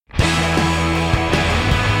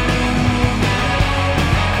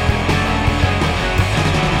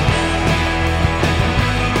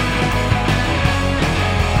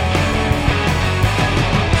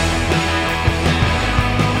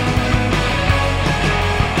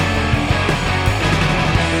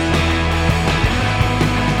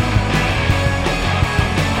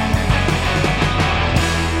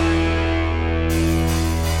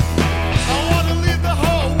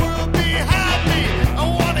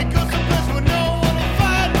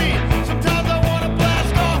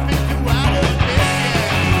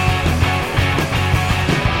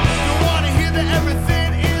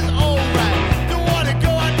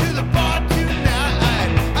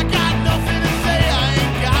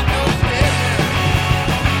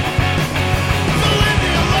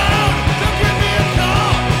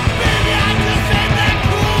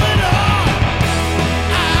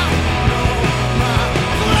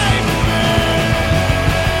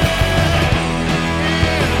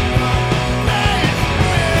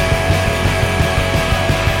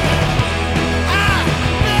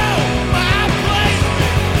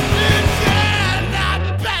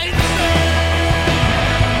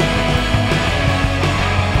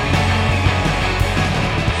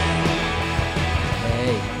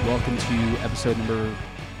episode number...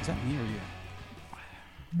 Is that me or you?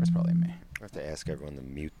 That's probably me. I have to ask everyone to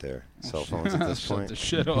mute their cell phones at this point. Shut the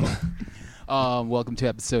shit off. Welcome to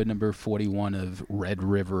episode number 41 of Red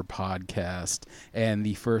River Podcast. And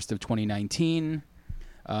the first of 2019,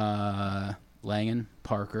 Langan,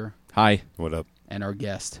 Parker. Hi. What up? And our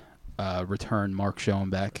guest, return, Mark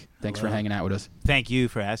Schoenbeck. Thanks for hanging out with us. Thank you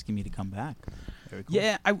for asking me to come back. Very cool.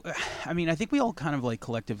 Yeah, I mean, I think we all kind of like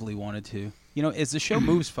collectively wanted to. You know, as the show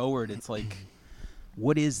moves forward, it's like,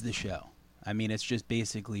 what is the show? I mean, it's just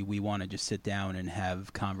basically we want to just sit down and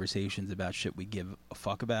have conversations about shit we give a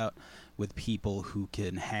fuck about with people who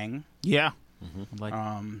can hang. Yeah.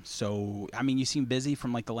 Mm-hmm. So, I mean, you seem busy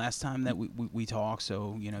from like the last time that we talked.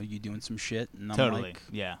 So, you know, you doing some shit. And I'm Totally. like,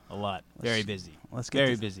 Yeah, a lot. Very busy. Let's get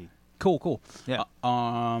Very busy. Cool. Yeah.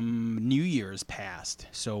 New Year's passed,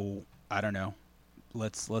 so I don't know.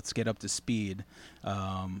 Let's get up to speed.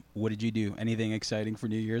 What did you do? Anything exciting for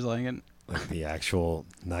New Year's, Langan? Like the actual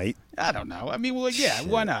night? I don't know. I mean, well, yeah, Shit.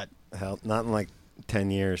 Why not? Hell, not in like 10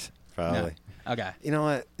 years, probably. No. Okay. You know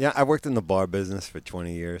what? Yeah, I worked in the bar business for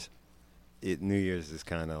 20 years. New Year's is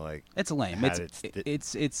kind of like... It's lame. had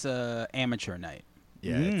It's amateur night.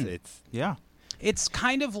 Yeah, it's Yeah. It's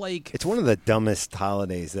kind of like... It's one of the dumbest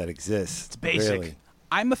holidays that exists. It's basic. Really.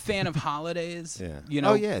 I'm a fan of holidays. Yeah. You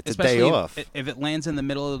know, Oh, yeah, it's a especially day off. If it lands in the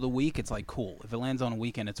middle of the week, it's like cool. If it lands on a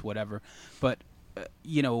weekend, it's whatever. But,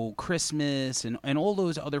 you know, Christmas and all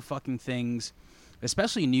those other fucking things,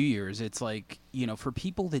 especially New Year's, it's like, you know, for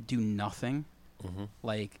people that do nothing,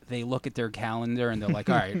 like they look at their calendar and they're like,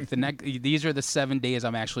 all right, these are the 7 days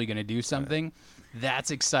I'm actually going to do something. Right.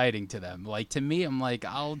 That's exciting to them. Like, to me, I'm like,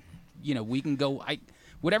 we can go,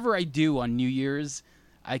 whatever I do on New Year's,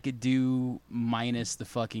 I could do minus the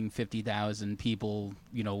fucking 50,000 people,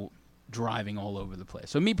 you know, driving all over the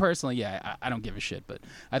place. So me personally, yeah, I don't give a shit. But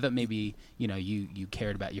I thought maybe, you know, you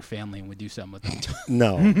cared about your family and would do something with them.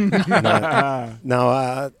 No.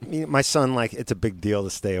 No, my son, like, it's a big deal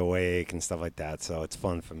to stay awake and stuff like that. So it's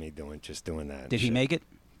fun for me doing that. Did he make it?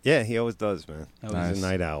 Yeah, he always does, man. Nice. He's a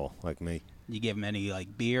night owl like me. You give him any,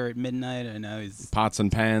 like, beer at midnight? I know he's... Pots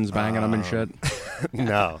and pans, banging them and shit.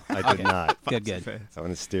 No, I did not. Good. I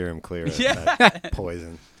want to steer him clear of that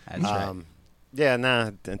poison. That's right. Yeah,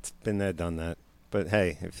 nah, it's been there, done that. But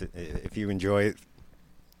hey, if you enjoy it,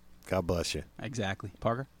 God bless you. Exactly.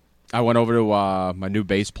 Parker? I went over to my new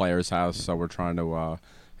bass player's house, so we're trying to,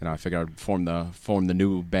 I figured I'd form the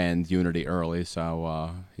new band Unity early.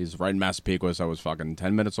 So he's right in Massapequa, so I was fucking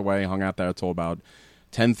 10 minutes away, hung out there till about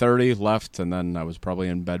 10:30, left, and then I was probably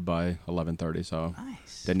in bed by 11:30, so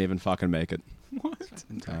nice. Didn't even fucking make it. What?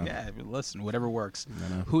 Yeah, listen, whatever works.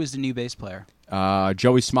 Who is the new bass player?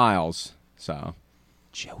 Joey Smiles. So.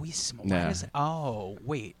 Joey Smiles? Yeah. Oh,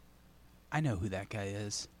 wait. I know who that guy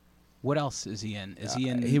is. What else is he in? Is he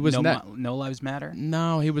in No Lives Matter?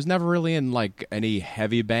 No, he was never really in, like, any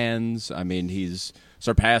heavy bands. I mean, he's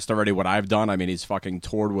surpassed already what I've done. I mean, he's fucking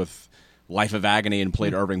toured with Life of Agony and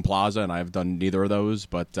played Irving Plaza, and I've done neither of those.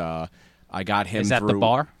 But I got him. Is that through, the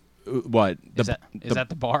bar? What? Is that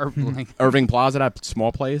the bar? Irving Plaza, that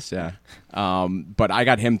small place, yeah. But I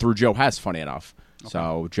got him through Joe Hess, funny enough. Okay.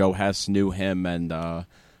 So Joe Hess knew him and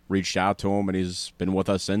reached out to him, and he's been with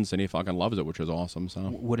us since, and he fucking loves it, which is awesome. So,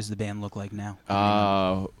 what does the band look like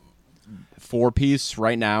now? 4-piece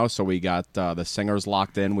right now. So we got the singers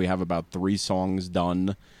locked in. We have about 3 songs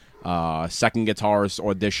done. Second guitarist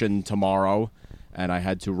audition tomorrow, and I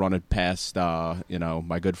had to run it past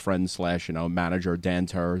my good friend / manager Dan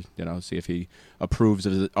Tur, see if he approves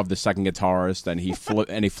of the second guitarist, and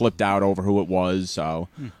he flipped out over who it was. So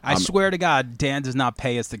I swear to God, Dan does not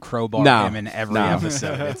pay us to crowbar him in every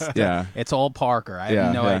episode. It's all Parker. I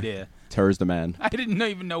have no idea. Tur's the man. I didn't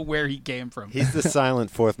even know where he came from. He's the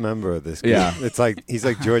silent fourth member of this group. Yeah. It's like he's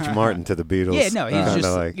like George Martin to the Beatles. Yeah, no, he's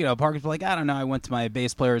just Parker's like, I don't know, I went to my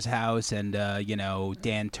bass player's house and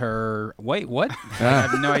Dan Tur. Wait, what? I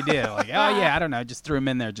have no idea. Like, oh yeah, I don't know. I just threw him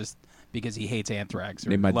in there just because he hates Anthrax.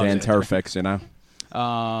 Need my Dan Tur fix, Yeah,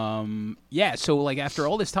 so like after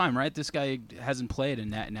all this time, right? This guy hasn't played,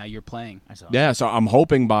 and now you're playing. Yeah, so I'm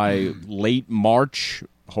hoping by late March,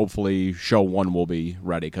 hopefully show 1 will be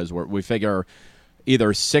ready, because we figure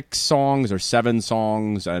either 6 songs or 7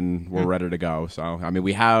 songs, and we're ready to go. So I mean,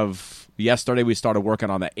 yesterday we started working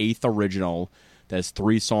on the 8th original. There's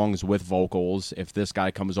 3 songs with vocals. If this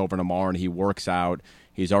guy comes over tomorrow and he works out,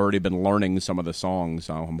 he's already been learning some of the songs.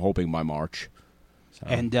 So I'm hoping by March. So.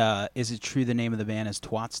 And is it true the name of the band is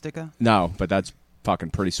Twatsticker? No, but that's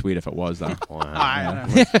fucking pretty sweet if it was, though. Wow.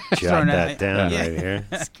 Jot that down right here.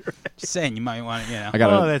 Just saying, you might want to, I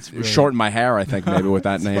got to shorten my hair, I think, maybe with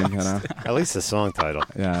that name. At least the song title.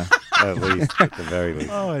 Yeah. At least, at the very least.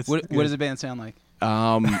 Oh, it's What does the band sound like?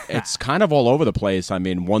 It's kind of all over the place. I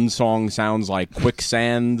mean, one song sounds like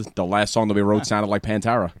Quicksand. The last song that we wrote sounded like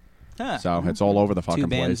Pantera. So it's all over the fucking Two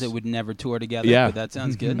bands place. that would never tour together. Yeah. But that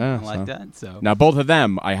sounds good. Yeah, I like so. that. So, Now, both of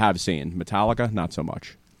them I have seen. Metallica, not so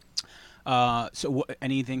much.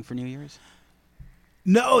 anything for New Year's?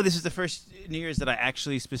 No, this is the first New Year's that I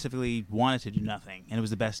actually specifically wanted to do nothing, and it was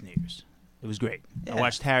the best New Year's. It was great. Yeah. I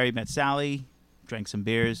watched Harry Met Sally, drank some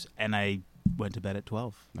beers, and I went to bed at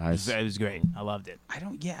 12. Nice. It was great. I loved it. I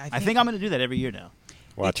don't. Yeah, I think I'm going to do that every year now.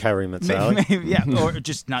 Watch Harry Met Sally. Maybe, yeah, or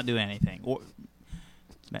just not do anything. Or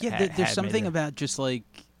Yeah, there's something about just like,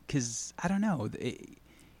 because I don't know,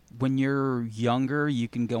 when you're younger, you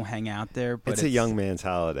can go hang out there, but It's a young man's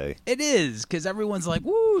holiday. It is, because everyone's like,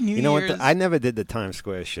 "Woo, New You know Year's." what? I never did the Times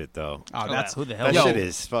Square shit though. Oh, that's who the hell? That Yo. shit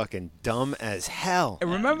is fucking dumb as hell.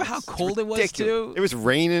 And remember how cold it was Ridiculous. too? It was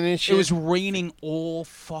raining and shit. It was raining all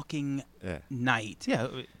fucking Yeah. night. Yeah,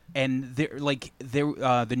 And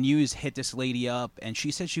the news hit this lady up, and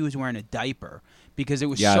she said she was wearing a diaper because it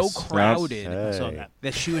was Yes, so yes. crowded I saw Hey. that.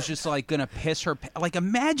 that she was just like gonna piss her. Like,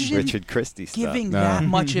 imagine Richard Christie stuff. giving No. that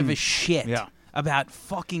much of a shit Yeah. about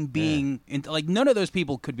fucking being like, none of those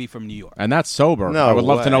people could be from New York. And that's sober. No I would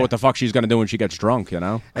love to know way. what the fuck she's going to do when she gets drunk, you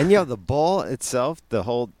know? And the ball itself,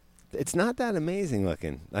 it's not that amazing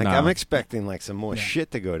looking. Like No. I'm expecting like some more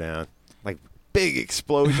shit to go down, like big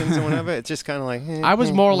explosions or whatever. It's just kind of like. I was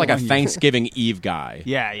more like a Thanksgiving Eve guy.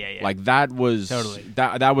 yeah. Like that was Totally.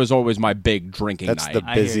 that was always my big drinking That's night. the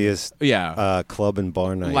I hear you. busiest Yeah. club and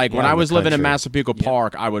bar night. Like when in I the was living in country. Massapequa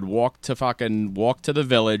Park, I would walk to the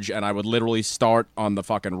village, and I would literally start on the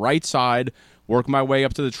fucking right side, work my way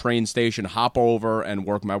up to the train station, hop over, and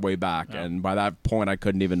work my way back. And by that point, I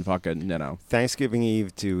couldn't even fucking, you know. Thanksgiving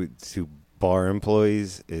Eve to bar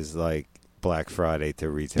employees is like Black Friday to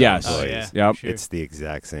retail Yes. Oh, employees. yeah. Yep. Sure. It's the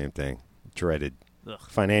exact same thing. Dreaded. Ugh.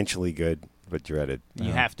 Financially good, but dreaded.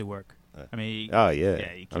 You have to work. I mean, Oh yeah.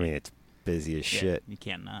 Yeah, you I mean, can't. it's busy as yeah, shit. You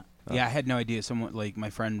can't not. Yeah, I had no idea. Someone, like my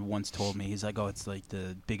friend once told me, he's like, "Oh, it's like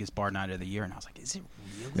the biggest bar night of the year," and I was like, "Is it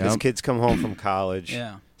really?" Yeah. These kids come home from college.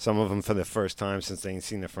 Yeah. Some of them for the first time since they ain't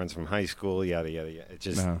seen their friends from high school. Yada yada yada. It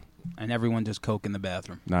just And everyone does coke in the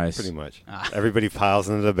bathroom. Nice. pretty much. Ah. Everybody piles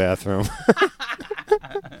into the bathroom.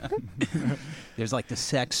 There's like the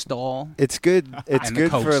sex stall. It's good. It's And the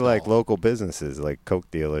good Coke for like stall. local businesses, like Coke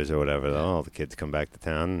dealers or whatever. All the kids come back to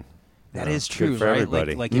town. That You know, is it's true, good for right?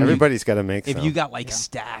 everybody. Like if Everybody's got to make If some. you got like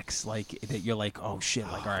stacks, like that, you're like, "Oh shit!"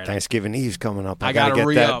 Like, all right, Thanksgiving Eve's coming up. I gotta gotta get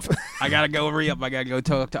re that. up. I gotta go re up. I gotta go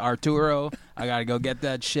talk to Arturo. I gotta go get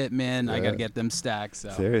that shit, man. I gotta Yeah. get them stacks. So.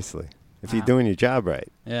 Seriously, if Wow. you're doing your job right,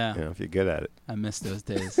 Yeah, if you're good at it. I miss those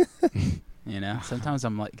days.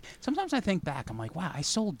 Sometimes I think back. I'm like, wow, I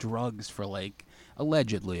sold drugs for like,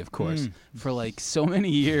 allegedly, of course, for like so many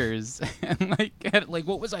years, and like,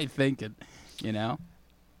 what was I thinking? You know.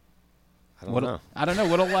 I don't know. I don't know.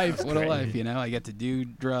 What a life! What a life! You know, I get to do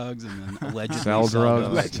drugs and then allegedly Sell drugs.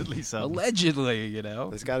 those. Allegedly so. Allegedly, you know.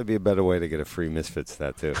 There's got to be a better way to get a free Misfits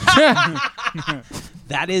tattoo.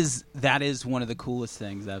 That is one of the coolest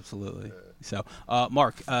things. Absolutely. So,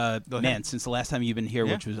 Mark, man, since the last time you've been here,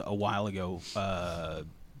 Yeah. which was a while ago,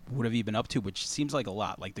 what have you been up to? Which seems like a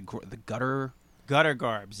lot. Like the gutter. Gutter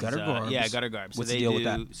Garbs. Gutter Garbs. Yeah, Gutter Garbs. What's so the they deal do,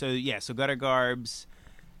 with that? So Gutter Garbs.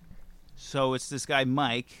 So it's this guy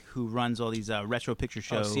Mike who runs all these retro picture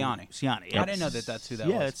shows. Ciani. Ciani. I didn't know that's who that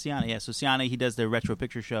yeah, was. it's Ciani. Yeah, so Ciani, he does the retro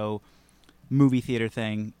picture show, movie theater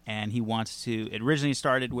thing, and he wants to. It originally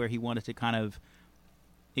started where he wanted to kind of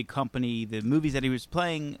accompany the movies that he was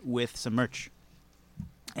playing with some merch,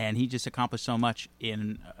 and he just accomplished so much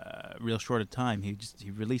in a real short of time. He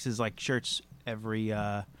releases like shirts every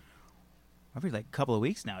like couple of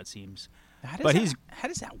weeks now, it seems. How does But that, he's- how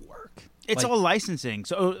does that work? It's Like- all licensing.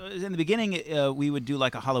 So in the beginning, we would do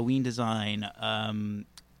like a Halloween design,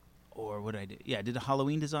 or what did I do? Yeah, I did a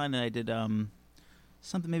Halloween design, and I did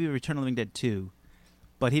something, maybe Return of the Living Dead 2.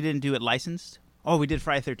 But he didn't do it licensed. Oh, we did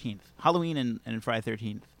Friday 13th. Halloween and Friday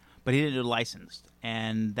 13th. But he didn't do it licensed.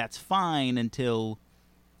 And that's fine until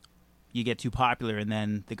you get too popular, and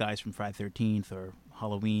then the guys from Friday 13th or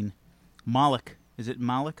Halloween, Malik, is it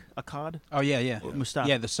Malik Akkad? Oh yeah. Mustafa.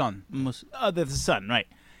 Yeah, the sun. The son, right?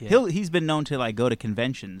 Yeah. He's been known to like go to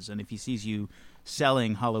conventions, and if he sees you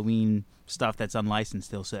selling Halloween stuff that's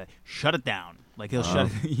unlicensed, he'll say, "Shut it down!" Like he'll shut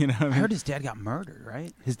it. You know, what I I mean? heard his dad got murdered,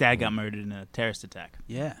 right? his dad got murdered in a terrorist attack.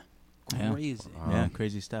 Yeah. Yeah. Crazy. Yeah,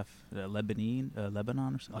 crazy stuff. Lebanon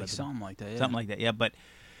or something. Like something like that. Yeah. Something like that. Yeah, but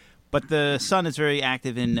But the Sun is very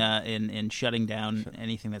active in shutting down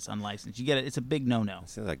anything that's unlicensed. You get it; it's a big no-no.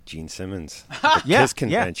 Sounds like Gene Simmons. Yeah, Kiss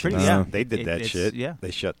convention. pretty- yeah. They did that It's- shit. yeah.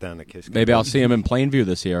 They shut down the Kiss. Maybe I'll convention. see him in Plainview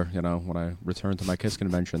this year. When I return to my Kiss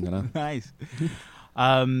convention. Nice.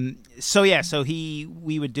 So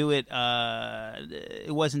we would do it.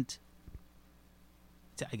 It wasn't,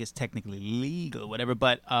 I guess, technically legal, whatever.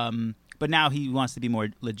 But now he wants to be more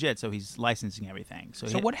legit, so he's licensing everything.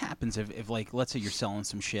 So what happens if like, let's say you're selling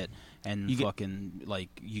some shit and You get- fucking like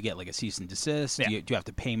you get like a cease and desist? Yeah. Do you have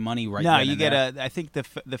to pay money right? No, then you and get there? I think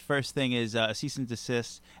the first thing is a cease and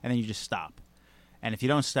desist, and then you just stop. And if you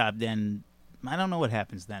don't stop, then I don't know what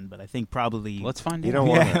happens then, but I think probably Let's find You out. don't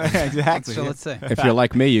want to. yeah, exactly. So let's say. If you're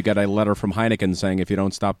like me, you get a letter from Heineken saying if you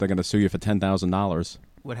don't stop, they're going to sue you for $10,000.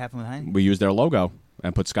 What happened with Heineken? We used their logo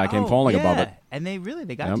and put Sky Came Oh, Falling yeah. above it. And they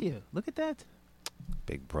got Yep. to you. Look at that.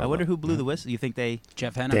 Big brother. I wonder who blew the whistle. You think they?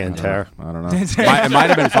 Jeff Henneman. Dan Terr. I don't know. It might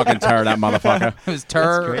have been fucking Terror, that motherfucker. It was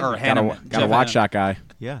Terr great. or Gotta, Henneman. gotta Jeff watch Henneman. that guy.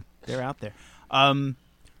 Yeah, they're out there.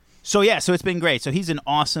 So it's been great. So he's an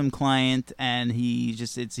awesome client, and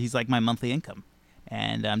he's like my monthly income.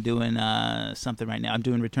 And I'm doing something right now. I'm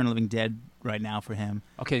doing Return of the Living Dead right now for him.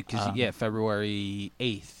 Okay, because February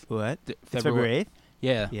 8th. What? Th- It's February 8th?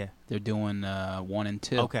 Yeah, Yeah. they're doing 1 and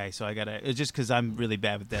 2. Okay, so I gotta. It's just because I'm really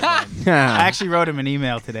bad with deadlines. I actually wrote him an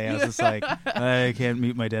email today. I was just like, I can't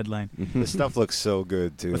meet my deadline. The stuff looks so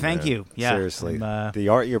good too. Well, thank man. you. Yeah, seriously, I'm, the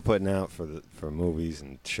art you're putting out for movies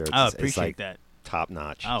and shirts. I is appreciate like that. top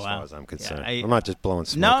notch Oh, as wow. far as I'm concerned. I- I'm not just blowing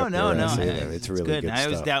smoke. No, up no, your no. ass either. It's It's really good. good And I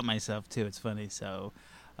always stuff. doubt myself too. It's funny. So,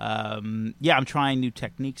 I'm trying new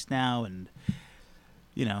techniques now, and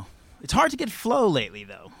it's hard to get flow lately,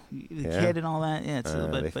 though. The Yeah. kid and all that. Yeah, it's a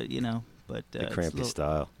little bit, they- but They it's cramp your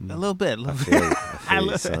style. a little bit. I feel you. I feel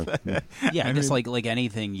you, son. Yeah, I guess like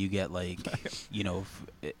anything, you get like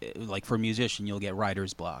like for a musician, you'll get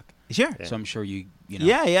writer's block. Sure. Yeah. So I'm sure you know.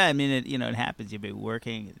 Yeah. I mean, it happens. You'll be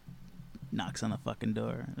working, it knocks on the fucking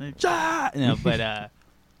door. But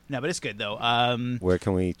no, but it's good though. Where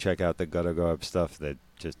can we check out the Gutter Garb stuff? That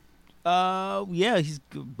just I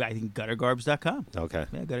think guttergarbs.com. okay.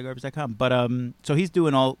 Yeah, guttergarbs.com. But so he's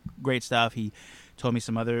doing all great stuff. He told me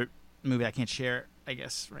some other movie I can't share, I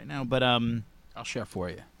guess, right now. But I'll share for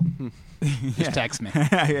you. Just text me.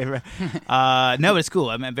 no, it's cool.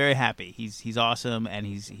 I'm very happy. He's awesome, and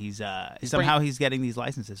he's somehow bring- he's getting these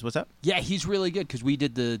licenses. What's up? Yeah, he's really good because we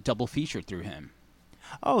did the double feature through him.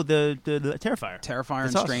 Oh, the Terrifier. Terrifier That's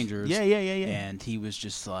and awesome. Strangers. Yeah. And he was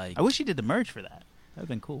just like, I wish he did the merch for that. That would have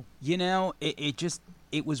been cool.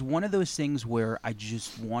 it was one of those things where I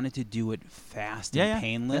just wanted to do it fast and Yeah.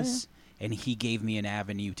 painless, and he gave me an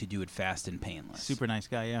avenue to do it fast and painless. Super nice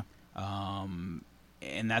guy, yeah.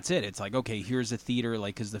 And that's it. It's like, okay, here's a theater,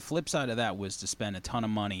 like, because the flip side of that was to spend a ton of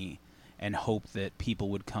money and hope that people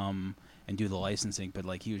would come and do the licensing, but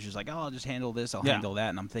like he was just like, oh, I'll just handle this, I'll Yeah. handle that,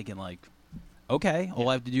 and I'm thinking like, okay, all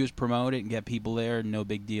I have to do is promote it and get people there, no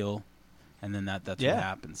big deal, and then that's what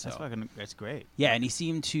happens. So That's great. yeah, and he's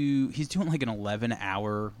doing like an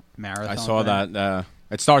 11-hour marathon. I saw thing. that.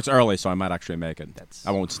 It starts early, so I might actually make it. That's-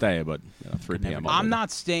 I won't stay, but 3 Could never p.m. do I'll I'm be there.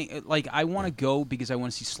 not staying. Like, I want to go because I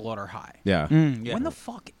want to see Slaughter High. Yeah. Yeah. When the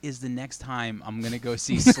fuck is the next time I'm gonna go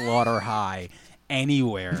see Slaughter High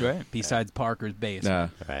anywhere Right. besides Parker's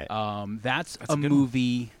Basement? Yeah. Right. That's a a good one.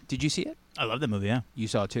 movie. Did you see it? I love that movie, yeah. You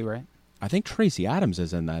saw it too, right? I think Tracy Adams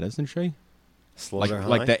is in that, isn't she? Slaughter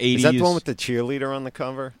like High? the Is that the 80s one with the cheerleader on the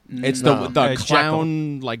cover? It's No. the It's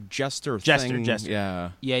clown, like jester thing. Jester. Yeah.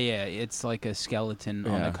 Yeah. It's like a skeleton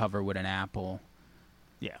on Yeah. the cover with an apple.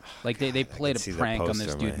 Yeah. Like they played see a the prank on poster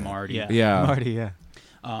this in my dude head. Marty. Yeah. Yeah. Marty, yeah.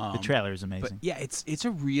 Um, The trailer is But amazing. yeah, it's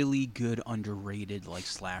a really good underrated like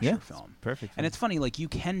slasher Yeah. film. Perfect. And it's funny, like you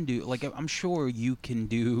can do, like I'm sure you can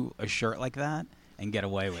do a shirt like that and get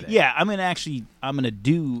away with it. Yeah, I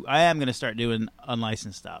am gonna start doing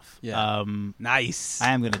unlicensed stuff. Yeah. Nice.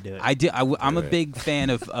 I am gonna do it. I'm a Do it. big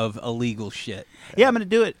fan of illegal shit. Yeah, I'm gonna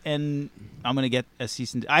do it, and I'm gonna get a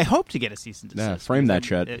cease and. I hope to get a cease and desist. Yeah, frame that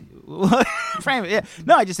shit. Frame it. Yeah.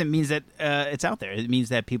 No, it means that it's out there. It means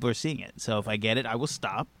that people are seeing it. So if I get it, I will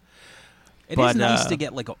stop. It is But, nice to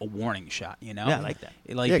get like a warning shot, you know? Yeah, I like that.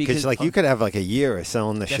 Like Yeah, because because you could have like a year of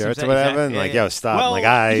selling the That's shirts what or I'm saying, whatever, and exactly. like, Yeah, yo, stop. well, I'm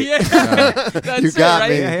like, yeah, that's you it, got right?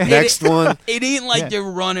 me. Yeah, yeah. Next one. It ain't like Yeah. they're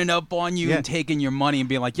running up on you Yeah. and taking your money and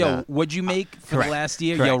being like, "Yo, Yeah. what'd you make for Correct. the last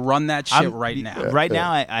year? Correct. Yo, run that shit I'm- right now." Right Yeah.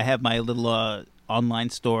 now, I have my little online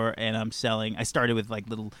store, and I'm selling. I started with like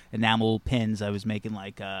little enamel pins. I was making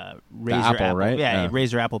like razor apple, right? Yeah, Yeah.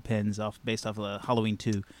 razor apple pins based off of Halloween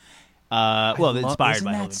 2. Inspired isn't by that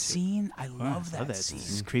Halloween 2. scene? I Oh, love that It's scene.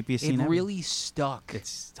 the creepiest scene It ever. really stuck.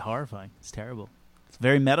 It's horrifying. It's terrible. It's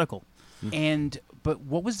very medical. But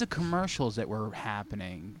what was the commercials that were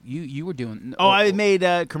happening? You were doing. Oh, I made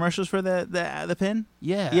commercials for the pin.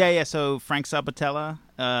 Yeah. Yeah. So Frank Sabatella,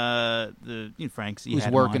 Frank's Who's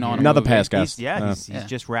working on Another movie. past guest. He's Yeah.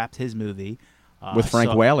 just wrapped his movie with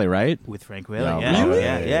Frank Whaley, right? With Frank Whaley, Yeah, really?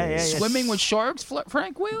 Yeah. Swimming with sharks,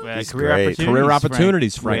 Frank Wheeler. He's career great. opportunities. Career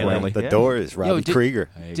opportunities, Frank Whaley. Whaley. The Yeah. Doors, Robbie did- Krieger.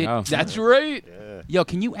 There you go. That's right. Yeah. Yo,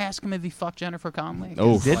 can you ask him if he fucked Jennifer Connelly?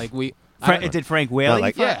 Oh. 'Cause, Did- like I don't know. Did Frank Whaley? No,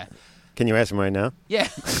 like- Yeah. Can you ask him right now Yeah.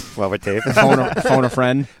 while we're taping? phone a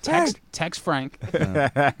friend. Text Frank.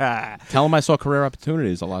 Tell him I saw Career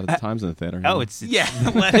Opportunities a lot of times in the theater. Oh, it's Yeah.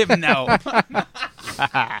 Let him know.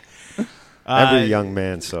 Every young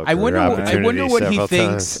man saw I wonder. Career I wonder Opportunities what he several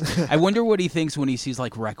thinks. times. I wonder what he thinks when he sees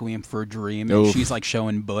like Requiem for a Dream and Oof. she's like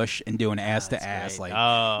showing Bush and doing ass to ass. great. Like,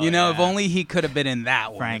 Oh, if yeah. only he could have been in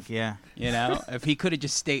that one. Frank. Yeah. If he could have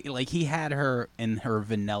just stayed, like he had her in her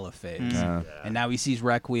vanilla phase, Yeah. and now he sees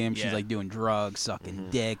Requiem. She's Yeah. like doing drugs, sucking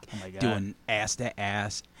dick, Oh my God. doing ass to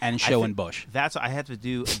ass, and showing Bush. That's I had to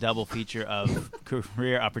do a double feature of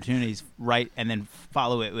Career Opportunities, right, and then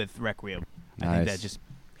follow it with Requiem. I think Nice. that just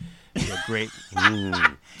is a great.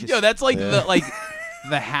 Yo, that's like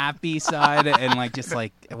the happy side, and like just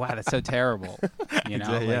like wow, that's so terrible. Yeah.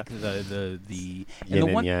 Like the Yin and the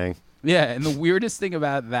and one, yang. yeah, and the weirdest thing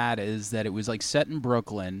about that is that it was like set in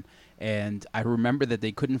Brooklyn, and I remember that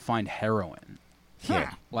they couldn't find heroin.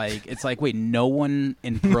 Yeah. Like it's like wait, no one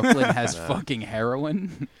in Brooklyn has fucking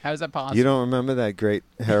heroin. How is that possible? You don't remember that great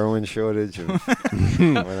heroin shortage of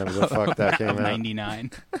whenever the fuck that came out?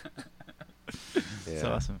 99. It's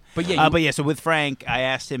awesome. But yeah, But so with Frank, I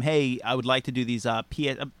asked him, "Hey, I would like to do these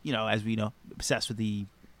PS. As we know, obsessed with the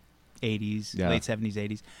 '80s, Yeah. late '70s,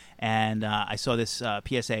 '80s, and I saw this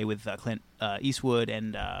PSA with Clint Eastwood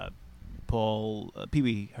and Pee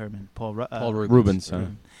Wee Herman, Paul Rubens.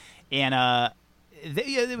 and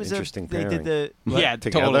there was Interesting they did pairing. the yeah,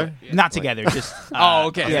 Together? totally. not together, just Oh,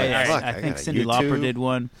 okay. yeah. Fuck, I I think got Cyndi YouTube. Lauper did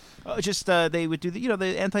one. Just they would do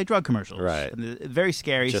the anti-drug commercials, Right. And the very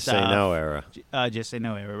scary Just stuff. Say No era. Just Say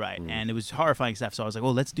No era, right? And it was horrifying stuff. So I was like,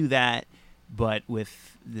 well, let's do that, but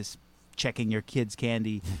with this checking your kids'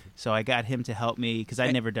 candy. So I got him to help me because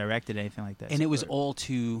I never directed anything like that. And So it was all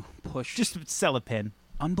to push. just sell a pin.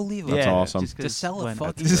 unbelievable. That's awesome. just 'cause To sell a why not?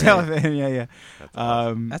 fucking To sell a pin, yeah.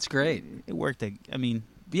 That's great. It worked. I mean,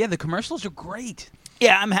 Yeah, the commercials are great.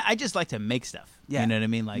 yeah. I just like to make stuff. Yeah. You know what I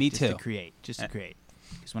mean? Like Me just too. to create, just to create.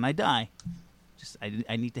 Because when I die,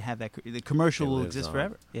 I need to have that. The commercial It will lives exist on.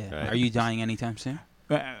 forever. Yeah. Right. Are you dying anytime soon?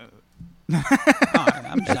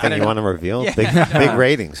 Anything you want to reveal? Big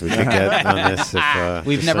ratings we could get on this. If,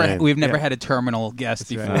 We've just never saying. we've never had a terminal guest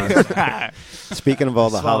before. Right. Speaking of all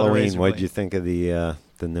the Swallow the Halloween, razor what blade. did you think of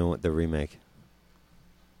the remake?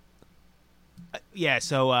 Yeah,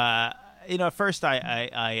 so at first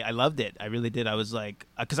I loved it. I really did. I was like,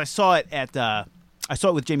 because I saw it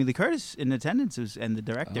with Jamie Lee Curtis in attendance and the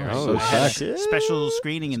director. Oh, so I had a shit. special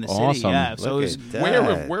screening in the city. Awesome. Yeah, so it was.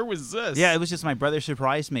 Where was this? Yeah, it was just my brother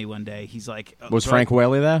surprised me one day. He's like, Was Frank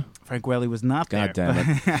Whaley there? Frank Whaley was not there. God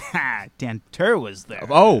damn it. Dan Tur was there.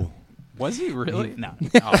 Oh. Was he really? No. Oh.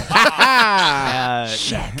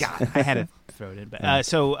 God, I had to throw it in. But, but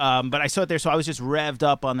I saw it there, so I was just revved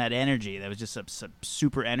up on that energy. That was just some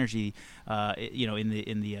super energy.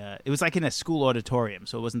 It was like in a school auditorium,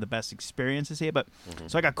 so it wasn't the best experience to see it. But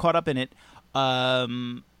so I got caught up in it.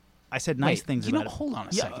 I said nice Wait, things you about know, it. hold on a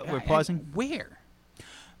Yeah, second. we're pausing. Where?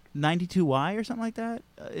 92Y or something like that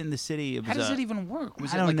in the city. It was, How does it even work?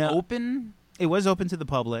 Was I it don't like know. open? It was open to the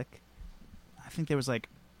public. I think there was like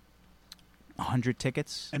 100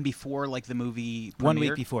 tickets. And before like the movie 1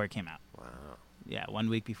 week premiered? before it came out. Wow. Yeah, 1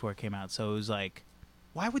 week before it came out. So it was like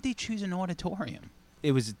Why would they choose an auditorium?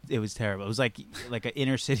 it was terrible. It was like an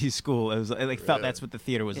inner city school. It was felt Really? that's what the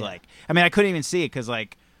theater was Yeah. like. I mean, I couldn't even see it because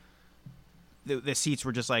like the seats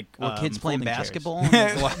were just like Were kids playing folding chairs. basketball?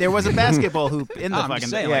 There was a basketball hoop in the I'm fucking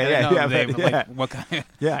just saying, yeah, like, I yeah, don't know, yeah, they- but- like, yeah. what kind of,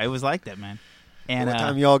 Yeah, it was like that, man. And What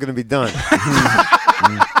time y'all gonna be done?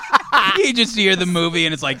 you just hear the movie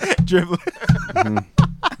and it's like dribble.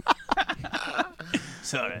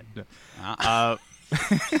 So,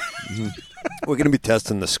 We're gonna be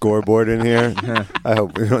testing the scoreboard in here. I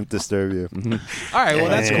hope we don't disturb you. all right, well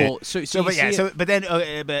that's Yeah. cool. So so you but yeah, see so it- but then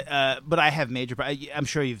but I have major. I'm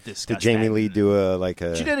sure you've discussed. Did Jamie that. Lee do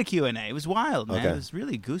a She did a Q&A. It was wild, man. Okay. It was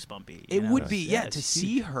really goosebumpy. it you know? would be Yeah, to it's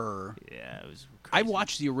see huge. her. Yeah, it was. I Crazy.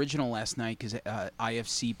 watched the original last night because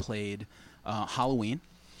IFC played Halloween,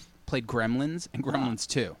 played Gremlins and Gremlins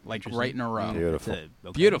 2, like Interesting. right in a row. Beautiful. Okay.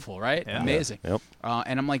 Beautiful, right? Yeah. Amazing. Yep.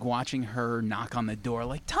 And I'm like watching her knock on the door,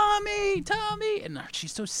 like Tommy, Tommy, and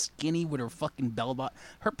she's so skinny with her fucking bell bottom.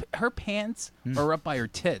 Her pants are up by her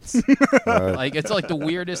tits. Like it's like the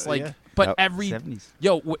weirdest, like. Yeah. But Yep. every 70s.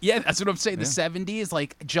 yeah, that's what I'm saying. The 70s,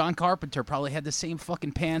 like John Carpenter probably had the same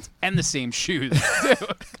fucking pants and the same shoes. Too.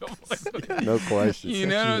 No question. You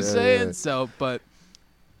know what I'm saying? So, but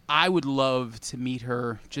I would love to meet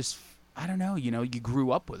her. Just I don't know. You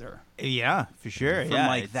grew up with her. Yeah, for sure. From yeah,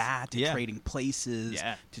 like it's- that to yeah. Trading Places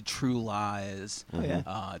Yeah. to True Lies Oh,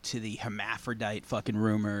 yeah. to the hermaphrodite fucking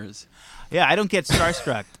rumors. Yeah, I don't get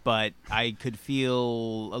starstruck, but I could feel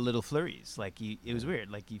a little flurries. Like it was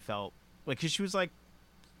weird. Like you felt like 'cause she was like,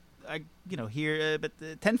 here, but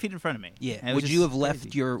 10 feet in front of me. Yeah. And it was Would you just have left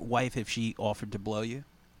crazy. your wife if she offered to blow you?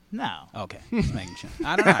 No. Okay, just making sure.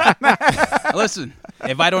 I don't know. Listen,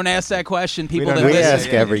 if I don't ask that question, people don't that know. We listen, ask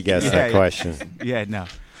every guest Yeah, that yeah. question. Yeah, no.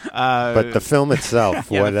 But the film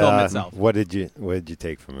itself, Yeah, what the film itself. what did you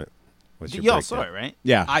take from it? What's your y'all saw it, breakdown? right?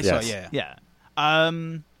 Yeah. I saw, Yes. yeah.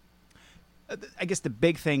 Yeah. I guess the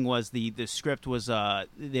big thing was the script was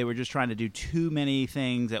they were just trying to do too many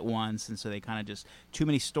things at once, and so they kind of just too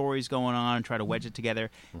many stories going on and try to wedge it together.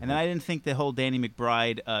 And then I didn't think the whole Danny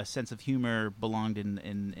McBride sense of humor belonged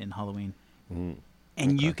in Halloween.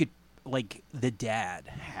 And you could, like, the dad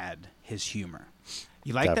had his humor.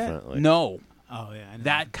 You like that? Definitely. No, Oh yeah, I know.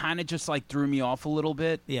 that kind of just like threw me off a little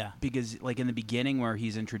bit. Yeah. Because like in the beginning where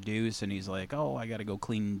he's introduced and he's like, "Oh, I got to go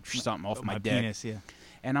clean something off my dick," penis. Yeah.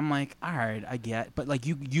 and I'm like, "All right, I get," but like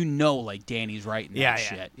like Danny's writing that Yeah.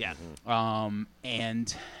 shit. Yeah.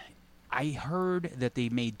 And I heard that they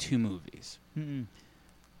made 2 movies, Mm-mm.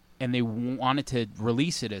 and they wanted to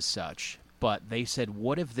release it as such. But they said,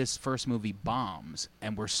 "What if this first movie bombs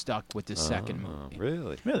and we're stuck with the second movie?"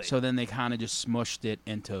 Really? Really? So then they kind of just smushed it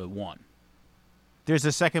into one. There's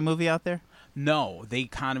a second movie out there. No, they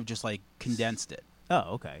kind of just like condensed it.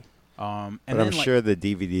 Oh, okay. And But then I'm like, sure the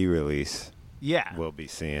DVD release Yeah. we'll be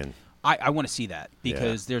seeing. I want to see that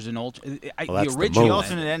because there's an old Well, the that's the original. move. The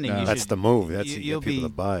alternate ending. you That's should- the move. That's to you'll get people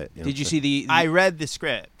be- to buy it. Did you see the? I read the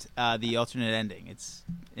script, the alternate ending. It's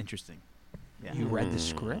interesting. Yeah. You read the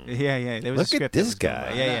script? Yeah. There was a Look script at that this was going guy.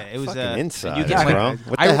 by. Yeah. It was fucking inside, you can- bro.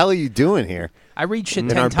 What I- the hell are you doing here? I read shit In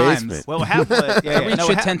 10 our times. basement. Well, what happened? I Yeah, read no,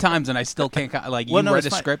 shit what 10 times and I still can't like. You Well, no, read it's the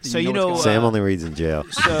fine. script. And So you you know, know, what's going Sam on. only reads in jail.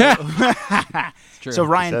 So, It's true. so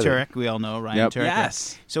Ryan He said Turek, we all know Ryan Yep. Turek.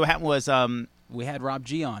 Yes. So what happened was, We had Rob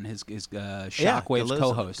G on his yeah, Shockwaves Galuzzo.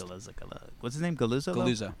 co-host. What's his name? Galuzzo.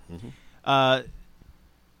 Galuzzo.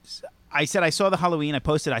 I said I saw the Halloween. I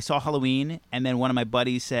posted I saw Halloween, and then one of my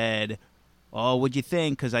buddies said, "Oh, what'd you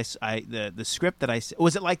think?" Because the script that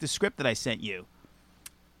was it like the script that I sent you?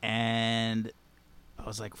 And I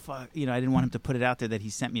was like, "Fuck," I didn't want him to put it out there that he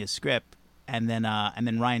sent me a script. And then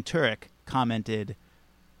Ryan Turek commented,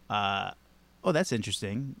 "Oh, that's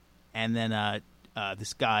interesting." And then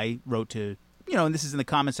this guy wrote to and this is in the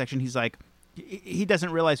comment section. He's like, he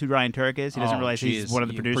doesn't realize who Ryan Turek is. He doesn't Oh, realize he's geez. one of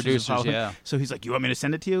the You producers. of Halloween. yeah. So he's like, "You want me to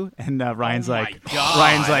send it to you?" And Ryan's Oh my like, God.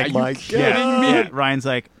 Ryan's like, Are you My kidding God. me? yeah. Ryan's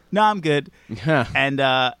like, "No, I'm good."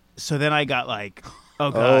 And so then I got like,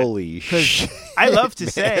 "Oh God." Holy Because shit. I love to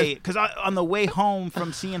say, because on the way home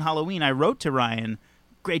from seeing Halloween, I wrote to Ryan,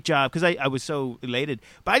 "Great job," because I was so elated.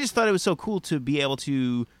 But I just thought it was so cool to be able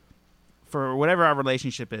to, for whatever our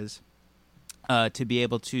relationship is, to be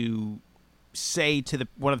able to say to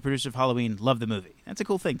one of the producers of Halloween, "Love the movie." That's a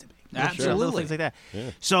cool thing to me. Absolutely. Little things like that.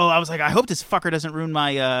 Yeah. So I was like, I hope this fucker doesn't ruin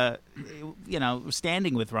my,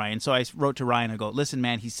 standing with Ryan. So I wrote to Ryan. I go, "Listen,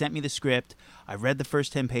 man, he sent me the script. I read the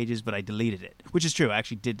first 10 pages, but I deleted it," which is true. I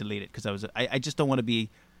actually did delete it because I just don't want to be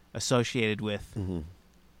associated with.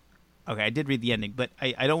 Okay, I did read the ending, but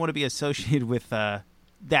I don't want to be associated with that.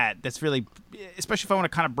 That's really, especially if I want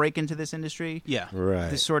to kind of break into this industry. Yeah. Right.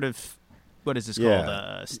 This sort of, what is this Yeah.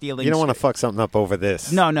 called? Stealing. You don't want to fuck something up over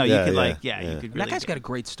this. No, you Yeah, could yeah, you could And really. that guy's got a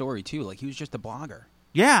great story too. Like he was just a blogger.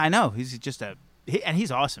 Yeah, I know. He's just and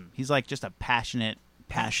he's awesome. He's like just a passionate.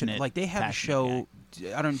 Like they have a passionate show.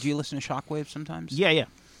 guy. Do you listen to Shockwave sometimes? Yeah.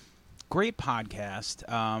 Great podcast.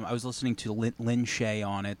 I was listening to Lynn Shay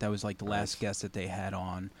on it. That was like the last guest that they had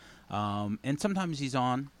on. And sometimes he's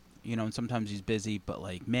on, and sometimes he's busy. But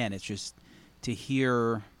like, man, it's just to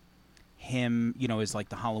hear him, as like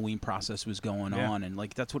the Halloween process was going Yeah. on, and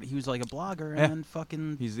like that's what he was like a blogger, Yeah. and then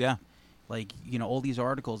fucking He's like all these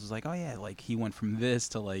articles is like, oh yeah, like he went from this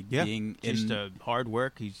to like yeah. being Just in. hard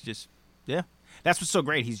work. He's just That's what's so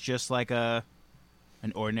great. He's just like an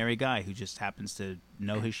ordinary guy who just happens to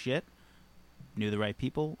know his shit, knew the right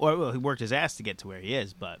people, or well, he worked his ass to get to where he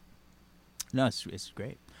is. But no, it's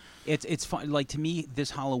great. It's fun. Like, to me,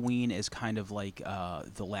 this Halloween is kind of like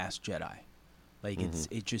The Last Jedi. Like,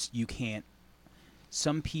 it just, you can't.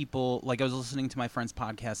 Some people, like, I was listening to my friend's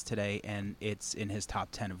podcast today, and it's in his top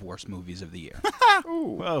 10 of worst movies of the year.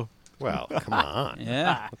 Whoa. Well, come on.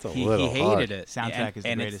 Yeah, That's a he little hated hard. it. Soundtrack is the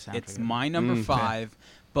and greatest soundtrack It's ever. my number 5,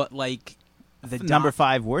 but like the Number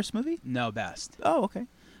 5 worst movie? no best, Oh, okay.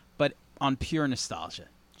 but on pure nostalgia.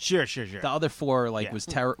 Sure. The other 4 like Yeah. was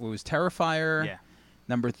Terrifier. Yeah.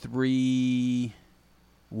 Number 3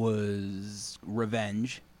 was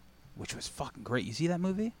Revenge, which was fucking great. You see that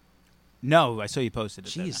movie? No, I saw you posted it.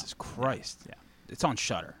 Jesus Christ! Yeah. It's on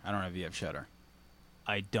Shudder. I don't know if you have Shudder.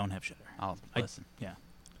 I don't have Shudder. I'll listen. Yeah.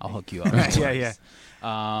 I'll hook you up. Yeah.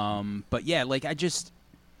 But yeah, like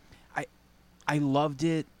I loved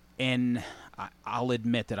it, and I'll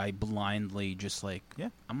admit that I blindly just like, Yeah.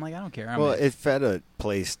 I'm like, I don't care. Well, it fed a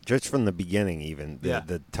place just from the beginning. Even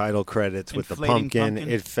the title credits with the Inflating pumpkin, pumpkin.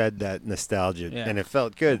 it fed that nostalgia, Yeah. and it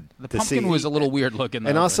felt good. the to pumpkin see. was a little weird looking,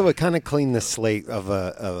 And though, also, but- it kind of cleaned the slate of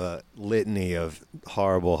a litany of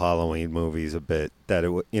horrible Halloween movies a bit. That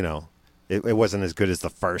it wasn't as good as the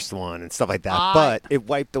first one and stuff like that. But it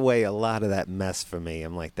wiped away a lot of that mess for me.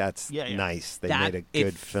 I'm like, that's Yeah. nice. They that made a it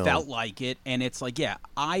good film. felt like it, and it's like, yeah,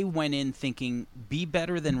 I went in thinking be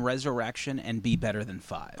better than Resurrection and be better than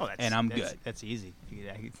 5, and I'm good. That's easy.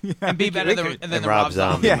 And be better than And the Rob Rob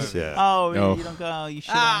Zombie. Zombie. movie. Yeah. Oh, No. you don't go. You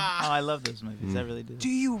should. Ah. Oh, I love those movies. I really do. Do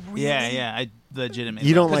you really? Yeah. I legitimately.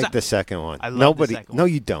 You don't love like the second one. I love Nobody. the second No,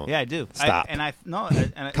 one. you don't. Yeah, I do. Stop.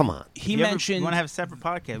 Come on. He You mentioned want to have a separate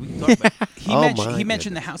podcast? We can talk about it. He Oh, mentioned my he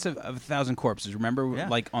mentioned the goodness. House of a Thousand Corpses. Remember, Yeah.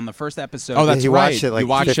 like on the first episode. Oh, that's he right. watched it like You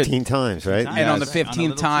watched it 15 times, right? times. and on the Yes. 15th On a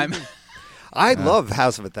little time, TV. I love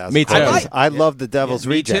House of a Thousand Me too. Corpses. I love the Devil's Yeah,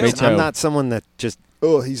 me too. Rejects. Me too. I'm not someone that just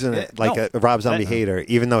he's in it like no. a Rob Zombie That- hater.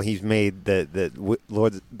 Even though he's made the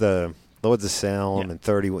Lords of Salem Yeah. and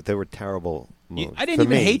 30. They were terrible movies. I didn't For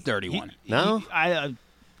even me. hate 31. No?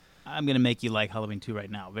 I'm going to make you like Halloween 2 right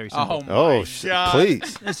now. Very simple. Oh, Oh,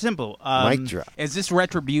 please, It's simple. mic drop. Is this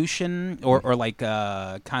retribution or like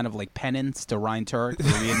kind of like penance to Ryan Turk? for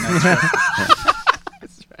being that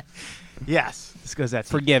Yes. This goes that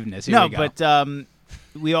forgiveness. Here No, we go. but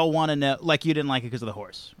we all want to know. Like, you didn't like it because of the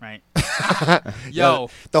horse, right? yo,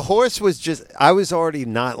 The horse was just. I was already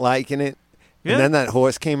not liking it. Yeah. And then that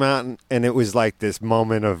horse came out, and it was like this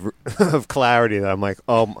moment of of clarity that I'm like,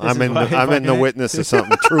 oh, I'm is in why the, I'm in the fucking- witness of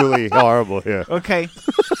something truly horrible here. Okay.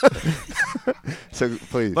 So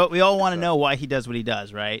please, But we all want to know why he does what he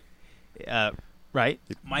does, right? Right?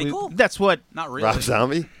 Michael? That's what not really. Rob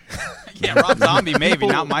Zombie. Yeah, Rob Zombie, maybe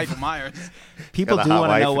not Michael Myers. people Got a do hot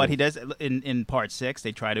want to know wife what and- he does. In part 6,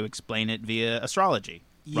 they try to explain it via astrology.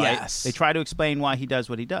 Right? Yes. They try to explain why he does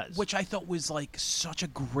what he does. Which I thought was like such a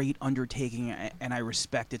great undertaking, and I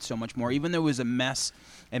respect it so much more. Even though it was a mess,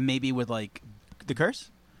 and maybe with like, The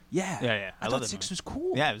Curse? yeah, Yeah. I love thought that 6 movie. was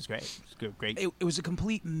cool. Yeah, it was great. It was good, great. It was a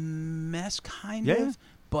complete mess, kind Yeah, of, yeah.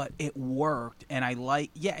 but it worked, and I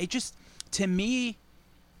like. Yeah, it just to me,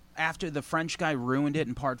 after the French guy ruined it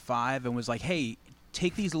in part 5 and was like, "Hey,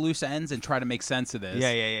 take these loose ends and try to make sense of this." Yeah,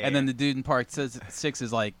 And then the dude in part 6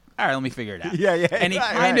 is like, "All right, let me figure it out." Yeah, yeah, And he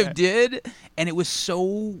right, kind right. of did, and it was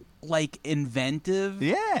so like inventive.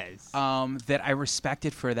 Yes. That I respect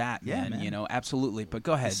it for that. Yeah, man. man. You know, absolutely. But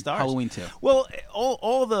go ahead, stars. Halloween 2. Well,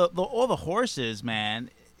 all the horses, man.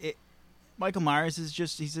 Michael Myers is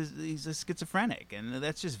just he's a schizophrenic, and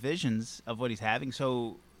that's just visions of what he's having.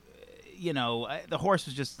 So, the horse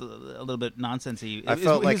was just a little bit nonsensy. I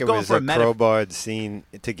felt like it going was for a crowbarred scene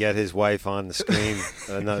to get his wife on the screen,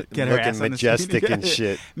 Get her ass looking on the majestic screen. and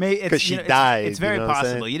shit. Because Because she died. It's very you know what I'm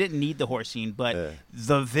possible. saying? You didn't need the horse scene, but Yeah.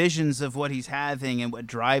 the visions of what he's having and what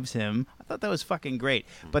drives him, I thought that was fucking great.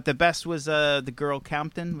 But the best was the girl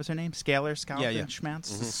Compton. What's her name? Scalar? Yeah. Schmatz?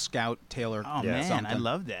 Scout Taylor. Oh Yeah. man, I something.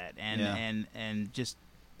 love that, and Yeah. and just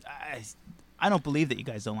I don't believe that you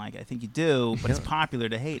guys don't like it. I think you do, but it's popular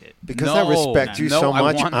to hate it. Because No, I respect you no, so I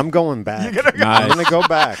much, want- I'm going back. Nice. I'm going to go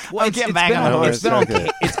back. Well, I'm getting back been on the horse. it's been on Okay.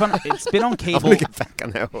 it's been on I'm cable. going to get back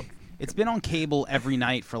on that horse. It's been on cable every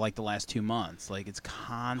night for like the last 2 months. Like it's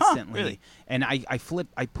constantly. really? And I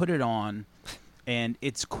put it on, and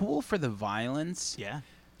it's cool for the violence. Yeah,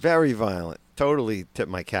 Very violent. Totally tip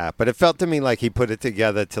my cap. But it felt to me like he put it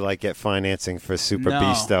together to like get financing for Super No.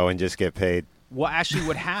 Beasto and just get paid. Well, actually,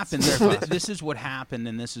 what happened? This is what happened,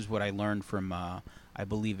 and this is what I learned from. I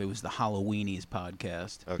believe it was the Halloweenies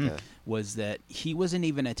podcast. Okay. Was that he wasn't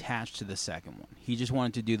even attached to the second one. He just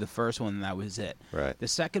wanted to do the first one, and that was it. Right. The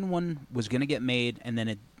second one was going to get made, and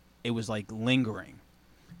then it was like lingering.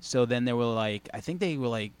 So then they were like, I think they were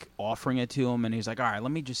like offering it to him, and he was like, all right,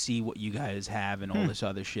 let me just see what you guys have and all this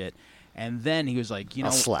other shit. And then he was like, you know,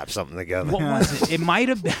 I'll slap something together. what was it? It might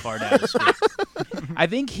have been. Far down the street. I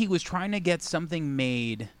think he was trying to get something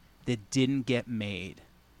made that didn't get made,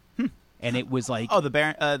 and it was like, Oh,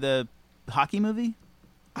 the hockey movie.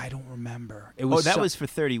 I don't remember. It was That was for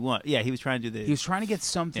 31. Yeah, he was trying to do the. he was trying to get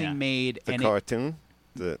something Yeah. made, The and cartoon.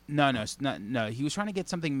 no. He was trying to get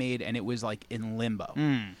something made, and it was like in limbo.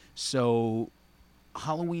 Mm. So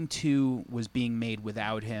Halloween 2 was being made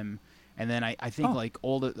without him, and then I think Oh. like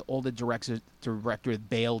all the director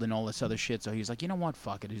bailed and all this other shit. So he's like, you know what,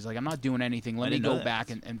 fuck it. He's like, I'm not doing anything. Let I me didn't know go that.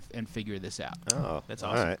 back and figure this out. Oh, That's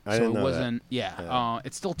all awesome. right. I So didn't it know wasn't. that. Yeah, Yeah.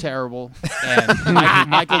 it's still terrible. And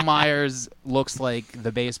Michael Myers looks like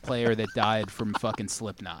the bass player that died from fucking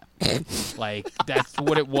Slipknot. Like that's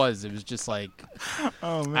what it was. It was just like,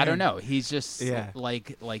 Oh man. I don't know. He's just Yeah.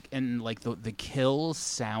 like and like the kills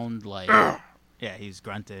sound like Yeah, he's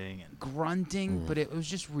grunting and. grunting, but it was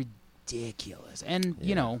just ridiculous. And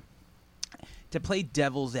you know, to play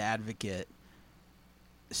devil's advocate,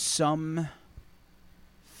 some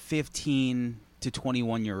 15 to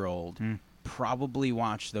 21-year-old probably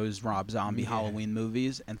watched those Rob Zombie Halloween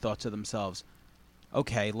movies and thought to themselves,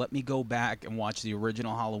 okay, let me go back and watch the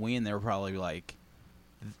original Halloween. They were probably like,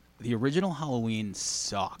 the original Halloween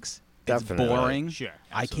sucks. Definitely. It's boring. Sure,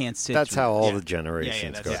 I absolutely. can't sit That's through how it. all Yeah. the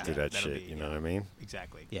generations that's- go yeah, through that that'll shit. be- You know yeah. what I mean?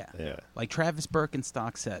 Exactly. Yeah. Yeah. Like Travis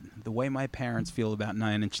Birkenstock said, the way my parents feel about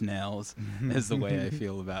Nine Inch Nails is the way I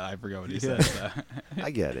feel about. I forgot what he said. I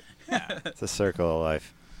get it. It's a circle of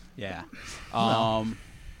life. Yeah.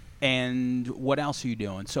 And what else are you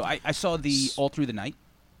doing? So I saw the All Through the Night.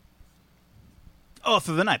 Oh,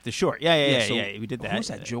 Through the Night, the short. Yeah, so we did that. who's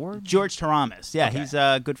that, George? George Taramis. Yeah, Okay. he's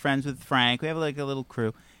good friends with Frank. We have like a little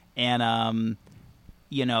crew. And,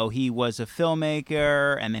 you know, he was a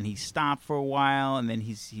filmmaker, and then he stopped for a while, and then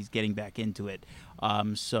he's getting back into it.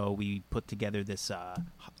 So we put together this,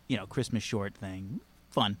 you know, Christmas short thing.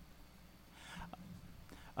 Fun.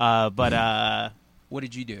 But What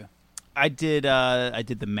did you do? I did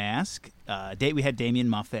The Mask. We had Damien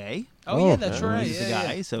Maffei. Oh, yeah, that's yeah. right. He's the Yeah,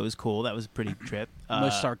 guy, yeah. so it was cool. That was a pretty trip.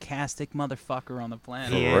 Most sarcastic motherfucker on the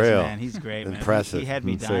planet. He For is, real. man. He's great, man. Impressive. He had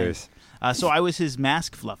me I'm dying. serious. So I was his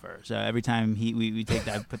mask fluffer. So every time we take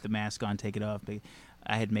that, I put the mask on, take it off.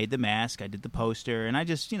 I had made the mask. I did the poster, and I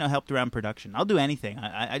just helped around production. I'll do anything.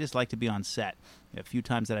 I just like to be on set. A few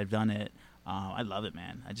times that I've done it, I love it,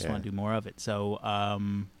 man. I just want to do more of it. So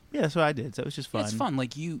yeah, that's what I did. So it was just fun. It's fun.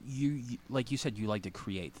 Like you like you said, you like to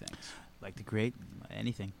create things. Like to create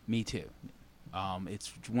anything. Me too.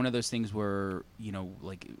 It's one of those things where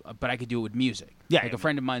but I could do it with music. Yeah, like yeah, a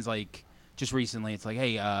friend of mine's like just recently. It's like,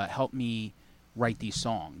 hey, help me write these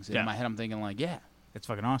songs. And Yeah. in my head, I'm thinking like, yeah, It's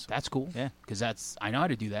fucking awesome. that's cool. Yeah. because I know how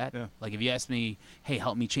to do that. Yeah. Like if you ask me, hey,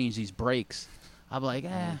 help me change these brakes, I'll be like,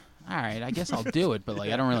 all right, I guess I'll do it, but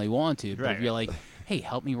like I don't really want to. But Right, if you're right. like, hey,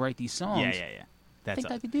 help me write these songs, Yeah. I That's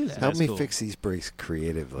think I could do that. Help That's me cool. fix these brakes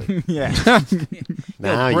creatively. Yeah.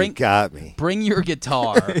 Now bring- you got me. Bring your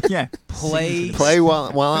guitar, Yeah. play. Play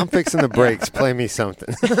while I'm fixing the brakes. Play me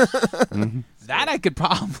something. That I could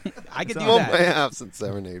probably, I could do Come on my that. house and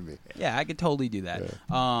serenade me. Yeah, I could totally do that.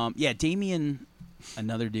 Yeah, Damien,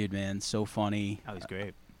 another dude, man, so funny, Oh, he's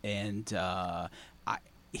great. and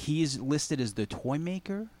he's listed as the toy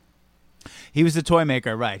maker. He was the toy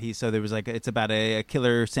maker, right? So there was it's about a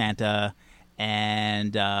killer Santa,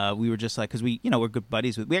 and we were just like, because we're good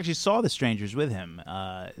buddies with. We actually saw The Strangers with him.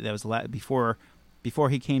 That was before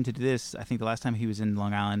he came to do this. I think the last time he was in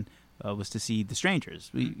Long Island was to see The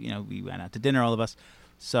Strangers. We went out to dinner, all of us.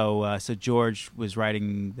 So George was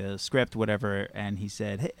writing the script, whatever, and he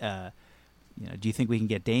said, "Hey, do you think we can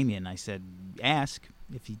get Damien?" I said, "Ask.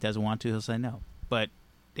 If he doesn't want to, he'll say no." But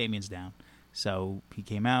Damien's down, so he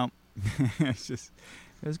came out.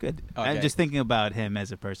 It was good. I'm Okay. just thinking about him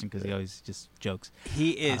as a person because he always just jokes.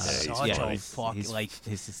 He is he's such a funny. fuck. He's Like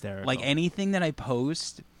hysterical. anything that I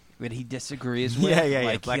post that he disagrees with. Yeah.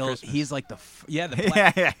 Like Black Christmas. he's like the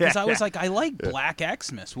black. yeah. Because I was like, I like Black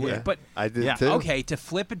Xmas, Yeah. but I did Yeah. too. okay, to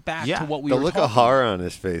flip it back Yeah. to what we The were look talking of horror on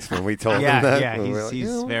his face when we told him that. yeah. when we were like, He's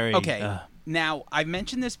 "You know, very Okay, now I've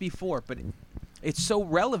mentioned this before, but it's so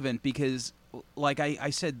relevant because, like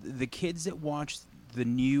I said, the kids that watch the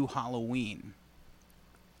new Halloween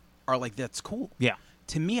are like, that's cool. Yeah.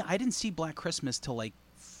 To me, I didn't see Black Christmas till like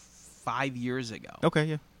 5 years ago. Okay.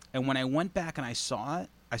 Yeah. And when I went back and I saw it,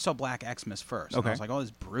 I saw Black Xmas first. And Okay. I was like, oh, this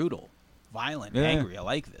is brutal, violent, Yeah. angry. I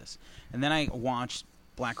like this. And then I watched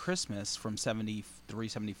Black Christmas from 73,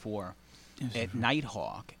 74 at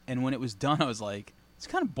Nighthawk. And when it was done, I was like, it's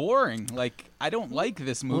kind of boring. Like, I don't like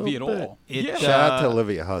this movie at Little all. It, yeah. Shout out to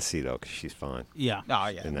Olivia Hussey though, 'cause she's fine Yeah. Oh,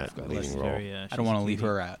 yeah. in that of course. leading role. I don't want to leave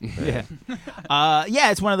her out. Yeah. Yeah,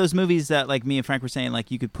 it's one of those movies that, like me and Frank were saying, like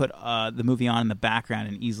you could put the movie on in the background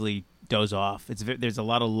and easily doze off. There's a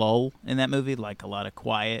lot of lull in that movie, like a lot of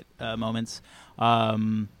quiet moments.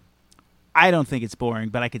 I don't think it's boring,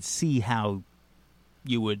 but I could see how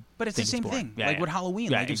you would. But it's the think same boring. thing. Yeah, like yeah. with Halloween.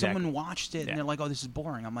 Yeah, Like, if exactly. someone watched it Yeah. and they're like, oh, this is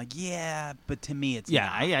boring, I'm like, yeah, but to me, it's Yeah,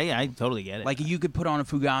 not. I totally get it. Like, you could put on a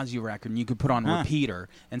Fugazi record and you could put on Huh. Repeater,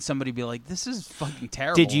 and somebody be like, this is fucking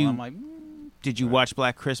terrible. Did you- And I'm like, Did you watch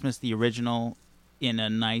Black Christmas, the original, in a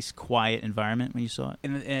nice, quiet environment when you saw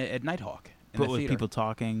it? at Nighthawk. In But the with theater. people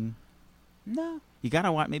talking. No. You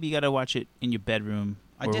gotta watch. Maybe you gotta watch it in your bedroom.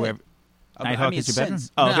 I or did. wherever. I Nighthawk mean, is your bedroom?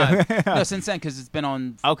 since, Oh, okay. no, since then, because it's been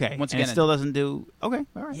on. Okay. Once and again, it still doesn't do. Okay.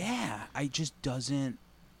 All right. Yeah, I just doesn't,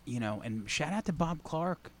 and shout out to Bob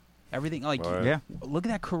Clark. Everything, like, All right. Yeah. look at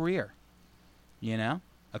that career.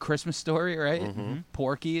 A Christmas Story, right? Mhm.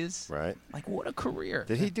 Porky's. Right? Like, what a career.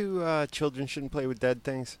 Did he do Children Shouldn't Play with Dead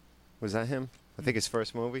Things? Was that him? I think his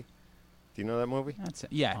first movie. Do you know that movie? That's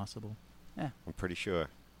it. Yeah, Possible. I'm pretty sure.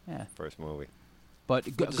 yeah. First movie. But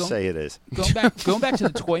Let's just say it is. going back to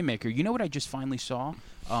the Toy Maker, you know what I just finally saw?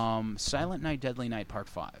 Silent Night, Deadly Night Part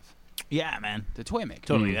 5. Yeah, man. The Toy Maker.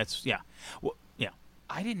 Totally. Mm. That's yeah. Well, yeah.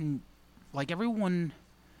 I didn't, like, everyone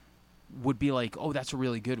would be like, oh, that's a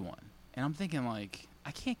really good one. And I'm thinking, like,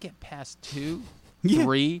 I can't get past 2, Yeah.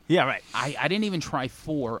 3. Yeah. Right. I didn't even try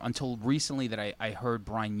 4 until recently that I heard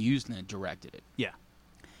Brian Usna directed it. Yeah.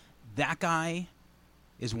 That guy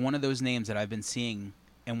is one of those names that I've been seeing,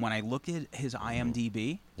 and when I look at his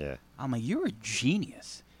IMDb, Yeah. I'm like, you're a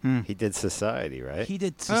genius. He did Society, right? He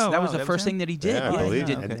did. Oh, that wow, was the that was first him? thing that he did. Yeah, I he believe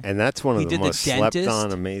did. it. Okay. And that's one of He the did The most slept Dentist.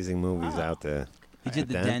 on amazing movies out there. He did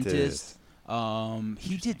The Dentist.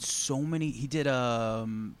 He did so many. He did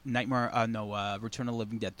Nightmare. Return of the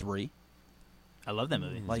Living Dead 3. I love that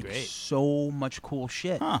movie. It's Like, great. so much cool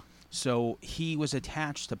shit. Huh. So he was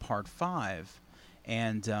attached to Part 5,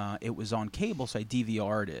 and it was on cable, so I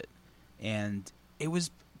DVR'd it, and it was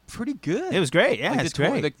pretty good. It was great. Yeah, Like, it's the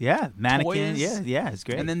toy- great. the Yeah, mannequin. toys. Yeah, it's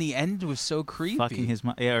great. And then the end was so creepy. fucking his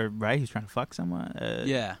mom. Yeah, right. He was trying to fuck someone.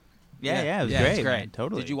 Yeah. Yeah. It was it's great. great. Man,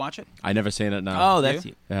 totally. Did you watch it? I never seen it now. Oh, that's You?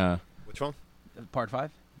 you. Yeah. Which one? Part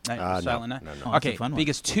 5? Night, No, Silent Night? no. Oh, it's a Okay, fun one.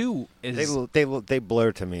 because 2 is... They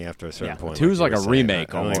blur to me after a certain Yeah. point. Two's you like were a saying. remake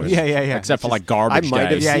I don't almost. even- Yeah. Except for like I Garbage might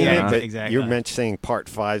have Day. Yeah, seen yeah, it, but exactly. you're mentioning Part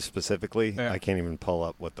 5 specifically. Yeah. I can't even pull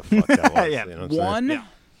up what the fuck that was. Yeah. You know what I'm saying? One Yeah.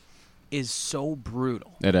 is so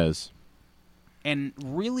brutal. It is. And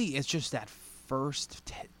really, it's just that first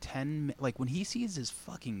 10... Like, when he sees his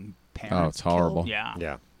fucking parents it's horrible. killed, Yeah.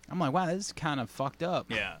 Yeah. I'm like, wow, this is kind of fucked up.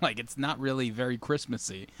 Yeah. Like, it's not really very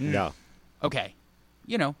Christmassy. No. Okay.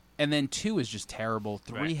 And then 2 is just terrible.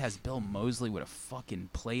 3 Right. has Bill Moseley with a fucking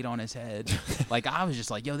plate on his head. Like, I was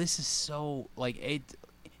just like, yo, this is so... Like,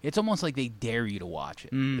 it's almost like they dare you to watch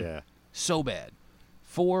it. Mm. Yeah. So bad.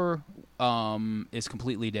 4 is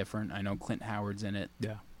completely different. I know Clint Howard's in it.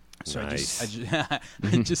 Yeah. So Nice.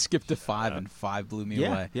 I just skipped to 5, and 5 blew me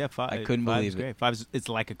away. Yeah, 5. I couldn't 5 believe is it. great. 5 it's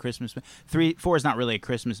like a Christmas movie. 4 is not really a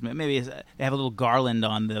Christmas movie. Maybe they have a little garland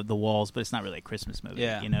on the walls, but it's not really a Christmas movie.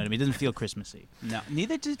 Yeah. You know what I mean? It doesn't feel Christmassy. No,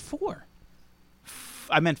 neither did 4.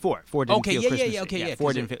 I meant 4. 4 didn't Okay, feel yeah, Christmassy. yeah, okay, yeah, 4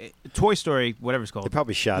 'cause didn't it- feel... Toy Story, whatever it's called. They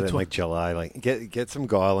probably shot it in Tw- like July. Like get some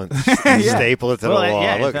garland, Yeah. staple it to Well, the wall.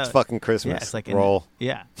 yeah, Look, it's it's a- fucking Christmas. Yeah, it's like Roll.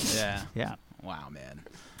 Yeah. Yeah. Yeah. Wow, man.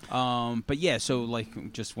 But yeah, so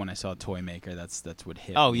like just when I saw Toy Maker, that's what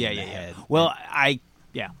hit. Oh, me yeah, in yeah, the yeah. head. Well,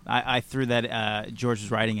 I threw that. George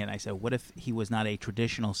was writing it, and I said, "What if he was not a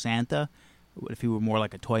traditional Santa? What if he were more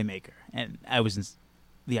like a toy maker?" And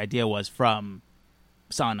the idea was from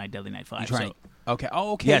Silent Night, Deadly Night 5. You trying- So, okay.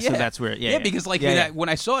 Oh, okay. yeah, so that's where. Yeah, because like yeah, that, when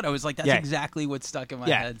I saw it, I was like, that's Yeah. exactly what stuck in my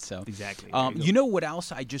Yeah, head. So exactly. There you go. you know what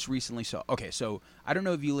else I just recently saw? Okay, so I don't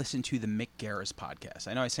know if you listened to the Mick Garris podcast.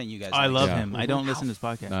 I know I sent you guys. I links. love Yeah. him. I don't listen to his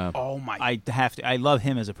podcast. Oh my! I have to. I love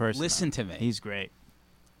him as a person. Listen to me. He's great.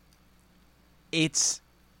 It's.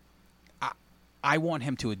 I want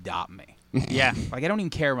him to adopt me. Yeah. Like I don't even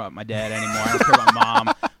care about my dad anymore. I don't care about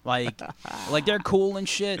mom. Like they're cool and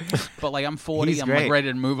shit, but like I'm 40. He's I'm great. like ready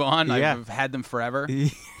to move on. Yeah. I've had them forever.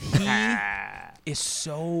 He is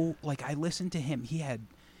so like I listened to him. He had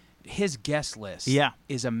his guest list. Yeah.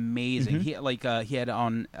 is amazing. Mhm. He had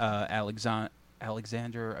on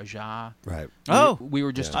Alexander Aja. Right. Oh, we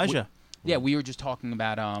were just Aja. yeah, we were just talking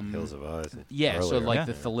about Hills of Eyes. yeah, so earlier. like Yeah.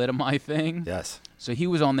 the thalidomide thing. Yes. So he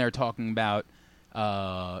was on there talking about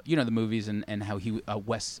the movies and how he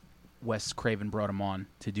Wes Craven brought him on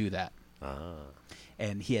to do that. Ah.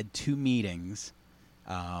 And he had 2 meetings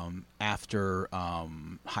after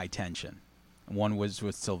High Tension. One was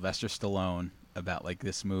with Sylvester Stallone about like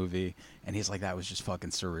this movie, and he's like, that was just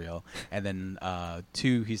fucking surreal. And then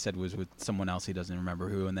 2 he said was with someone else he doesn't remember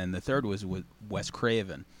who, and then the third was with Wes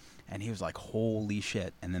Craven, and he was like, holy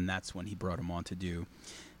shit. And then that's when he brought him on to do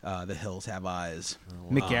The Hills Have Eyes.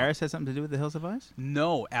 Mick Garris has something to do with The Hills of Eyes?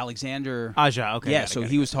 No, Alexander Aja, okay. yeah, got it, so got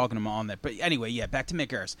it, he got was talking to him on that. But anyway, yeah, back to Mick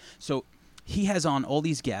Garris. So he has on all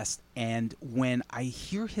these guests, and when I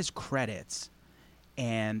hear his credits,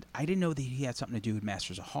 and I didn't know that he had something to do with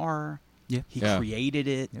Masters of Horror. Yeah. He Yeah. created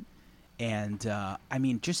it. Yep. And, I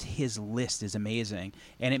mean, just his list is amazing.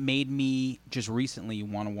 And it made me just recently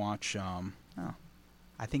want to watch,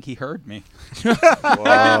 I think he heard me.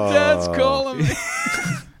 Dad's calling me.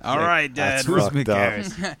 All right, Dad. That's Who's fucked Mick up.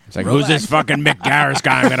 Garris? It's like, who's this fucking Mick Garris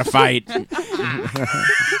guy I'm going to fight?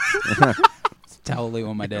 Totally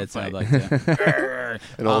what my dad sounded like. Yeah.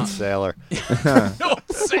 An old sailor.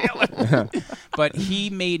 Sailor. But he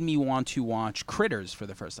made me want to watch Critters for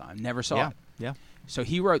the first time. Never saw Yeah, it. yeah. So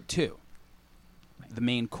he wrote 2, the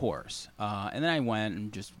main course, and then I went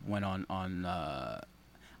and just went on. I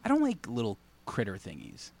don't like little critter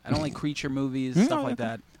thingies. I don't like creature movies, stuff like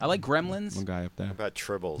that. I like Gremlins. One guy up there. How about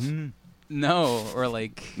Tribbles? Mm-hmm. No, or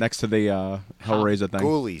like Next to the Hellraiser thing.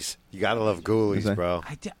 Ghoulies. You gotta love Ghoulies, Is that- bro.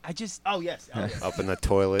 I just Oh, yes. Oh, yes. Up in the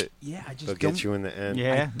toilet. yeah, I just They'll don't, get you in the end.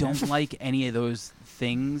 Yeah. I don't like any of those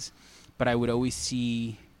things, but I would always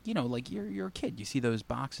see, like you're a kid, you see those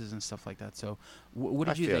boxes and stuff like that. So what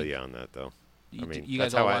I did you feel think? you on that, though. I mean, you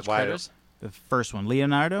guys that's all how watch why I- Critters? The first one,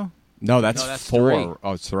 Leonardo? No, that's, No, that's 4. 3.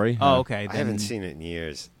 Oh, it's 3? Oh, Yeah. okay. I haven't seen it in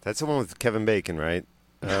years. That's the one with Kevin Bacon, right?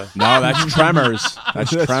 No, that's Tremors.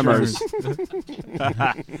 That's Tremors.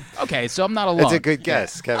 Okay, so I'm not alone. It's a good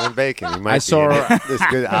guess, Kevin Bacon. You might I saw be in it. There's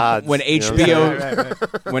good odds. When you know what I'm saying?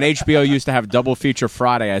 HBO when HBO used to have double feature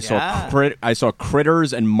Friday, I Yeah. saw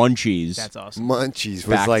Critters and Munchies. That's awesome. Munchies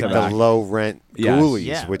was Back like to the back. low rent Yes. Ghoulies,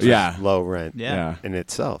 Yeah. which Yeah. is low rent Yeah. in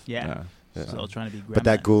itself. Yeah. Yeah. Still trying to be But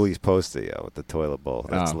that Gremlin. Ghoulies poster, yo, with the toilet bowl,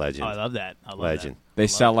 that's Oh. legend. Oh, I love that. I love Legend. They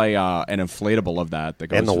sell an inflatable of that goes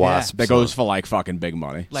And the Wasp that goes song. for like fucking big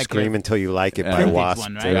money. Like Scream Until You Like It Yeah. by Vintage Wasp.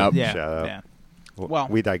 one, right? too. Yep. Yeah. Shout out. Yeah. Well-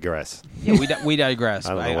 we digress. Yeah, we digress.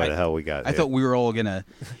 I don't know where the hell we got I here. thought we were all gonna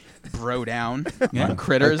bro down on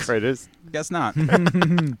Critters. Critters. Guess not.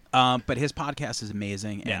 But his podcast is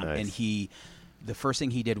amazing, and, Yeah. Nice. and the first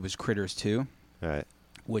thing he did was Critters 2, All right.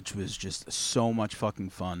 which was just so much fucking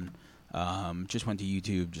fun. Just went to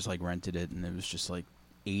YouTube, just like rented it, and it was just like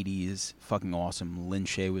 80s, fucking awesome. Lin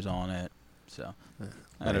Shaye was on it, so I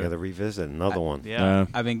I don't got know. to revisit another one. Yeah.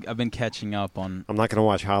 I've been catching up on. I'm not going to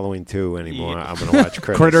watch Halloween 2 anymore. Yeah. I'm going to watch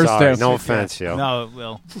Critters. Critters Sorry, too. no offense, yo. No, it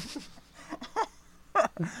will.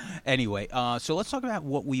 Anyway, so let's talk about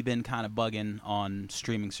what we've been kind of bugging on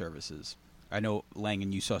streaming services. I know,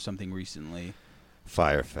 Langan, you saw something recently.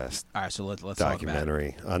 Firefest All right, so let's talk about it.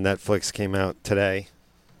 documentary on Netflix came out today,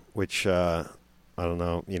 which I don't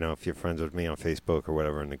know. If you're friends with me on Facebook or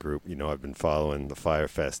whatever in the group, I've been following the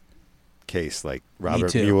Firefest case, like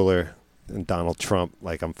Robert too. Mueller and Donald Trump.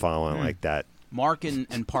 Like I'm following like that. Mark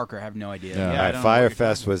and Parker have no idea. Yeah. All I right, don't know what you're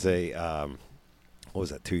Firefest was a what was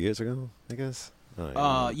that? 2 years ago, I guess. I don't even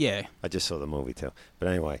know. Yeah. I just saw the movie too. But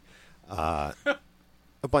anyway,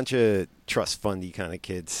 a bunch of trust fundy kind of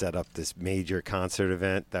kids set up this major concert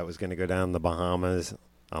event that was going to go down in the Bahamas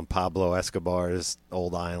on Pablo Escobar's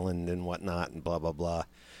old island and whatnot and blah, blah, blah.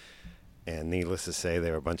 And needless to say,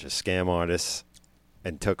 they were a bunch of scam artists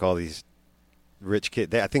and took all these rich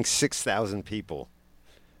kids. I think 6,000 people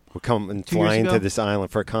were coming 2 years flying ago? to this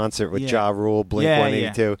island for a concert with Yeah. Ja Rule, Blink Yeah,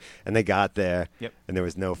 182, and they got there, Yep. and there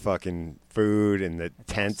was no fucking food, and the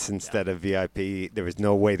tents instead of VIP, there was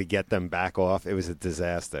no way to get them back off. It was a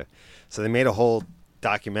disaster. So they made a whole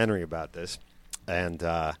documentary about this, and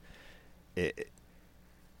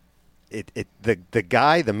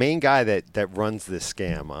the main guy that runs this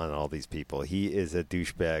scam on all these people, he is a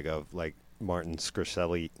douchebag of like Martin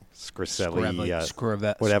Scorsese,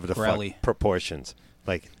 whatever the Scorelli. fuck proportions,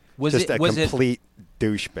 like. Was Just it- a was it- complete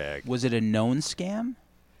douchebag. Was it a known scam?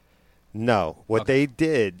 No, what Okay. they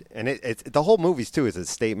did, and it's the whole movies too, is a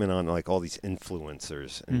statement on like all these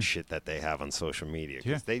influencers and shit that they have on social media. 'Cause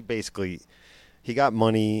Yeah. they basically, he got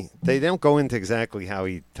money. They don't go into exactly how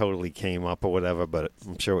he totally came up or whatever, but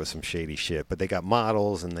I'm sure it was some shady shit. But they got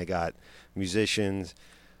models and they got musicians,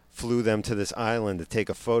 flew them to this island to take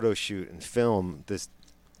a photo shoot and film this.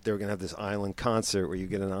 They were going to have this island concert where you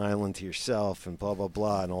get an island to yourself and blah, blah,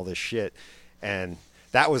 blah, and all this shit. And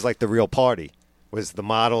that was like the real party. was the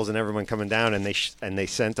models and everyone coming down, and they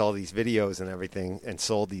sent all these videos and everything and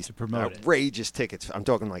sold these promote it. outrageous tickets. I'm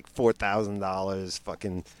talking like $4,000,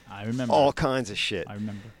 fucking I remember all kinds of shit. I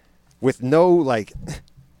remember. With no like,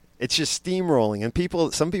 it's just steamrolling,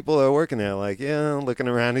 and some people that are working there, like, yeah, looking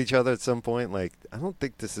around each other at some point, like, I don't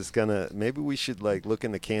think this is gonna. Maybe we should like look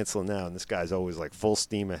into cancel now. And this guy's always like full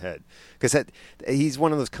steam ahead, because he's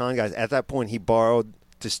one of those con guys. At that point, he borrowed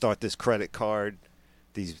to start this credit card,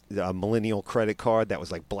 these millennial credit card that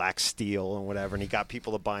was like Black Steel and whatever, and he got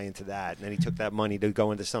people to buy into that, and then he took that money to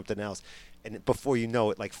go into something else, and before you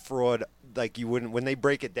know it, like fraud, like you wouldn't, when they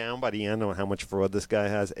break it down by the end on how much fraud this guy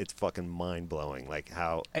has, it's fucking mind-blowing, like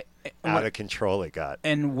how out of control it got.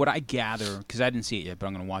 And what I gather, because I didn't see it yet, but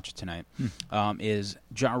I'm going to watch it tonight, is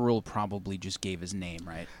Ja Rule probably just gave his name,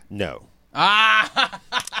 right? No. Ah!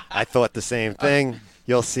 I thought the same thing.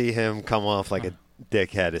 You'll see him come off like a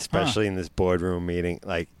dickhead, especially in this boardroom meeting.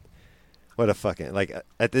 Like, what a fucking, like,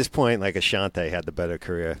 at this point, like, Ashanti had the better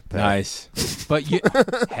career. Nice. But you,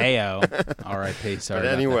 heyo, R.I.P. Sorry. But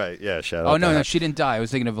about anyway, yeah, shout that. out. Oh no, to no, her. she didn't die. I was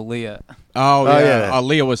thinking of Aaliyah. Oh, Oh, yeah. yeah.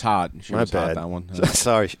 Leah was hot. She My was hot, bad. that one.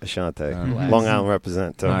 Sorry, Ashanti. Relax. Long Island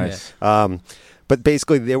represent. Too. Nice. But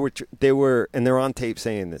basically, they were, and they're on tape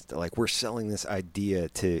saying this. They're like, we're selling this idea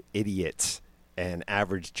to idiots and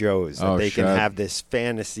average Joes that they can shit. have this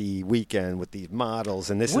fantasy weekend with these models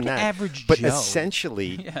and this What and that. average but Joe?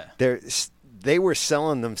 essentially, Yeah. they were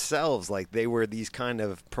selling themselves like they were these kind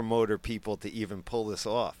of promoter people to even pull this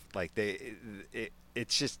off. Like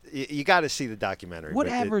it's just you got to see the documentary. What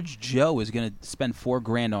but average Joe is going to spend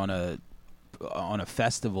 $4,000 on a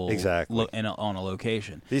festival? Exactly. On a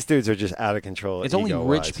location. These dudes are just out of control. It's only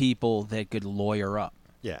ego-wise. rich people that could lawyer up.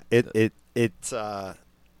 Yeah, it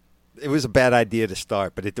was a bad idea to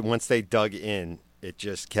start, but once they dug in, it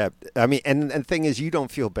just kept. I mean, and the thing is, you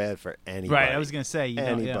don't feel bad for anybody. Right, I was going to say.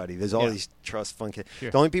 Anybody. There's all these trust fund kids.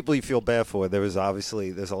 Sure. The only people you feel bad for, there's a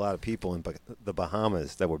lot of people in the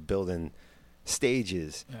Bahamas that were building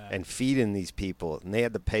stages and feeding these people, and they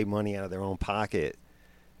had to pay money out of their own pocket.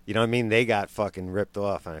 You know what I mean? They got fucking ripped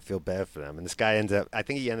off, and I feel bad for them. And this guy I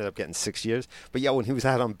think he ended up getting 6 years. But yeah, when he was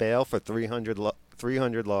out on bail for 300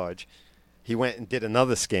 large, he went and did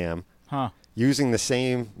another scam. Huh. Using the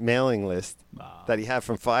same mailing list that he had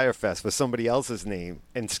from Firefest with somebody else's name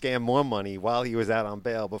and scam more money while he was out on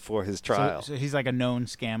bail before his trial. So he's like a known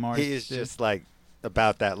scam artist. He is just like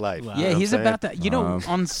about that life. Wow. You know Yeah, what he's I'm saying? about that. You know,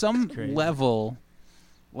 on some crazy. level,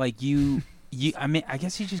 like you. I mean, I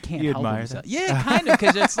guess he just can't You help admire himself. that? Yeah, kind of,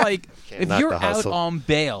 because it's like Can't if knock you're the out hustle. on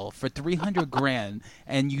bail for $300,000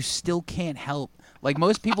 and you still can't help, like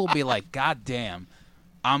most people will be like, "God damn,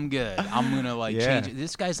 I'm good. I'm gonna like Yeah. change it."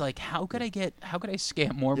 This guy's like, "How could I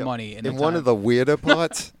scam more Yo, money?" in one of the weirder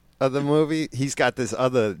parts of the movie, he's got this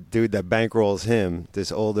other dude that bankrolls him.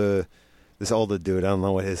 This older dude. I don't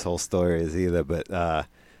know what his whole story is either, but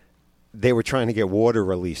they were trying to get water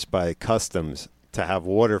released by customs to have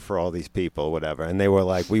water for all these people or whatever, and they were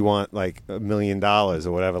like, we want like $1 million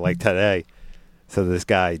or whatever, like today. So this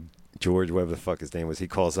guy, George, whatever the fuck his name was, he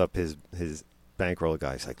calls up his bankroll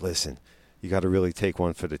guy. He's like, listen, you got to really take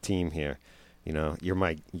one for the team here. You know, you're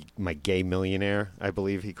my gay millionaire, I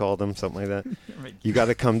believe he called him, something like that. You got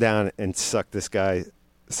to come down and suck this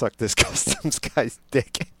customs guy's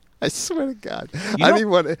dick. I swear to God. You I know- mean,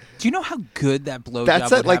 what? Do you know how good that blowjob?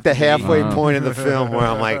 That's would at like have the to be? halfway point of the film where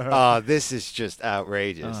I'm like, oh, this is just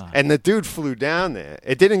outrageous. And the dude flew down there.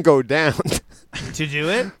 It didn't go down, To do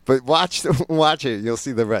it? but watch it. You'll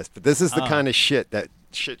see the rest. But this is the kind of shit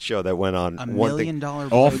show that went on. $1 One million thing.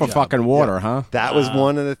 All for blowjob. fucking water, huh? That was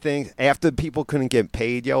one of the things. After people couldn't get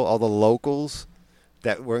paid, all the locals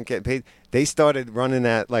that weren't getting paid, they started running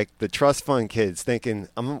at like the trust fund kids, thinking,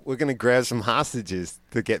 we're going to grab some hostages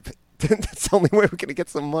to get paid. That's the only way we're going to get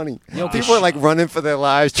some money. Yo, People are like running for their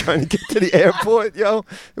lives trying to get to the airport, It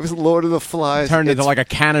was Lord of the Flies. Turned into It's- like a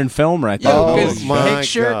canon film right there. Yo, Oh, 'cause my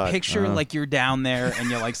picture God. like you're down there and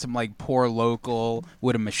you're like some like poor local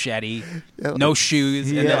with a machete, Yeah, no like- shoes,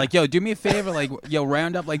 and Yeah. they're like, "Yo, do me a favor, like, yo,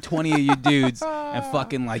 round up like 20 of you dudes and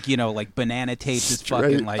fucking like, like banana tape this straight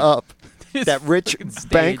fucking like up. this That rich fucking stage."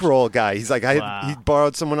 bankroll guy. He's like, Wow. he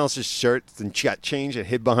borrowed someone else's shirt and got changed and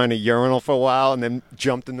hid behind a urinal for a while and then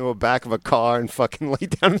jumped into the back of a car and fucking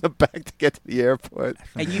laid down in the back to get to the airport.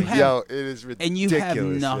 And you have Yo, it is ridiculous. and you have yo.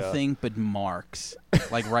 nothing but marks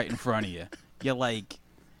like right in front of you. You're like,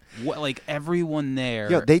 what? Like everyone there.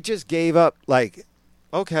 Yo, they just gave up. Like,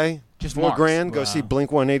 okay, Just $4 marks. grand. Go see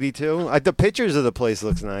Blink 182. The pictures of the place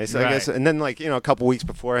looks nice, I Right. guess. And then like a couple weeks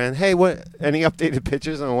beforehand, hey, what? Any updated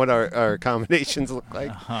pictures on what our accommodations look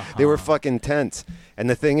like? They were fucking tense. And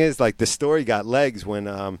the thing is, like, the story got legs when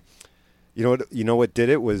You know what did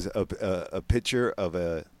it was a picture of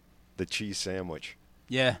the cheese sandwich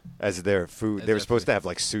Yeah. as their food. As They were their supposed food. to have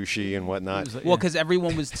like sushi and whatnot. It was Well, because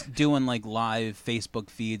everyone was doing like live Facebook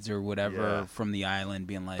feeds or whatever Yeah. from the island,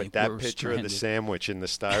 being like, But that "We're picture of the stranded." sandwich in the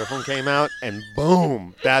styrofoam came out, and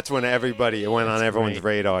boom! That's when it went on everyone's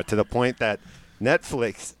great. radar to the point that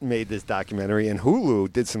Netflix made this documentary, and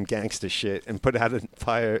Hulu did some gangster shit and put out a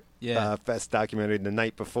Fire Yeah. Fest documentary the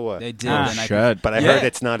night before. They did. Ah, and I- shit. But I Yeah. heard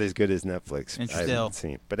it's not as good as Netflix. I Interesting. haven't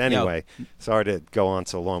seen. But anyway, sorry to go on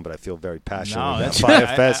so long, but I feel very passionate No, about that's Fire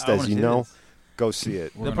I- Fest, I as wanna you see know. this. Go see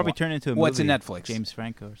it. We're They'll gonna probably wa- turn it into a What's movie. in Netflix? James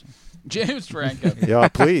Franco or something. James Franco. Yeah,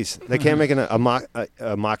 please. They can't make a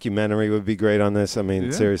mockumentary would be great on this. I mean,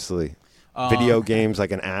 Yeah. seriously. Video games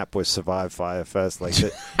like an app with Survive Fire Fest. Like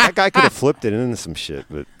that guy could have flipped it into some shit,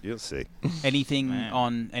 but you'll see. Anything Man.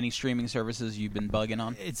 on any streaming services you've been bugging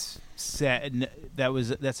on? It's sad.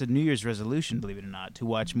 That's a New Year's resolution, believe it or not, to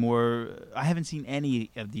watch more. I haven't seen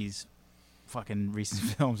any of these fucking recent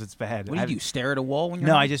films. It's bad. What do I you do? haven't- Stare at a wall when you're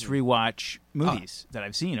No, on? I just rewatch movies that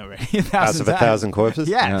I've seen already. House of a Thousand Corpses?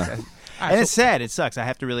 Yeah. Yeah. And it's sad. It sucks. I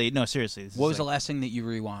have to really. No, seriously. This What is was the like, last thing that you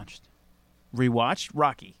rewatched? rewatched?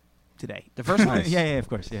 Rocky today. The first one? Nice. yeah, of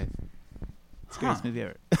course. Yeah. It's the greatest Huh. movie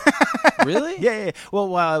ever. Really? yeah. Well,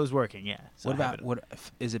 while I was working, yeah. So What I have about what?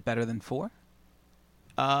 Is it better than 4?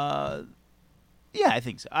 Yeah, I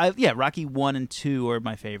think so. Rocky 1 and 2 are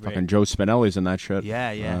my favorite. Fucking Joe Spinelli's in that shit.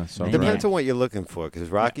 Yeah. So Man. great. Depends on what you're looking for, because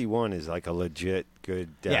Rocky 1 is like a legit,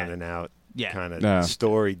 good, down Yeah. and out Yeah. kind of Yeah.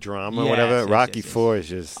 story drama, Yes, whatever. yes, Rocky yes, yes. 4 is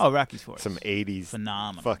just Oh, Rocky's 4. some 80s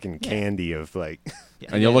Phenomenal. fucking Yeah. candy of like. Yeah.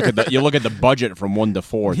 And you look at the budget from 1 to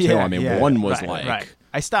 4 too. Yeah, I mean, yeah. 1 was Right, like right.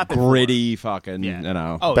 I stopped at 4. gritty, fucking, Yeah. you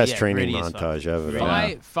know. Oh, Best yeah, training gritty as fuck. montage ever.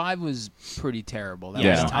 Yeah. Five was pretty terrible. That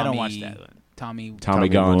Yeah. was I don't Tommy- watch that one. Tommy. Tommy Tommy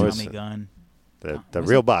Gunn. Morris. Tommy Gunn. The Was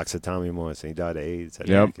real it? boxer, Tommy Morrison, he died of AIDS. I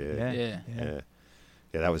Yep. think. Yeah. Yeah.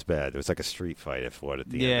 Yeah, that was bad. It was like a street fight at Ford at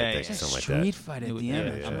the Yeah, end, I yeah. think, or something like Street that. fight at It was- the yeah, end.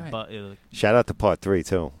 yeah. That's right. It was- Shout out to Part 3,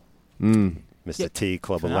 too. Mm. Mr. Yeah. T,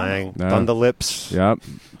 Clubber Phenomenal. Lang, Yeah. Thunder Lips. Yep.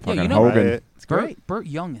 Fucking you know- Hogan. Right. It's great. Burt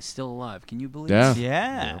Young is still alive. Can you believe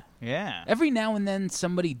Yeah. it? Yeah. Every now and then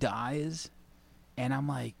somebody dies, and I'm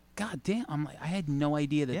like, God damn! I'm like, I had no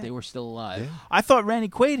idea that Yeah. they were still alive. Yeah. I thought Randy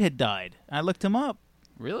Quaid had died. I looked him up.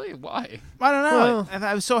 Really? Why? I don't know. Well-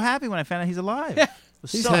 I was so happy when I found out he's alive.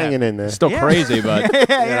 Was He's so hanging happy. in there. Still Yeah. crazy, but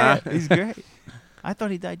yeah. He's great. I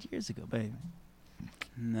thought he died years ago, baby.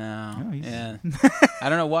 No. No, he's- Yeah. I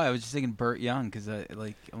don't know why. I was just thinking Burt Young because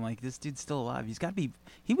I'm like, this dude's still alive. He's got to be.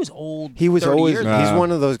 He was old. He was 30 always. years No. He's ago.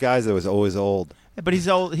 one of those guys that was always old. But he's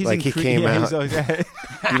old. He's Like in he Creed. came Yeah, out. he's always-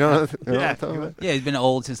 You know what I'm Yeah. talking about? Yeah, he's been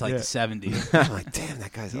old since like Yeah. the 70s. I'm like, damn,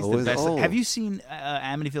 that guy's He's the always best. old. Have you seen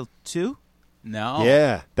Amityville 2? No.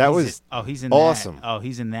 Yeah, that He's was. he's in awesome. That. Oh,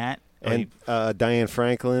 he's in that. Oh, And Diane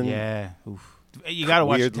Franklin. yeah. Oof. You got to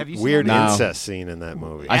watch. Weird, Have you seen weird Amity? No. incest scene in that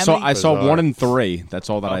movie. I saw Bizarre. 1 and 3. That's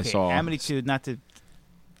all that I Okay, saw. Amity 2, not to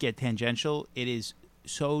get tangential, it is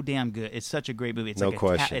so damn good. It's such a great movie. It's No like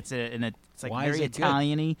question. It's like Why is very it good?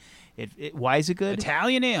 Italian-y. Why is it good?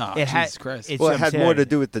 Italian. Oh, It had- Jesus Christ. it's- Well, it I'm had saying- more to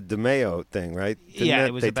do with the DeMeo thing, right? Didn't yeah, that-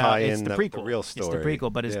 it was they about tie it's in the prequel. real story. It's the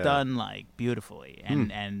prequel, but it's Yeah. done like beautifully.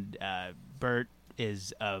 And Bert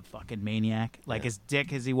is a fucking maniac. Like Yeah. as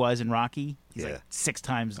dick as he was in Rocky, he's Yeah. like 6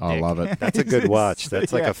 times Oh, I dick. love it. That's a good watch.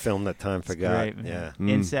 That's like Yeah. a film that time It's forgot. great, man. Yeah. Mm.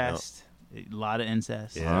 Incest, a lot of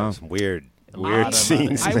incest. Yeah, Wow. some weird A lot weird of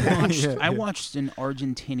scenes. I watched an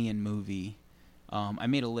Argentinian movie. I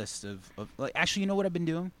made a list of like, actually, you know what I've been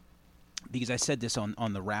doing? Because I said this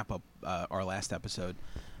on the wrap up our last episode,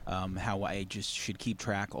 how I just should keep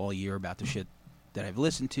track all year about the shit that I've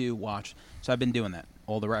listened to, watched. So I've been doing that.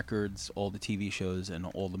 All the records, all the TV shows, and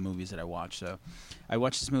all the movies that I watch. So I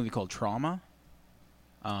watched this movie called Trauma.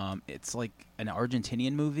 It's like an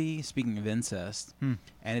Argentinian movie, speaking of incest, and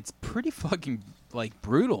it's pretty fucking like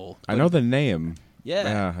brutal. I But know the name. yeah,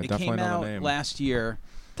 Yeah, I it definitely came know the out name. last year.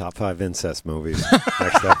 Top 5 incest movies.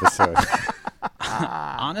 Next episode.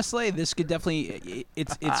 Honestly, this could definitely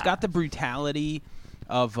it's got the brutality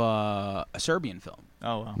of a Serbian film,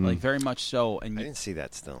 Oh wow. Mm. like very much so. And I didn't see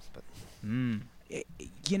that still, but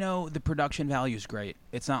you know, the production value is great.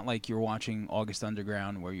 It's not like you're watching August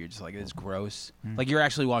Underground where you're just like, it's gross. Like you're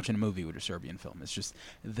actually watching a movie with a Serbian film. It's just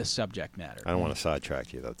the subject matter. I don't want to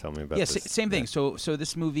sidetrack you though. Tell me about Yeah, this. same thing. Yeah. So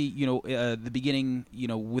this movie, you know, the beginning, you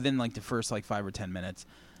know, within like the first like 5 or 10 minutes,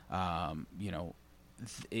 you know,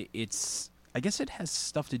 it's I guess it has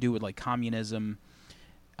stuff to do with like communism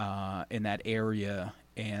in that area,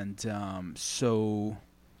 and so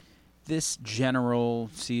this general,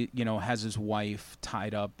 has his wife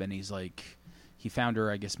tied up, and he's like, he found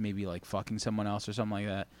her, I guess maybe like fucking someone else or something like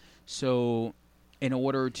that. So in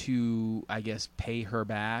order to, I guess, pay her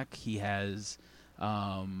back, he has,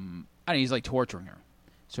 I don't know, he's like torturing her.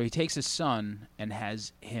 So he takes his son and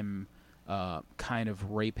has him kind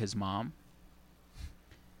of rape his mom,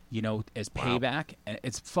 you know, as payback. And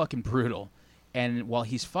it's fucking brutal. And while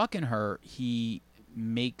he's fucking her, he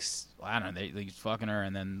makes, I don't know, he's fucking her,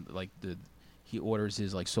 and then like he orders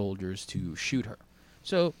his like soldiers to shoot her.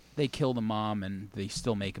 So they kill the mom, and they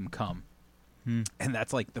still make him come. And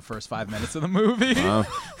that's like the first 5 minutes of the movie.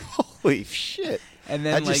 Holy shit! And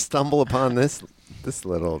then I just stumble upon this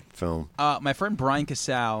little film. my friend Brian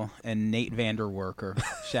Casal and Nate Vanderwerker,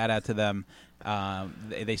 shout out to them.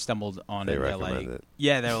 They stumbled on They it. They're recommend like, it.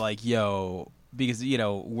 yeah, they're like, yo, because you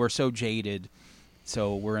know we're so jaded,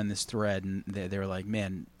 so we're in this thread, and they're like,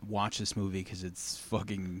 man, watch this movie because it's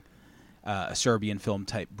fucking a Serbian film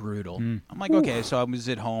type brutal. I'm like, okay, so I was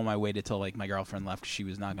at home. I waited till like my girlfriend left because she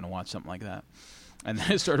was not going to watch something like that, and then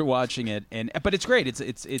I started watching it. But it's great. It's. I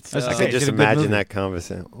Okay, can just it's a good imagine movie. that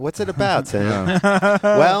conversation. What's it about, Sam?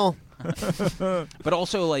 Well, But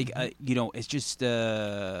also, like, you know, it's just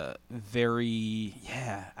very,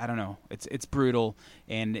 I don't know. It's brutal,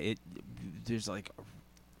 and there's like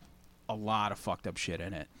a lot of fucked up shit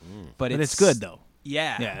in it. But it's good though.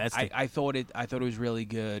 Yeah, Yeah, that's the- I thought it was really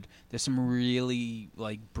good. There's some really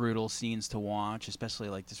like brutal scenes to watch, especially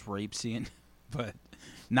like this rape scene, but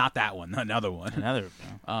not that one, another one. Another.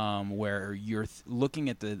 Where you're looking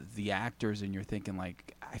at the actors and you're thinking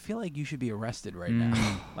like, I feel like you should be arrested right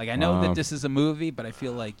now. Like I know that this is a movie, but I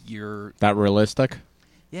feel like you're That realistic?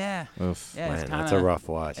 yeah. Oof. Yeah, it's man, kinda, that's a rough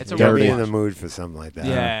watch. it's You a gotta rough be in the watch. mood for something like that.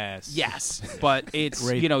 Yes. Yes, but it's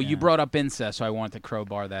Rape, you know you yeah. brought up incest, so I wanted to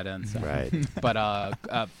crowbar that incest. Right. But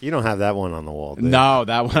You don't have that one on the wall, do you? No,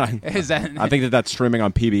 that one. is that I think that's streaming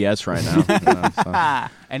on PBS right now. You know,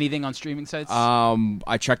 so. anything on streaming sites?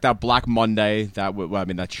 I checked out Black Monday. That well, I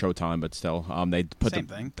mean that's Showtime, but still, they put Same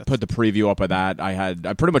thing. That's- put the preview up of that. I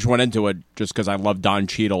pretty much went into it just because I love Don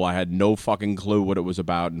Cheadle. I had no fucking clue what it was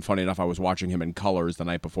about, and funny enough, I was watching him in colors the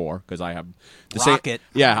night before because I have the Rocket. same.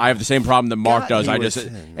 Yeah, I have the same problem that Mark God, does. he I was just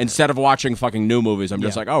in that. instead of watching fucking new movies, I'm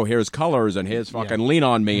just Yeah. like, oh, here's Colors and here's fucking Lean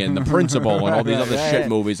on Me and The Principal and all these other shit Right.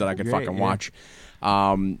 movies that I could Great, fucking yeah. watch.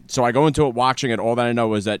 So I go into it watching it. All that I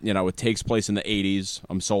know is that, you know, it takes place in the 80s.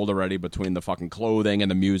 I'm sold already between the fucking clothing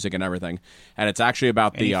and the music and everything. And it's actually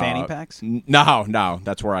about Any the fanny packs? No,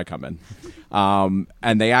 that's where I come in. And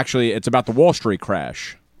it's about the Wall Street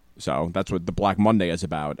crash. So that's what the Black Monday is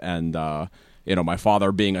about. And you know, my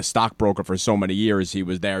father being a stockbroker for so many years, he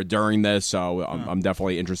was there during this. So I'm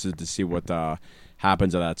definitely interested to see what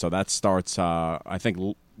happens to that. So that starts, I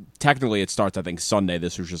think. Technically, it starts, I think, Sunday.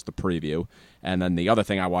 This was just the preview. And then the other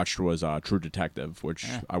thing I watched was True Detective, which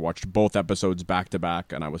I watched both episodes back to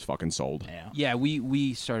back, and I was fucking sold. Yeah. yeah,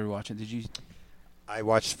 we started watching. Did you? I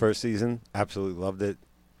watched the first season. Absolutely loved it.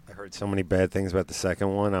 I heard so many bad things about the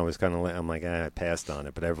second one. I was kind of I'm like, I passed on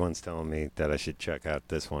it. But everyone's telling me that I should check out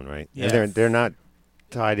this one, right? Yeah. And they're not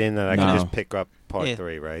tied in that I No. can just pick up part Yeah.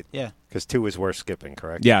 3, right? Yeah, Because 2 is worth skipping,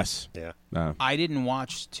 correct? Yes. Yeah. I didn't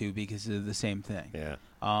watch 2 because of the same thing. Yeah.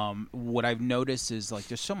 What I've noticed is like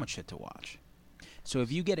there's so much shit to watch. So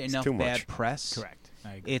if you get enough too bad much. press, Correct.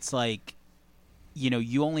 I agree. it's like, you know,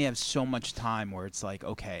 you only have so much time where it's like,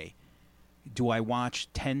 okay, do I watch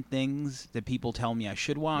 10 things that people tell me I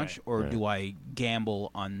should watch, Right. or Right. do I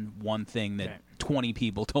gamble on one thing that Right. 20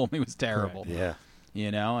 people told me was terrible? Yeah.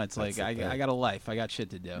 You know, it's That's like the I thing. got a life, I got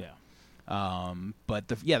shit to do. Yeah. But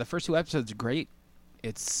the first 2 episodes are great.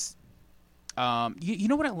 It's, you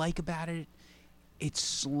know what I like about it? It's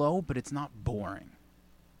slow, but it's not boring.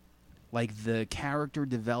 Like the character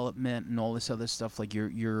development and all this other stuff. Like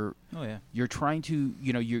you're Oh yeah. you're trying to,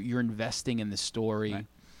 you know, you're investing in the story, Right.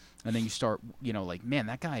 and then you start, you know, like, man,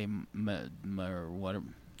 that guy, what,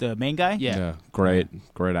 The main guy. yeah, Great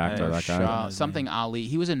actor, Yeah, that guy. something Ali.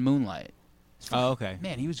 He was in Moonlight. Oh, okay.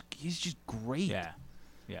 Man, he's just great. Yeah.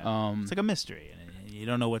 Yeah. Um, It's like a mystery, and you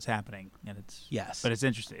don't know what's happening, and it's Yes. but it's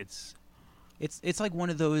interesting. It's like one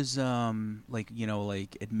of those like, you know,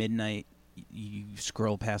 like at midnight you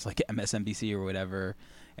scroll past like MSNBC or whatever,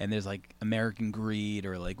 and there's like American Greed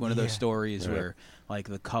or like one of those Yeah. stories Right. where like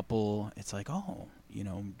the couple, it's like, oh, you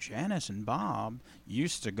know, Janice and Bob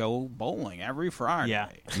used to go bowling every Friday. Yeah.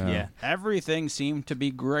 No. Yeah. Everything seemed to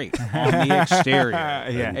be great on the exterior.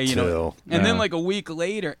 Yeah. And, you know, Until- and then Yeah. like a week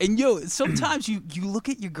later, and sometimes you look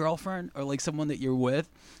at your girlfriend or like someone that you're with,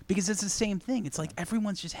 because it's the same thing. It's like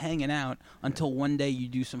everyone's just hanging out until one day you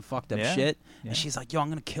do some fucked up Yeah. shit, Yeah. and she's like, yo, I'm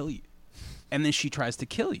gonna kill you, and then she tries to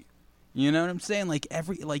kill you. You know what I'm saying? Like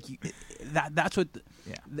that's what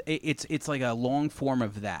it's like a long form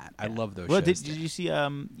of that. I love those Well, shows. did you see?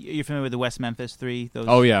 You're familiar with the West Memphis 3? Those,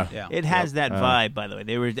 Oh yeah. Yeah. It has that vibe, by the way.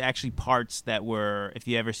 There were actually parts that were, if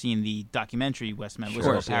you ever seen the documentary West Memphis,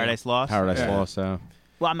 Sure. was it Paradise Lost? Paradise Yeah. Lost.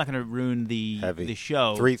 Well, I'm not going to ruin the Heavy.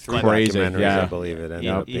 show. Three but- Crazy, documentaries, yeah. I believe it ended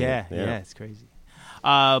Yeah, up being. yeah, it's crazy.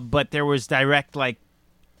 But there was direct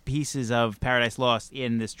pieces of Paradise Lost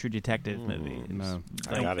in this True Detective movie. It was, no.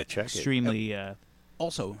 I gotta check it. extremely,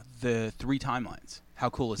 Also, the 3 timelines. How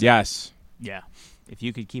cool is that? Yes. yeah. If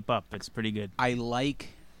you could keep up, it's pretty good. I like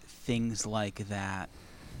things like that.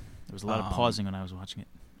 There was a lot of pausing when I was watching it.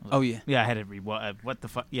 Oh yeah. Yeah, I had to what the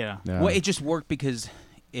fuck? Yeah. Yeah. Well, it just worked because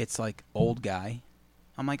it's like old guy.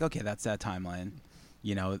 I'm like, okay, that's that timeline.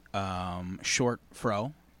 You know, short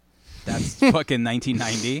fro. That's fucking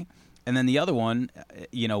 1990. And then the other one,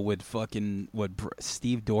 with fucking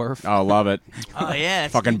Steve Dorff. Oh, love it. Oh yeah.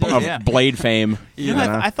 it's- Fucking yeah. Blade fame. You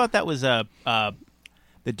know, I thought that was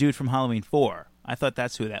the dude from Halloween 4. I thought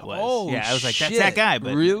that's who that was. Oh, yeah, I was like, shit. that's that guy.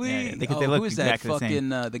 But Really? yeah, they look who is that? exactly the same.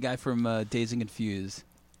 Fucking the guy from Dazed and Confused.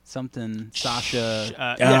 Something Sasha.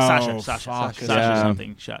 Oh, Sasha fuck. Yeah.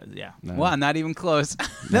 something. Yeah. No. Wow, not even close.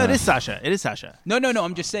 No, it is Sasha. It is Sasha. No.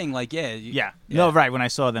 I'm just saying, like, yeah. Yeah. No, right. When I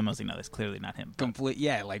saw them, I was like, no, that's clearly not him. Complete,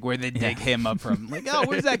 yeah, like where they dig him up from. Like, oh,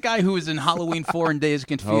 where's that guy who was in Halloween 4 and Dazed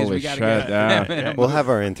and Confused? Holy We gotta shit, get yeah. him in a We'll have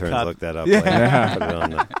our interns Cup. look that up later. Put it on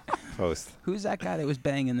the post. Who's that guy that was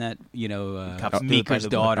banging that, Cops do it by Meeker's the-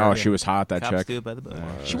 daughter? Oh, she was hot. That Cops chick. do it by the book.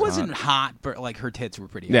 She wasn't hot, but like her tits were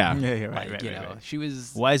pretty. Yeah. hot. Yeah, Like, right. she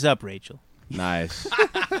was. Wise up, Rachel. Nice.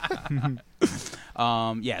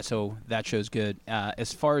 Yeah, so that show's good.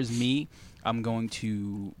 As far as me, I'm going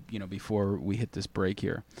to, before we hit this break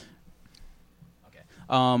here. Okay.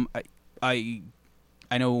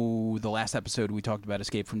 I know the last episode we talked about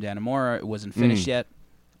Escape from Dannemora. It wasn't finished yet.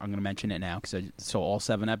 I'm going to mention it now because I saw all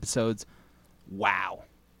 7 episodes. Wow.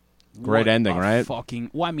 Great What ending, a right?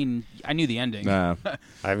 Well, I mean, I knew the ending. Yeah.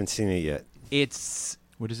 I haven't seen it yet, It's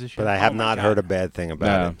What is this show? but I have Oh my not God. heard a bad thing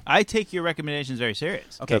about it. I take your recommendations very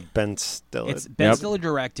serious. okay. The Ben Stiller. It's Ben Yep. Stiller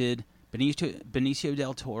directed, Benicio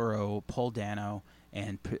del Toro, Paul Dano,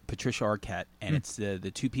 and Patricia Arquette, and it's the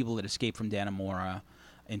 2 people that escaped from Dannemora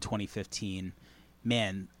in 2015.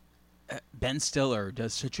 Man, Ben Stiller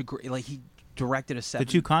does such a great. Like, he directed a 7.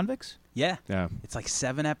 The 2 convicts? Yeah, Yeah. it's like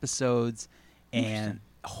 7 episodes, and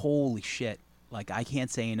holy shit! Like, I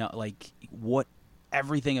can't say enough. Like,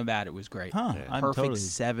 everything about it was great. Huh. Yeah. I'm Perfect totally...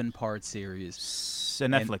 7-part series. It's a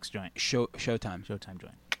Netflix joint. Showtime. Showtime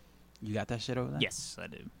joint. You got that shit over there? Yes, I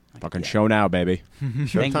do. Fucking show now, baby. Thank you.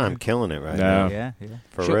 Showtime killing it right Yeah. now. Yeah.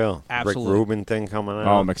 For Sure. real. Absolutely. Rick Rubin thing coming out.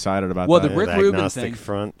 Oh, I'm excited about Well, that. the Rick Rubin Agnostic thing.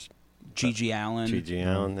 Front. G.G. Allen. G.G.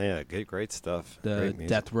 Allen. Yeah, great stuff. The Great music.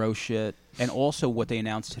 Death Row shit, and also what they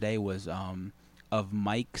announced today was of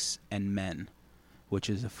Mikes and Men, which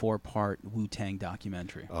is a 4-part Wu-Tang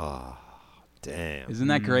documentary. Oh, damn. Isn't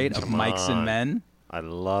that great? Of Come Mikes and on. Men. I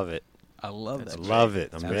love it. I love I that. love it.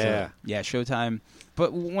 Absolutely. Yeah, Showtime.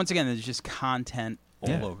 But once again, there's just content all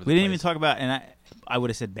over the place. We didn't even talk about, and I would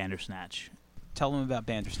have said Bandersnatch. Tell them about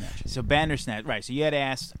Bandersnatch. So Bandersnatch, right? So you had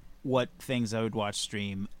asked what things I would watch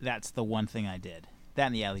stream. That's the one thing I did. That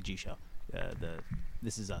and the Ali G show, the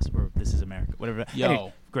This Is Us or This Is America, whatever. Yo.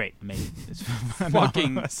 Anyway, great, amazing, it's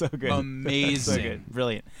Fucking so good, amazing. so good,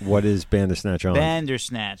 brilliant. What is Bandersnatch on?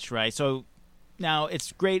 Bandersnatch, right? So now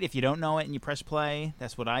it's great if you don't know it and you press play.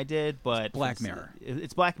 That's what I did, but Black Mirror.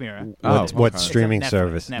 It's Black Mirror. Oh, what okay. streaming It's a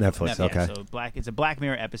service? Netflix. Yeah, Okay. so it's a Black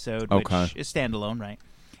Mirror episode, Okay. which is standalone, right?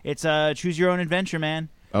 It's choose your own adventure, man.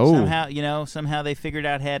 Oh. Somehow they figured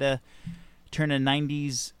out how to turn a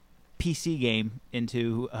 '90s PC game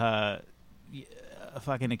into a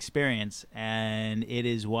fucking experience, and it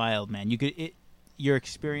is wild, man. Your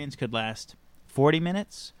experience could last 40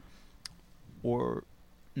 minutes or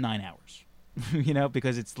 9 hours.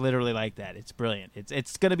 Because it's literally like that. It's brilliant.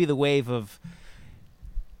 It's going to be the wave of.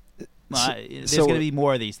 There's so going to be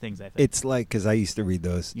more of these things. I think It's like, because I used to read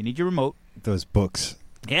those you need your remote. books,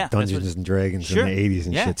 Yeah, that's Dungeons what- and Dragons Sure. in the 80s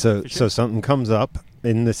and Yeah, shit. So for sure. so something comes up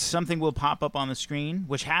in this. Something will pop up on the screen,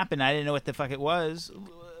 which happened. I didn't know what the fuck it was.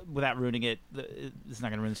 Without ruining it, it's not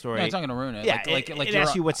going to ruin the story. No, it's not going to ruin it. Yeah, like it you're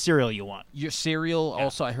asks you what cereal you want. your cereal. Yeah.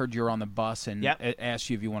 Also, I heard you're on the bus, and Yep. it asks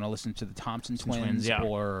you if you want to listen to the Thompson Twins, Twins yeah.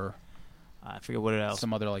 or I forget what else.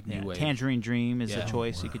 some other like new wave. Tangerine Dream is Yeah. a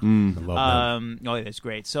choice you could. I Mm. love Oh, yeah, that's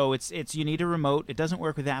great. So it's you need a remote. It doesn't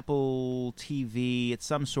work with Apple TV. It's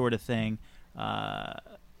some sort of thing.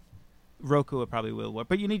 Roku, it probably will work,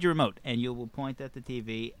 but you need your remote, and you will point at the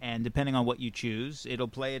TV, and depending on what you choose, it'll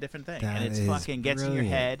play a different thing. That And it's is fucking gets in your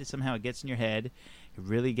brilliant. head. Somehow it gets in your head. It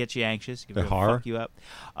really gets you anxious. It can The really horror? fuck you up.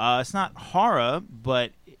 It's not horror,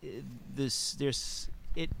 but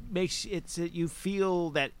it makes you feel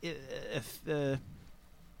that if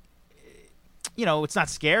it's not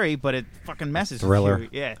scary, but it fucking messes Thriller.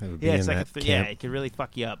 with you. Yeah, It would be yeah, it's in like that yeah, camp. it can really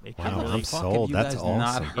fuck you up. It can Wow, really I'm Fuck, sold. have you That's guys awesome.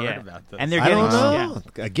 not heard Yeah. about this? And they're I don't getting-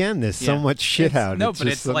 know. Again, there's so Yeah. much shit out. No, It's but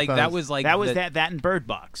just it's like that sometimes- was like that was the- that and Bird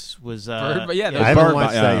Box was. Bird- yeah, I those haven't Bird watched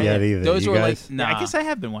Box, that yeah. yet either. Those You were guys? like. Nah. I guess I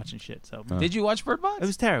have been watching shit. So Did you watch Bird Box? it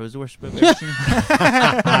was terrible. It was the worst movie I've ever seen.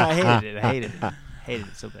 I hated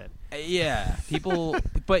it so bad. Yeah, people.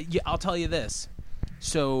 But I'll tell you this.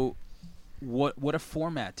 So, what a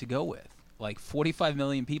format to go with. Like 45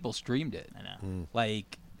 million people streamed it. I know Mm.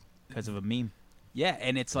 Like, because of a meme. yeah,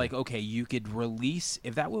 and it's like, okay, you could release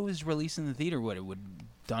if that was released in the theater, what it would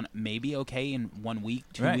done maybe okay in 1 week,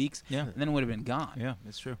 2 Right. weeks, Yeah. and then it would have been gone. Yeah,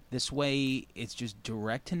 that's true. This way, it's just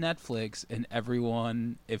direct to Netflix, and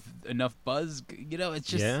everyone, if enough buzz, it's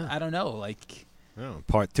just Yeah. I don't know, like Oh,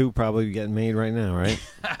 part 2 probably getting made right now, right?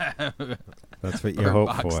 That's what you Bird hope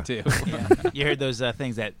Box for. too. Yeah. You heard those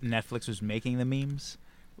things that Netflix was making the memes?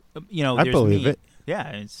 I there's believe it. Yeah,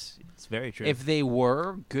 it's very true. If they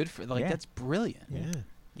were good for Yeah. that's brilliant.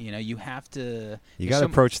 Yeah. You have to. You there's got to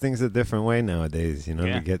so- approach things a different way nowadays, Yeah.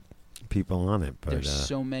 to get people on it. But There's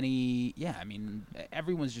so many. Yeah, I mean,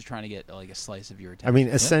 everyone's just trying to get like a slice of your attention. I mean,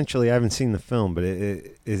 essentially, I haven't seen the film, but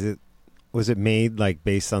was it made like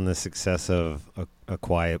based on the success of A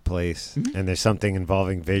Quiet Place, Mhm. and there's something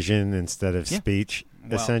involving vision instead of Yeah. speech?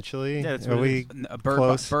 Well, essentially, yeah, that's are what it we? is. Bird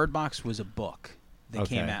close? Box was a book that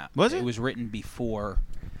Okay. came out. Was it? It was written before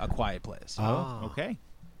A Quiet Place. Oh, okay. okay.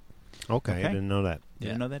 Okay. I didn't know that.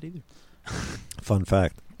 Didn't know that either. Fun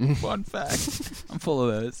fact. Fun fact. I'm full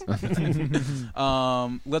of those.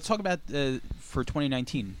 Let's talk about for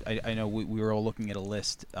 2019. I know we were all looking at a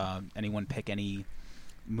list. Anyone pick any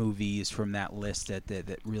movies from that list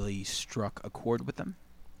that really struck a chord with them?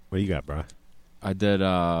 What do you got, bro? I did.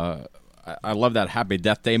 I love that Happy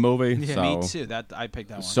Death Day movie. so Me too. That I picked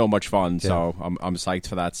that one. so much fun. So I'm psyched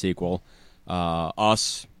for that sequel.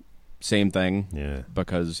 Us, same thing. Yeah.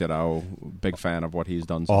 Because big fan of what he's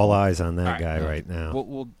done. So All far. eyes on that All right. guy right now.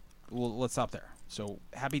 We'll let's stop there. So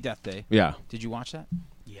Happy Death Day. Yeah, Did you watch that?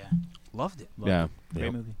 Yeah. Loved it. yeah. Great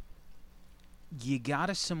Yep. movie. You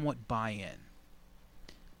gotta somewhat buy in.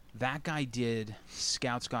 That guy did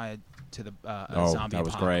Scout's Guide to the Zombie that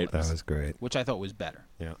was Apocalypse, great. That was great. which I thought was better.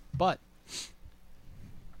 Yeah. But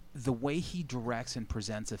the way he directs and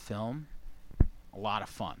presents a film, a lot of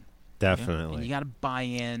fun. And Definitely. you got to buy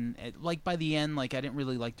in. Like by the end, like I didn't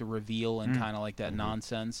really like the reveal and Mm. kind of like that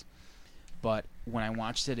nonsense. But when I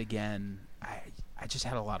watched it again, I just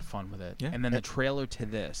had a lot of fun with it. Yeah. And then the trailer to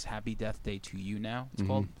this, Happy Death Day to You now, it's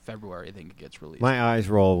called February, I think it gets released. My eyes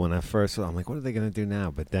roll when I first saw. I'm like, what are they going to do now?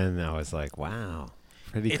 But then I was like, wow,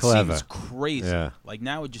 pretty it clever. seems crazy. Yeah. Like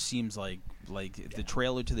now it just seems like the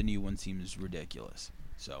trailer to the new one seems ridiculous.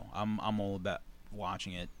 So I'm all about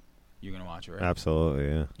watching it. You're gonna watch it, right? Absolutely,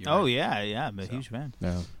 yeah. You're Oh right. yeah, I'm a So. huge fan.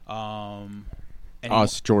 Yeah. Anyone-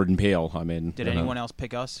 Us, Jordan Peele. I mean, Did anyone else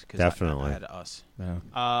pick Us? 'Cause Definitely. I had Us. Yeah.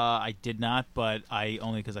 I did not, but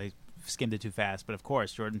because I skimmed it too fast. But of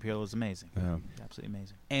course, Jordan Peele is amazing. Yeah. Absolutely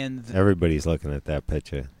amazing. And Everybody's looking at that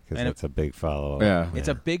picture because And it's a big follow-up. Yeah. it's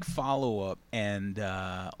a big follow up, and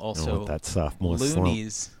also with that sophomore slump.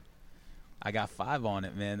 Loonies. I got 5 on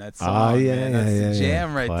it, man. That Oh, song, yeah, man. That's yeah, the yeah,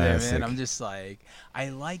 jam right there, Classic. man. I'm just like, I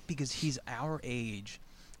like because he's our age,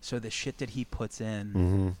 so the shit that he puts in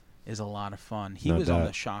Mm-hmm. is a lot of fun. He No was on doubt.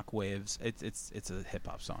 the Shockwaves. It's a hip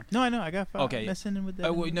hop song. No, I know. I got five. Okay. Messing in with that.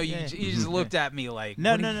 Oh wait, no, Yeah. you just looked at me like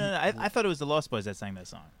No, what no, do no, you- no. I thought it was the Lost Boys that sang that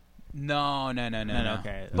song. No.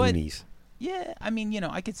 Okay. But Loonies. yeah, I mean,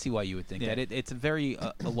 I could see why you would think Yeah. that. It's a very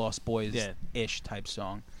a Lost Boys-ish type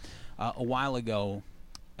song. A while ago,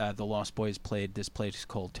 the Lost Boys played this place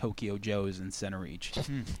called Tokyo Joe's in Center Reach,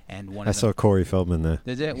 and one I of saw them, Corey Feldman there.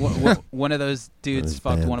 did it? One of those dudes his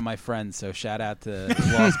fucked band. one of my friends. So shout out to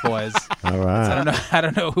Lost Boys. All I right.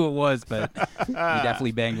 don't know who it was, but he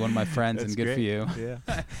definitely banged one of my friends, and good for great. you.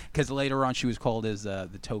 Yeah. Because later on, she was called as the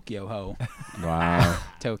Tokyo Ho, Wow.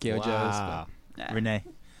 Tokyo Wow. Joe's. But, nah. Renee.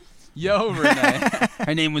 Yo, Renee.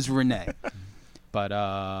 Her name was Renee. But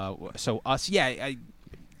so Us, yeah, I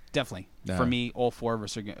definitely. Yeah. For me, all 4 of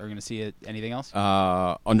us are going to see it. Anything else?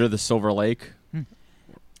 Under the Silver Lake.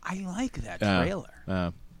 I like that Yeah.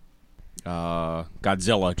 trailer.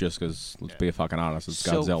 Godzilla, just because, let's be fucking honest, it's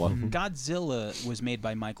So, Godzilla. Godzilla was made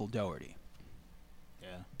by Michael Dougherty.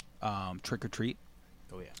 Yeah. Trick or Treat,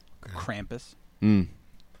 Oh yeah. Krampus. Mm.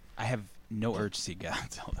 I have no urge to see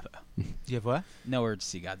Godzilla. Though. Do you have what? No urge to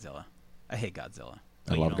see Godzilla. I hate Godzilla.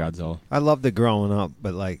 I love Godzilla. I loved it growing up,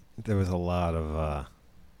 but like there was a lot of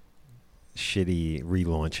shitty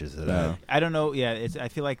relaunches of that. I don't know. Yeah, I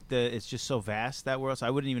feel like it's just so vast, that world. So I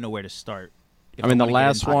wouldn't even know where to start. I mean, the wanna get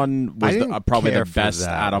last into it. one I was didn't probably care the for best that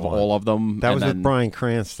out of one. all of them. That And was then, with Bryan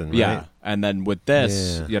Cranston, right? Yeah, and then with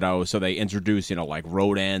this, Yeah. so they introduced, like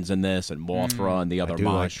Rodan's in this and Mothra and the other do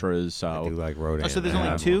like- monsters. I do So like Rodan. Oh, so there's I only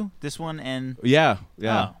have two? one. This one and yeah.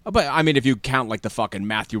 But I mean, if you count like the fucking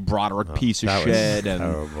Matthew Broderick piece of That was shit, and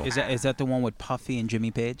terrible. Is that the one with Puffy and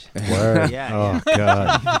Jimmy Page? Word. Yeah, Oh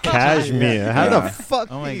God, Cashmere. How the fuck?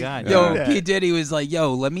 Oh my God. Yo, Yeah. P Diddy was like,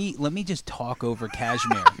 "Yo, let me just talk over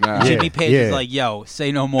Cashmere." Yeah. Jimmy Yeah, Page yeah. is like, "Yo,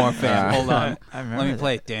 say no more, fam. Hold on, I remember let me that.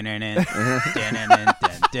 play."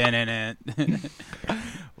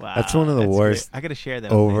 Wow, That's one of the that's worst great. I gotta share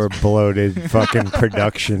that. Over with bloated fucking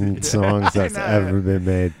production songs that's know. ever been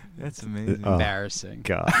made. Facebook. That's amazing. Oh. Embarrassing.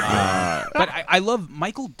 God. But I love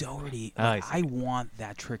Michael Dougherty. Oh, Like, he's I want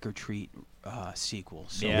that Trick or Treat sequel.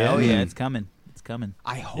 So yeah. Yeah. Oh yeah, it's coming. It's coming.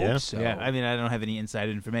 I hope Yeah. so. Yeah. I mean, I don't have any inside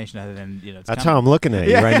information other than it's That's coming. how I'm looking at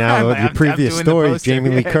you Yeah. right now. With I'm- your I'm previous doing the stories, poster. Jamie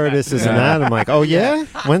Lee Yeah. Curtis is an ad. I'm like, oh yeah,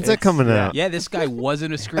 when's that coming out? Yeah, this guy was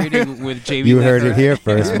in a screening with Jamie. You Lee heard it Curtis. here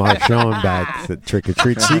first. Mark Schoenbach, the Trick or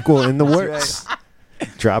Treat sequel in the works.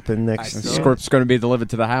 Dropping next. I the saw year. script's going to be delivered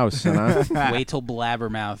to the house. Wait till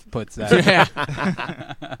Blabbermouth puts that.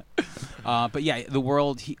 Yeah. But yeah, the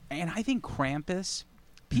world, and I think Krampus.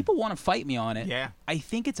 People want to fight me on it. Yeah. I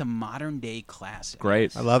think it's a modern day classic.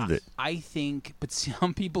 Great. I loved it. I think, but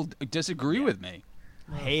some people disagree with me.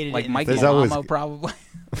 I hated Like it. Mike There's always- Malamo probably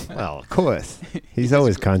Well, of course. He's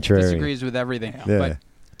always contrary. disagrees with everything. Yeah. But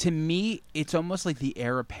to me, it's almost like the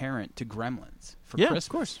heir apparent to Gremlins for Yeah,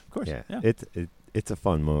 Christmas. of course. Yeah, Yeah. it's a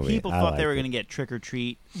fun movie. People I thought like they were it. going to get Trick or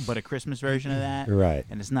Treat, but a Christmas version of that. Right.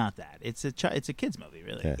 And it's not that. It's a kids movie,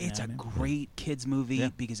 really. Yeah. You It's know a what I mean? great kids movie Yeah.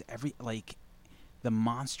 because the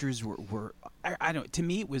monsters were I don't. To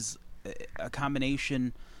me, it was a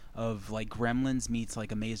combination of like Gremlins meets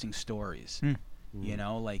like Amazing Stories. Hmm. You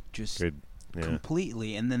know, like just Good. Yeah.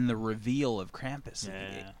 completely, and then the reveal of Krampus Yeah.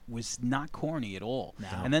 it was not corny at all. No.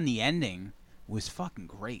 And then the ending was fucking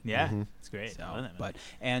great. Yeah, Mm-hmm. it's great. So, I love that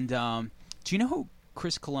movie. do you know who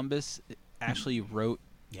Chris Columbus actually wrote?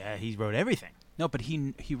 Yeah, he wrote everything. No, but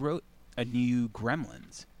he wrote a new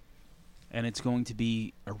Gremlins, and it's going to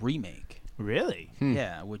be a remake. Really?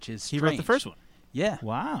 Yeah, which is He wrote the strange. first one. Yeah.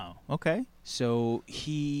 Wow. Okay. So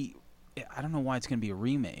I don't know why it's going to be a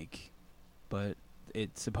remake, but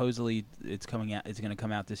supposedly it's coming out. It's going to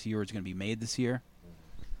come out this year. Or it's going to be made this year.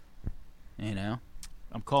 You know.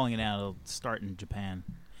 I'm calling it out. It'll start in Japan.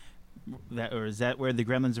 Is that where the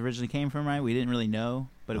Gremlins originally came from? Right? We didn't really know,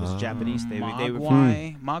 but it was Japanese. They were Mogwai.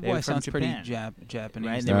 they Mogwai were from sounds pretty Japan. Japanese.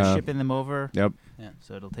 right. They were Uh, shipping them over. Yep.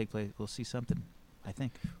 So it'll take place. We'll see something. I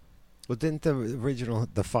think. Well, didn't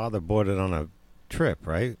the father bought it on a trip,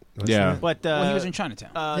 right? Wasn't Yeah. it? But Well, he was in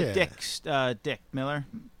Chinatown. Yeah. Dick Miller.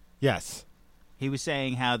 Yes. He was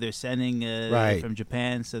saying how they're sending Right. from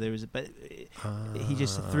Japan, so there was, but he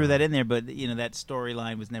just threw that in there. But that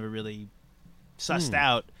storyline was never really sussed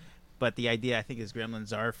out. But the idea, I think, is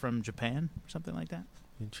Gremlins are from Japan or something like that.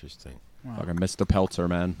 Interesting. Wow. Fucking Mr. Peltzer,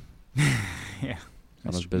 man. Yeah,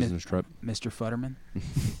 On his business trip. Mr. Futterman.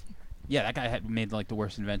 Yeah, that guy had made like the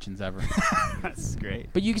worst inventions ever. that's great.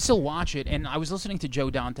 But you can still watch it. And I was listening to Joe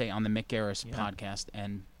Dante on the Mick Garris Yeah. podcast,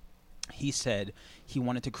 and he said he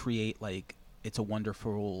wanted to create like It's a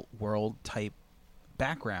Wonderful World type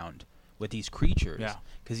background with these creatures. Yeah.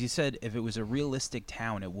 Because he said if it was a realistic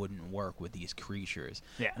town, it wouldn't work with these creatures.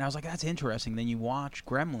 Yeah. And I was like, that's interesting. Then you watch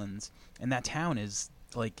Gremlins, and that town is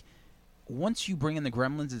like, once you bring in the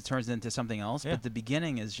Gremlins, it turns into something else. Yeah. But the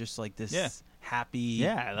beginning is just like this Yeah. happy,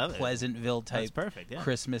 Yeah, I love it. Pleasantville That's type perfect. Yeah.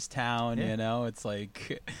 Christmas town. Yeah. You know, it's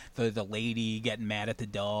like the lady getting mad at the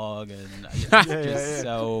dog, and yeah.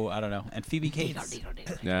 so I don't know. And Phoebe Cates.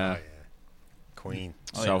 Yeah. Queen.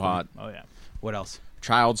 Oh, So yeah. hot. Oh yeah. What else?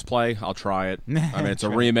 Child's Play. I'll try it. I mean, it's a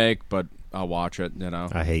Try it. remake, but I'll watch it. You know.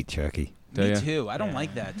 I hate Chucky. Do Me ya? too. I don't Yeah.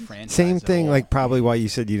 like that franchise. Same at thing, all. like probably why you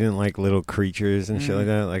said you didn't like little creatures and shit like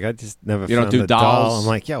that. Like I just never You don't found do the doll. dolls? I'm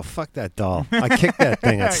like, yo, fuck that doll. I kick that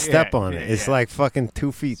thing. I'd step Yeah, on it. yeah, It's yeah. like fucking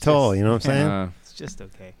 2 feet tall. You know what I'm saying? It's just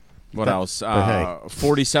okay. What But- else? but hey.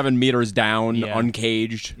 47 meters down, Yeah.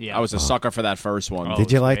 uncaged. Yeah. I was a sucker for that first one. Oh,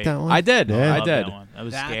 Did you it's like great. that one? I did. Yeah. I Love did. That one. That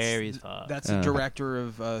was That's- scary as fuck. That's Yeah. the director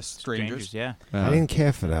of Strangers. Yeah. I didn't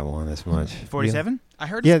care for that one as much. 47. I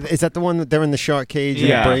heard Yeah, is that the one that they're in the shark cage and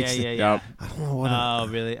Yeah. it breaks? Yeah. Yeah. Yep. I don't know what. Oh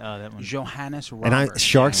really? Oh, that one. Johannes and Roberts.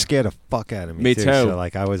 sharks scared the fuck out of me. Me too. too. So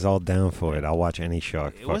like I was all down for it. I'll watch any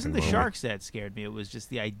shark. It wasn't the fucking movie. sharks that scared me. It was just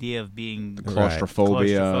the idea of being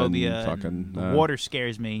Claustrophobia, claustrophobia and fucking. the water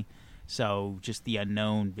scares me. So just the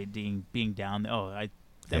unknown being down there.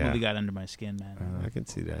 That Yeah. movie got under my skin, man. I can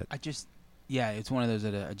see that. It's one of those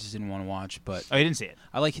that I just didn't want to watch. But Oh, you didn't see it?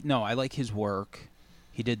 I like his work.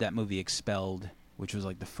 He did that movie Expelled, which was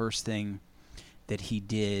like the first thing that he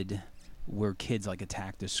did where kids like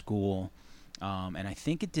attacked a school. And I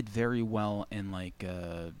think it did very well in like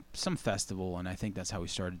some festival, and I think that's how he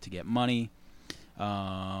started to get money.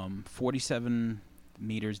 47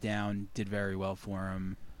 Meters Down did very well for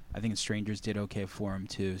him. I think Strangers did okay for him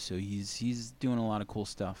too. So he's doing a lot of cool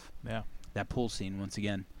stuff. Yeah. That pool scene once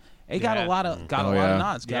again. It got a Yeah. lot of Oh, lot yeah. of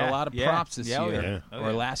nods. Got a lot of props this Yeah, oh, year yeah. Oh,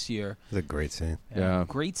 or yeah. last year. It's a great scene. Yeah.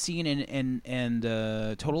 Great scene and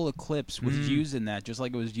Total Eclipse was used in that, just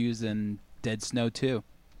like it was used in Dead Snow 2.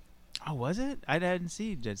 Oh, was it? I didn't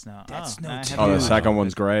see Dead Snow. Dead Snow I have too. Oh, the to- second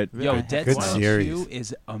one's great. Yo, Really? Dead Good Snow series. 2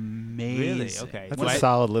 is amazing. Really? Okay. That's Do a I-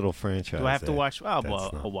 solid little franchise. Do I have to there. watch? Oh, Dead well,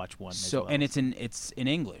 Snow. I'll watch one. So as well. and it's in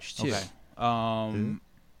English too. Okay.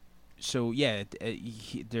 So yeah,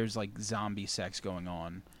 there's like zombie sex going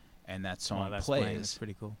on, and that song that's plays. playing. That's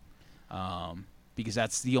pretty cool. because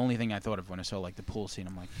that's the only thing I thought of when I saw like the pool scene.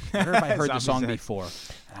 I'm like, where have I heard the Zombie song sex. before?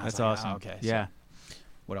 And I was That's like, awesome. Oh, okay. Yeah. So,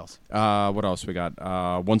 what else? what else we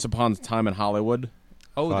got? Once Upon a Time in Hollywood.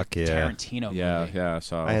 Oh, Fuck the yeah. Tarantino Yeah, movie. yeah.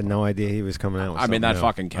 So I had no idea he was coming out with I mean that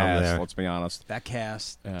something fucking new. I'm cast. there. Let's be honest. That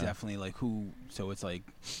cast Yeah. definitely like who. So it's like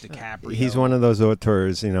DiCaprio. He's one of those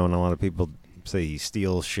auteurs, and a lot of people say he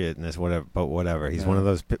steals shit and this whatever, but whatever. He's Yeah. one of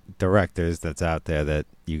those directors that's out there that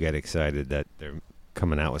you get excited that they're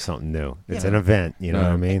coming out with something new. It's Yeah. an event, you know Yeah.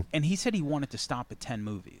 what I mean? And he said he wanted to stop at 10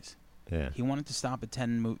 movies. Yeah. He wanted to stop at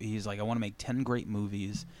 10 movies. He's like, I want to make 10 great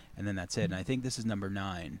movies, and then that's it. And I think this is number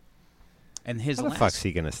 9. And his How the last... fuck's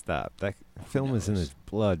he gonna stop? That film is in knows? his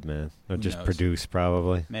blood, man. Or Who just knows? produce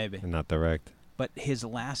probably, Maybe. and not direct. But his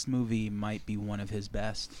last movie might be one of his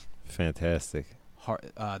best. Fantastic.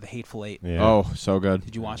 The Hateful Eight. Yeah. Oh, so good.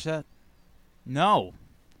 Did you watch that? No.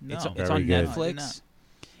 It's No. it's Very on good. No, I did not. Netflix.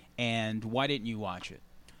 And why didn't you watch it?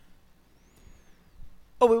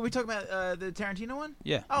 Oh, wait, we're talking about the Tarantino one?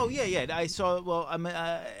 Yeah. Oh, yeah. I saw, well, I'm an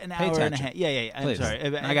hour and a attention. half. Yeah. I'm Please. sorry.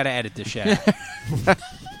 I got to edit this shit.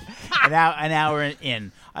 an hour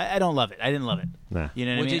in. I don't love it. I didn't love it. Nah. You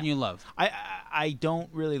know what What I mean? didn't you love? I don't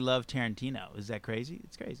really love Tarantino. Is that crazy?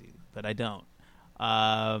 It's crazy, but I don't.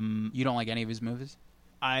 You don't like any of his movies?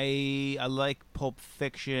 I like Pulp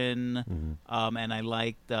Fiction, Mhm. and I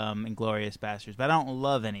liked Inglourious Basterds, but I don't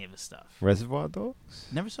love any of his stuff. Reservoir Dogs?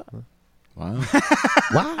 Never saw it. Wow.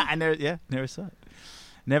 Wow. I never saw it.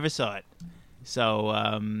 Never saw it.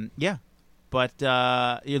 So yeah, but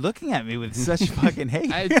you're looking at me with such fucking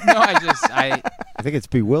hate. I I think it's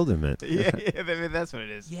bewilderment. yeah, maybe that's what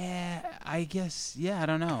it is. I guess. Yeah, I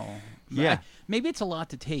don't know. Yeah. Maybe it's a lot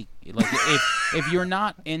to take. Like if you're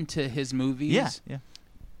not into his movies, Yeah.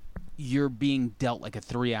 you're being dealt like a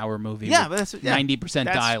 3-hour movie. Yeah, with but that's 90%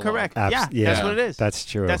 dialogue. correct. Abs- That's what it is. That's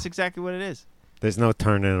true. That's exactly what it is. There's no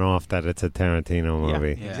turning it off that it's a Tarantino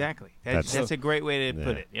movie. Yeah. Exactly. That's- That's a great way to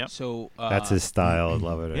put Yeah. it. Yep. So That's his style.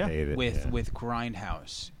 Love it or Yeah. hate it. with yeah. with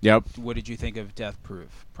Grindhouse. Yep. What did you think of Death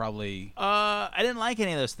Proof? Probably. I didn't like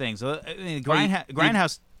any of those things. I mean, Well,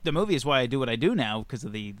 Grindhouse, the movie is why I do what I do now because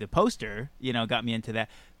of the poster. got me into that.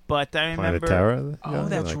 But I Planet remember Terror? Oh, Yeah,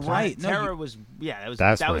 that's like- right. No, Terror you- was that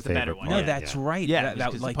That's that my was the better favorite one. No, part. yeah. that's Yeah. right. Yeah, that,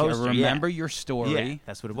 because the like poster, I remember your Yeah, story.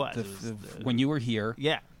 that's what it was. The- It was the- when you were here.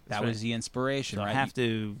 yeah, That that's was right. the inspiration, So right? I have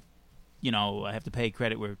to, I have to pay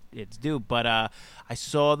credit where it's due. But I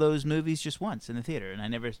saw those movies just once in the theater, and I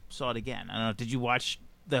never saw it again. I don't know. Did you watch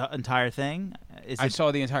the entire thing? I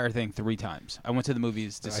saw the entire thing 3 times. I went to the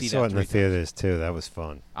movies to I see saw that it in the 3 times. theaters too. That was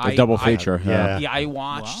fun. A double feature. yeah. Yeah, I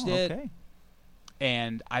watched Wow, it, okay.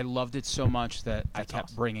 and I loved it so much that I That's kept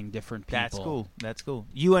awesome. bringing different people. That's cool. That's cool.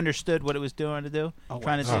 You understood what it was doing to do.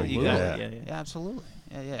 Trying to do. You got absolutely. it. Yeah. Yeah, absolutely.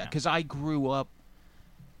 Yeah. Yeah. Because I grew up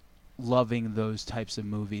loving those types of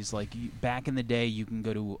movies. Like back in the day, you can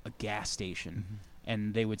go to a gas station. Mm-hmm.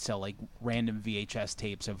 And they would sell like random VHS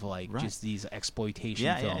tapes of like Right. just these exploitation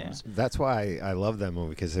Yeah, yeah, films. That's why I love that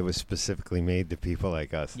movie because it was specifically made to people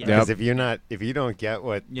like us. Yeah. Because Yep. if you don't get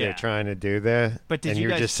what Yeah. they're trying to do there, But did and you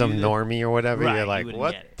you're guys just some do the- normie or whatever, Right, you're you like, wouldn't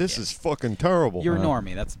what? get it, This yeah. is fucking terrible. You're a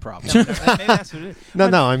normie. That's the problem. Maybe that's what it is.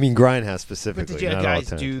 No, I mean Grindhouse But specifically. did you not all guys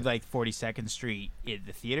time. do like 42nd Street in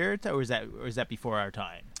the theater, or is that before our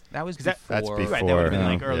time? That was 'Cause that- before. That's Right, that would have been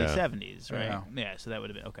Before, like early yeah. 70s, right? Yeah. Yeah, so that would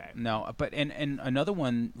have been okay. No, but and another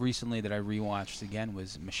one recently that I rewatched again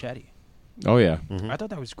was Machete. Oh yeah. Mhm. I thought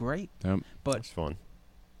that was great. Yep. But That's fun.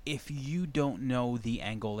 if you don't know the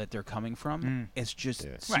angle that they're coming from, it's just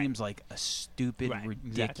Yeah. seems like a stupid, Right, exactly.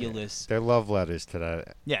 ridiculous They're love letters to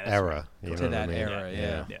that Yeah, that's era. You know to what that I mean? era.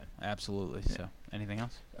 Yeah, Yeah. absolutely. So Anything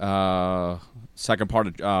else? Second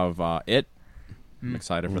part of It. I'm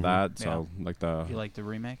excited for that. So like the You like the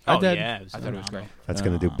remake? I Oh did. yeah, it was I thought it was great. That's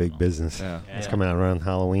going to do big business. yeah. It's Yeah. coming out around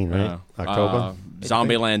Halloween, right? Yeah. October.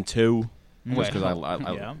 Zombieland 2, Wait, just because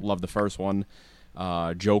I yeah. love the first one.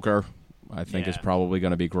 Joker, I think is Yeah. probably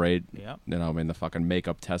going to be great. Yep. You know, I mean, the fucking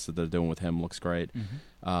makeup test that they're doing with him looks great.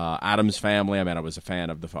 Mm-hmm. Adam's Family, I mean, I was a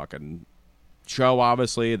fan of the fucking show,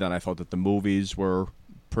 obviously. Then I thought that the movies were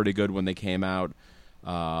pretty good when they came out.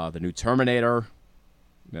 The new Terminator,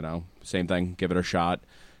 you know, same thing, give it a shot.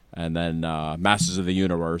 And then Masters of the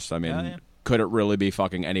Universe, I mean, Oh, yeah. could it really be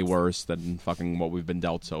fucking any worse than fucking what we've been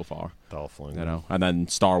dealt so far? Dolph Lundgren. You know, and then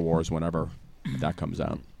Star Wars whenever that comes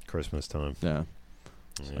out. Christmas time. Yeah.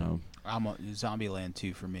 So, I'm a Zombieland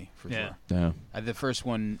 2 for me, for Yeah. sure. yeah. The first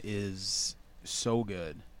one is so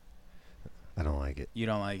good. I don't like it. You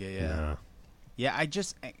don't like it, yeah? No. Yeah,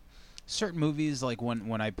 certain movies like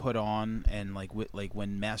when I put on and like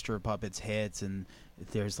when Master of Puppets hits and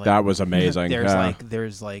there's like That was amazing. Yeah.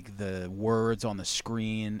 there's like the words on the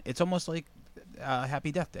screen. It's almost like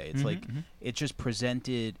Happy Death Day. It's like it's just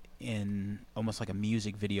presented in almost like a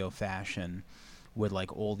music video fashion with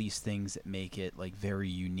like all these things that make it like very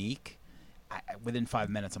unique. Within 5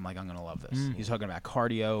 minutes, I'm like, I'm gonna love this. He's talking about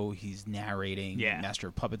cardio. He's narrating. Yeah. Master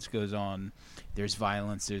of Puppets goes on. There's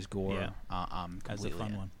violence. There's gore. Yeah. I'm That's the completely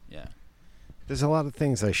fun in. one. Yeah. There's a lot of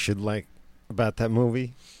things I should like about that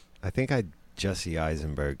movie. I think Jesse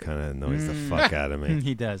Eisenberg kind of annoys the fuck out of me.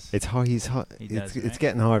 He does. It's hard. He's hard. He It's does, right?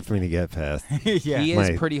 getting hard for me to get past. yeah. He is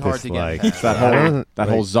My pretty hard to dislike. get past. That I whole don't- that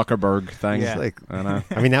whole like- Zuckerberg thing. Yeah. Like, I know.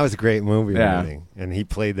 I mean, that was a great movie, and Yeah. everything, and he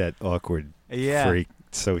played that awkward Yeah. freak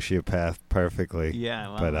sociopath perfectly. Yeah. I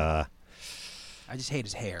love But it. I just hate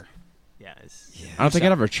his hair. yeah. I don't think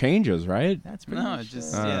it ever changes, right? That's pretty No, much it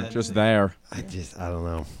just Uh, yeah, just there. I don't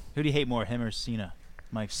know. Who do you hate more, him or Cena?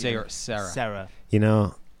 Mike. Sarah. Sarah. You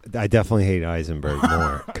know, I definitely hate Eisenberg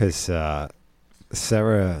more because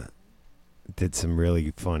Sarah did some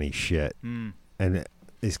really funny shit Mm. and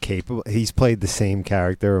is capable. He's played the same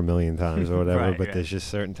character a million times or whatever, Right, but right. there's just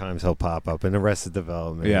certain times he'll pop up in Arrested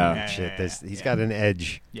Development. Yeah. and Yeah, shit. yeah, There's- yeah, he's yeah. got an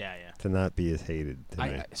edge Yeah. Yeah. to not be as hated. To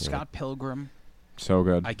me. Scott Pilgrim. So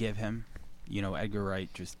good. I give him. You know, Edgar Wright.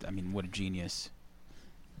 What a genius.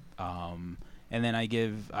 And then I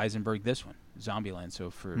give Eisenberg this one, Zombieland. So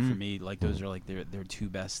for me, like those are like their two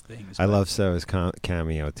best things. I but- love Sarah's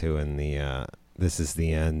cameo too in the "This Is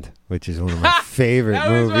the End," which is one of my favorite That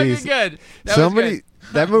was movies. fucking good.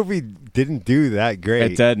 That movie didn't do that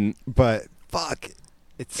great, It didn't. but fuck,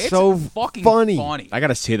 it's It's so fucking funny. I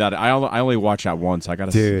gotta see that. I only watched that once. I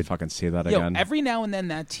gotta Dude. fucking see that Yo, again. every now and then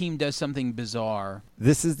that team does something bizarre.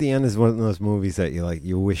 This Is the End is one of those movies that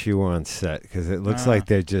you wish you were on set because it looks like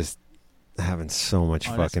they're just having so much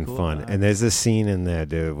Oh, that's fucking cool. fun. And there's a scene in there,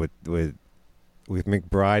 dude, with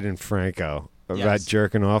McBride and Franco about Yes.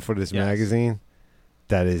 jerking off with his Yes. magazine.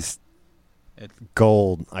 That is It-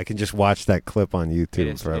 gold. I can just watch that clip on YouTube It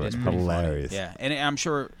is, forever. it is It's pretty hilarious. funny. Yeah, and I'm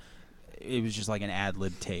sure it was just like an ad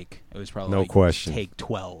lib take. It was probably No like question. take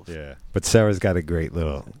 12. Yeah, but Sarah's got a great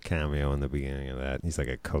little cameo in the beginning of that. He's like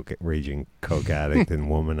a raging coke addict and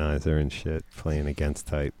womanizer and shit, playing against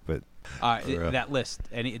type. But real. That list.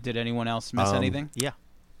 Did anyone else miss anything? Yeah.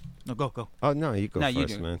 No, go. oh no, you go No, first, you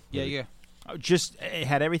do. man. Yeah. Just it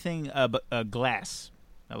had everything but glass.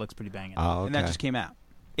 That looks pretty banging. Oh, okay. And that just came out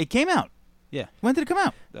It came out. Yeah. When did it come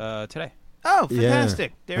out? Today. Oh, Yeah.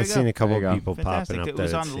 fantastic! There I've you seen go. a couple There you of go. people Fantastic. popping up It that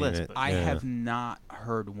was had on the seen list, it. but- I Yeah. have not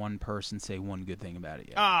heard one person say one good thing about it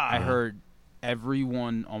yet. Ah. I heard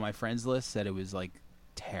everyone on my friends list said it was like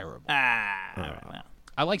terrible. All right, well,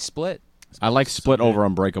 I like Split. I like Split over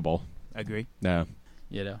Unbreakable. agree. Yeah.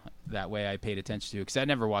 You know, that way I paid attention to it because I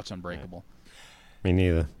never watched Unbreakable. Me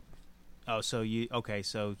neither. Oh, so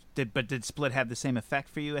did Split have the same effect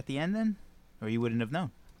for you at the end then, or you wouldn't have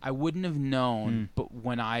known? I wouldn't have known, but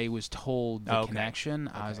when I was told the Okay. connection,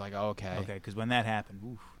 I was like, okay. Okay, because when that happened,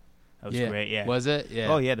 oof, that was Yeah. great. Yeah. Was it? Yeah.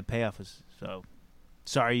 Oh yeah, the payoff was so.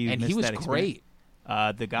 Sorry you And missed he was that experience.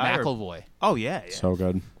 great. The guy. McAvoy. Oh yeah. So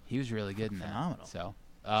good. He was really good in that. Phenomenal. So,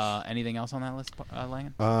 anything else on that list,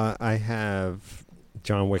 Langan? I have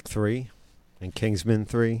John Wick 3 and Kingsman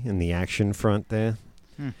 3 in the action front there.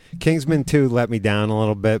 Kingsman 2 let me down a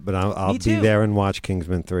little bit, but I'll Me be too. there and watch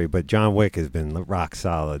Kingsman 3. But John Wick has been rock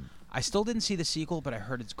solid. I still didn't see the sequel, but I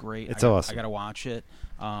heard it's great. It's awesome. I got to watch it.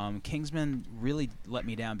 Kingsman really let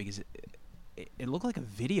me down because it looked like a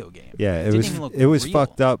video game. Yeah, didn't even look it was real.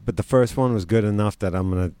 fucked up, but the first one was good enough that I'm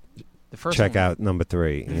gonna The first check one, out number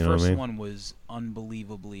 3. The You know what first I mean? one was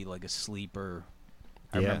unbelievably like a sleeper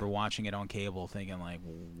I Yeah. remember watching it on cable, thinking like,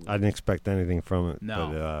 I didn't expect anything from it,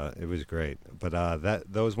 No. but it was great. But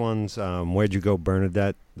those ones, Where'd You Go,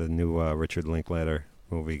 Bernadette, the new Richard Linklater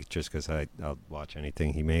movie, just because I'll watch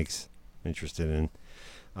anything he makes. Interested in.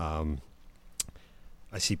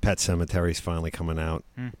 I see Pet Sematary is finally coming out.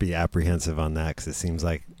 Be apprehensive on that because it seems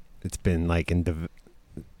like it's been like in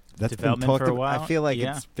that's been Development talked for a about. while? I feel like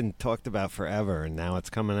Yeah. it's been talked about forever, and now it's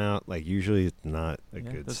coming out. Like usually, it's not a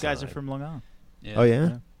Yeah. good. Those guys are sign. from Long Island. Oh yeah.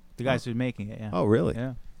 Yeah. The guys who are making it. Yeah. Oh really?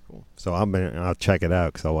 Yeah. Cool. So I'll check it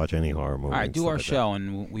out because I'll watch any horror movie. all right, and do stuff our like that. show,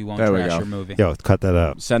 and we won't There we trash go. your movie. Yo, cut that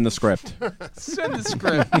out. Send the script. Send the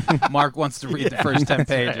script. Mark wants to read the first 10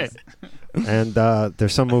 pages. And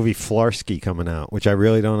there's some movie Flarsky coming out, which I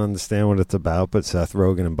really don't understand what it's about, but Seth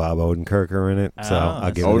Rogen and Bob Odenkirk are in it, so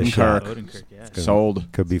I'll give it a Odenkirk. shot. Odenkirk, yeah. Gonna-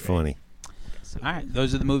 Sold. Could be funny. All right,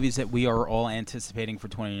 those are the movies that we are all anticipating for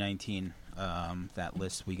 2019. That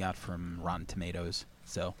list we got from Rotten Tomatoes,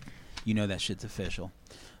 so you know that shit's official.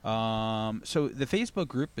 So the Facebook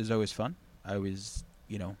group is always fun. I always,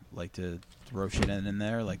 like to throw shit in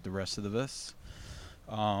there like the rest of us.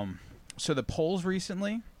 So the polls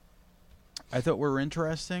recently, I thought were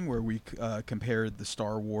interesting, where we compared the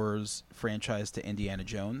Star Wars franchise to Indiana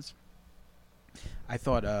Jones. I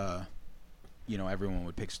thought, everyone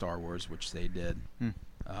would pick Star Wars, which they did.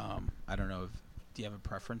 I don't know. Do you have a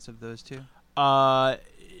preference of those two?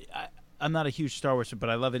 I'm not a huge Star Wars fan, but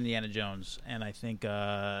I love Indiana Jones, and I think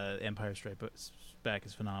Empire Strikes Back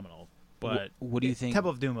is phenomenal. But What do you think?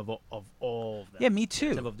 Temple of Doom of all of them. Yeah, me too.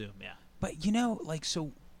 Temple of Doom, yeah. But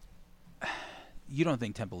so you don't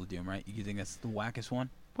think Temple of Doom, right? You think that's the wackest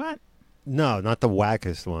one? What? No, not the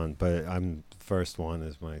wackest one, but the first one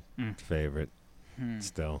is my favorite.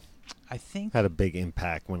 Still, I think had a big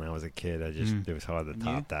impact when I was a kid. It was hard to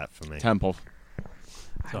top that for me. Temple.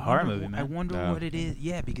 It's a horror movie, man. I wonder Yeah. what it is.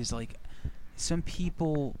 Yeah, because some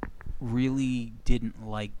people really didn't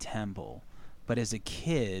like Temple, but as a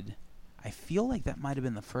kid, I feel like that might have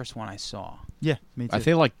been the first one I saw. Yeah, me too. I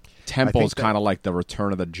feel like Temple's that- kind of like the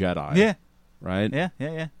Return of the Jedi. Yeah, Right? yeah. You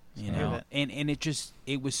I hear know, that. and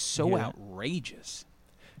it was so hear that? outrageous.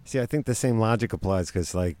 See, I think the same logic applies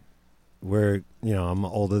because, I'm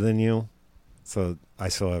older than you, so I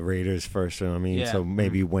saw Raiders first. You know what I mean? Yeah. So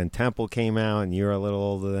maybe when Temple came out and you're a little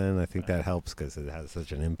older then, I think that helps because it has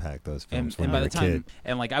such an impact, those films, when And by you're the a time, kid.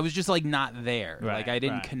 and I was just not there. Right, I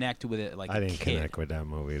didn't right. connect with it I a didn't kid. connect with that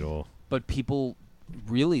movie at all. But people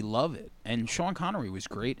really love it, and Sean Connery was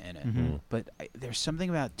great in it. Mm-hmm. But there's something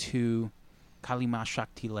about Kalima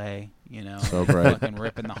Shaktile, So great. fucking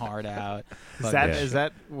ripping the heart out. Is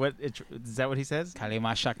that what he says?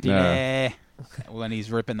 Kalima Shaktile when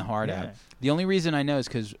he's ripping the heart Yeah. out. The only reason I know is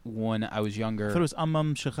because when I was younger, I thought it was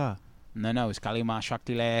Shakha. no, it's Kalima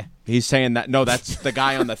Shaktile. He's saying that. No, that's the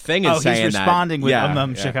guy on the thing is Oh, saying he's that. responding with yeah,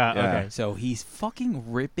 Shakha. yeah. Okay. So he's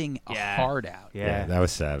fucking ripping a Yeah. heart out. Yeah. That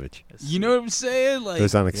was savage. You know what I'm saying? It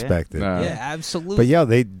was unexpected. Yeah. yeah, absolutely. But yeah,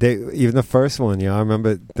 they even the first one, I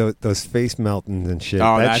remember those face meltings and shit.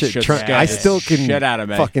 Oh, that that shit I scared the still can shit out of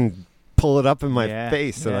me. fucking pull it up in my Yeah.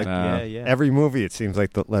 face. So Yeah. like, every movie, it seems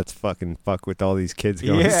like let's fucking fuck with all these kids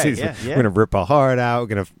going to Yeah, see. yeah, yeah. We're gonna rip a heart out. We're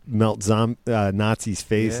gonna melt Nazis'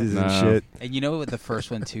 faces and No. shit. And you know what the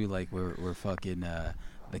first one too, we're fucking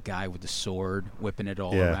the guy with the sword whipping it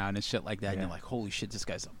all Yeah. around and shit like that. And Yeah. you're like, holy shit, this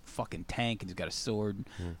guy's a fucking tank and he's got a sword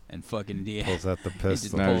and fucking Pulls out the he just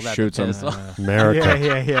pistol. No, pulls out shoots the him. pistol. America,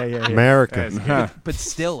 Yeah. America. But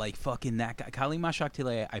still, fucking that guy, Kalima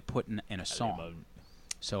Shaktile, I put in a song.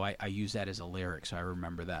 So I use that as a lyric, so I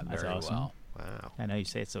remember that That's very awesome. well. Wow. I know you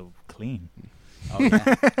say it so clean. Oh yeah,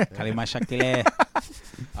 Kalima Shaktile.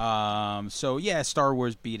 So yeah, Star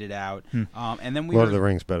Wars beat it out. And then we Lord of were, the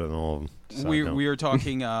Rings better than all of them. we were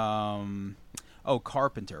talking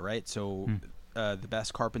Carpenter, right? So the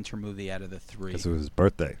best Carpenter movie out of the three, because it was his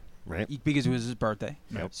birthday, right? because it was his birthday.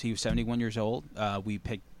 Yep. So he was 71 years old. We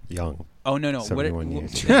picked. Young. Oh no! 71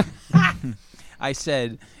 years. I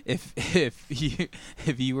said if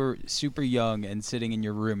you were super young and sitting in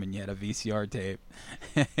your room and you had a VCR tape,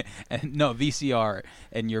 VCR,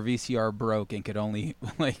 and your VCR broke and could only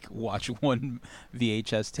watch one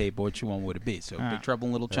VHS tape, which one would it be? So Big Trouble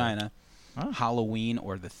in Little China, Halloween,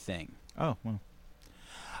 or The Thing. Oh, well.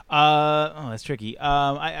 That's tricky.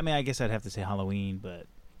 I mean, I guess I'd have to say Halloween, but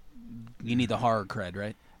You need the horror cred,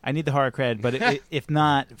 right? I need the horror cred. But if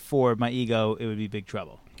not for my ego, it would be Big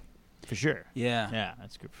Trouble, for sure. Yeah. Yeah,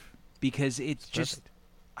 that's good. Because it's just, Perfect.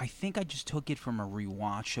 I think I just took it from a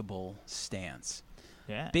rewatchable stance.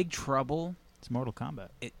 Yeah, Big Trouble, it's Mortal Kombat.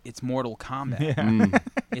 it's Mortal Kombat. Yeah.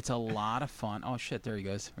 It's a lot of fun. Oh shit, there he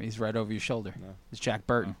goes. He's right over your shoulder. It's Jack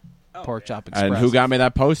Burton, Oh, Pork Chop Express. And who got me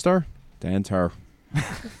that poster? Dan Tur.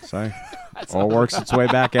 So all works its way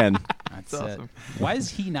back in. That's it. Why is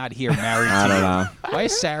he not here married to I don't you? know. Why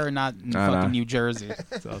is Sarah not in I know. fucking New Jersey?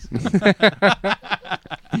 That's awesome.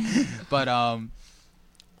 But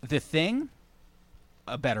The Thing,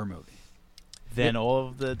 a better movie Then all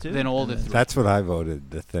of the two. than all the three. That's what I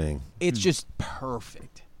voted. The Thing. It's just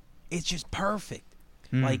perfect. It's just perfect.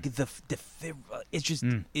 Mm. Like it's just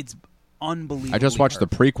it's unbelievable. I just watched the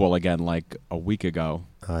prequel again like a week ago,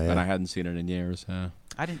 Oh, yeah. and I hadn't seen it in years.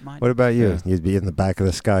 I didn't mind. What about you? Yeah. You'd be in the back of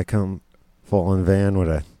the Sky Come Falling van with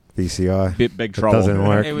a VCR. Big It Trouble. doesn't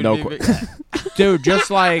work. It would No, be- dude.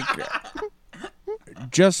 Just like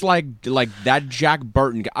that Jack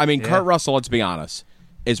Burton. I mean, Yeah. Kurt Russell. Let's be honest,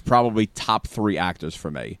 is probably top 3 actors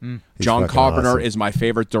for me. He's John fucking Carpenter awesome. is my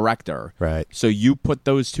favorite director. Right. So you put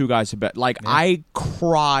those two guys to bed. Like I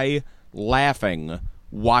cry laughing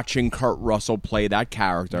watching Kurt Russell play that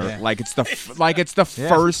character. Yeah. Like it's the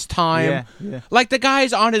first time. Yeah. Like the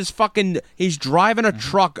guy's on his fucking. He's driving a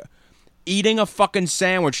truck. Eating a fucking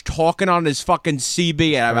sandwich, talking on his fucking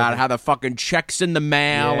CB about how the fucking checks in the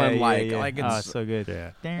mail and like oh, it's so good.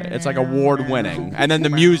 Yeah. it's like award winning, and then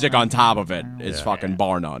the music on top of it is fucking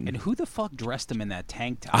bar none. And who the fuck dressed him in that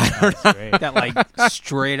tank top? That's great. That like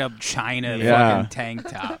straight up China Yeah. fucking tank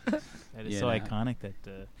top. That is You so know. iconic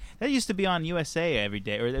that that used to be on USA every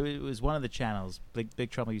day, or it was one of the channels.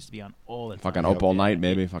 Big Trouble used to be on all the time. Fucking Up All Night,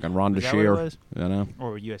 maybe fucking Rhonda Is that what it Shear, was? you know.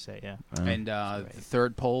 Or USA, yeah. And the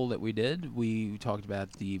third poll that we did, we talked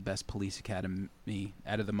about the best Police Academy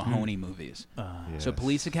out of the Mahoney movies. So Yes.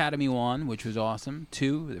 Police Academy 1, which was awesome.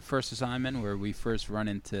 2, the first assignment where we first run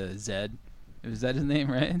into Zed. Was that his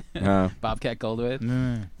name, right? Bobcat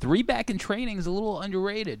Goldthwait. 3, Back in Training is a little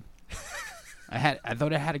underrated. I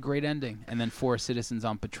thought it had a great ending. And then 4, Citizens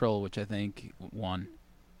on Patrol, which I think won.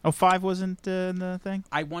 Oh, 5 wasn't in the thing?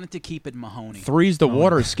 I wanted to keep it Mahoney. 3's the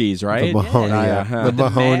water skis, right? The Mahoney, Yeah. era. The The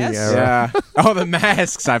Mahoney mask? era. Yeah. Oh, the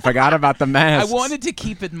masks. I forgot about the I masks. wanted to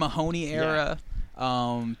keep it Mahoney era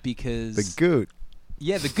because The Goot.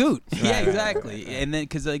 yeah, the Goot. Yeah, exactly. And then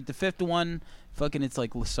because like the 5th one, fucking, it's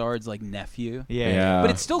like Lassard's like nephew. Yeah. But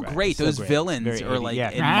it's still Right. great. Still Those great. villains Very are 80s. like Yeah.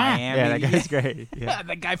 in Miami. Yeah, that guy's great. Yeah, Yeah.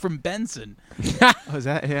 that guy from Benson. Oh, is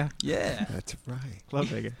that? Yeah. Yeah. That's right. Love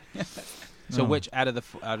that guy. So Oh. which out of the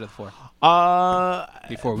 4?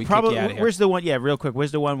 Before we kick probably, you outta here. Where's the one? Yeah, real quick.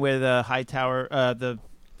 Where's the one where the Hightower, the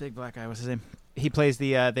big black guy? What's his name? He plays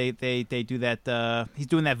the. They do that. He's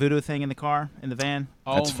doing that voodoo thing in the car in the van.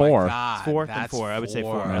 Oh That's my 4. God, It's 4. Then that's 4. I would say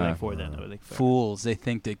 4. I Yeah. think 4. Then I would think 4. Fools, they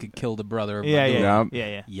think they could kill the brother. Of Yeah, Badu. yeah, Yeah.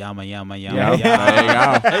 yeah, Yama yama Yeah.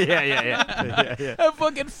 yama. There you go. yeah. A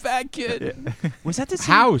fucking fat kid. Was that the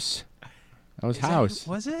same? House. That was Is that- House.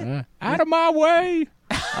 was it? Yeah. Out of my way.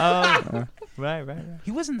 Oh, right.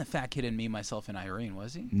 He wasn't the fat kid in Me, Myself, and Irene,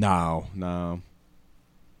 was he? No.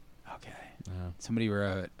 Okay. Somebody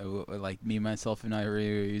wrote like Me, Myself, and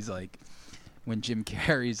Irene. He's like, when Jim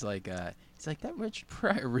Carrey's like, he's like, that Richard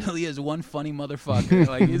Pryor really is one funny motherfucker.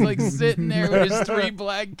 Like he's like sitting there with his 3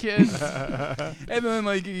 black kids, and then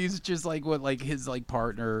like he's just like what like his like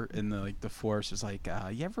partner in the force is like,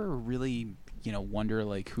 you ever really wonder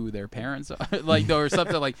like who their parents are like or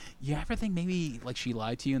something like you ever think maybe like she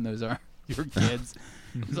lied to you and those are your kids?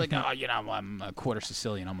 He's like, oh, I'm a quarter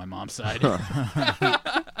Sicilian on my mom's side.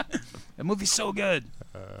 That movie's so good.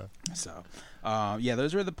 So, yeah,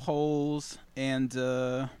 those are the polls, and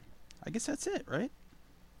I guess that's it, right?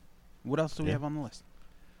 What else do we Yeah. have on the list?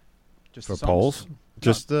 Just For the songs? polls?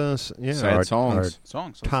 Just Sad our songs.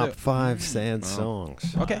 Songs. let's top do it. 5 sad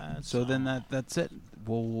songs. Okay, Sad so then that's it.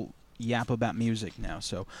 We'll yap about music now.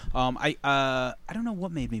 So, I don't know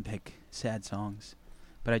what made me pick sad songs,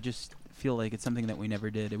 but I just feel like it's something that we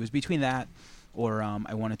never did. It was between that or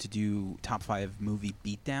I wanted to do top 5 movie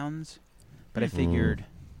beatdowns, but I figured,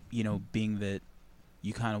 being that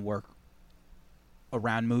you kind of work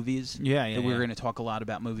around movies, Yeah. that we were going to talk a lot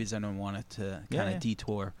about movies, I don't want it to kind of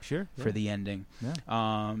detour Sure. for the ending.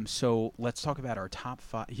 Yeah. So let's talk about our top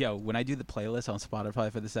 5. Yo, when I do the playlist on Spotify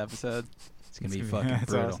for this episode, it's gonna be fucking That's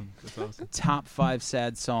brutal. awesome. That's awesome. Top 5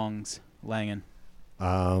 sad songs, Langan.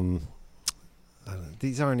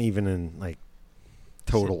 These aren't even in like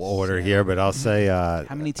total Six, order yeah. here, but I'll say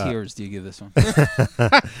How many tears do you give this one?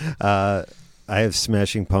 I have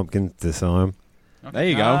Smashing Pumpkins Disarm, There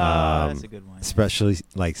you go. That's a good one. especially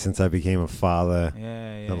like since I became a father.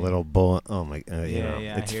 Yeah. The little bullet. Oh my! Yeah, I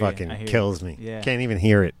it's hear you. I fucking hear kills you. me. Yeah. Can't even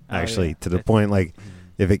hear it Oh, actually yeah. to the It's- point like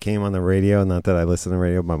if it came on the radio. Not that I listen to the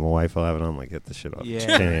radio, but my wife will have it on. I'm like, get the shit off. Yeah.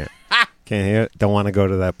 Can't hear it. Can't hear it. Don't want to go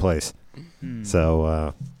to that place. Hmm.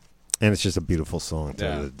 So, and it's just a beautiful song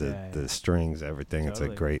too. Yeah. The strings, everything. It's a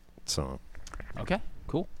Totally. great song. Okay,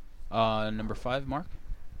 cool. Number 5, Mark.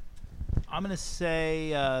 I'm gonna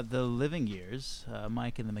say The Living Years,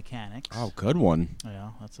 Mike and the Mechanics. Oh, good one.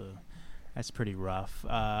 Yeah, that's pretty rough.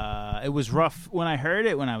 It was rough when I heard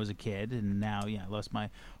it when I was a kid, and now, I lost my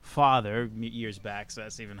father years back, so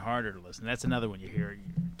that's even harder to listen. That's another one you hear,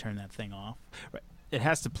 you turn that thing off. Right. It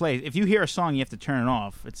has to play. If you hear a song, you have to turn it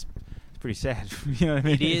off. It's pretty sad. You know what I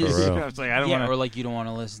mean? It is. For real. It's like, I don't yeah, want or like you don't want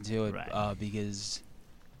to listen to it Right. because,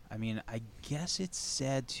 I mean, I guess it's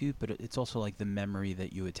sad too, but it's also like the memory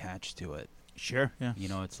that you attach to it. Sure. Yeah. You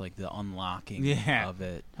know, it's like the unlocking Yeah. of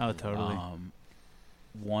it. Oh, totally.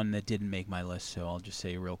 One that didn't make my list, so I'll just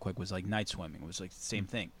say real quick, was like Night Swimming. It was like the same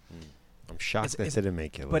thing. I'm shocked that didn't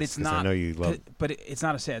make your list. But it's 'cause not. I know you love. It's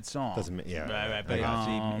not a sad song. Yeah. Right, but I got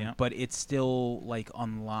you. yeah. But it still like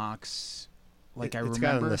unlocks. Like It's got a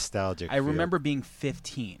remember, nostalgic. I remember being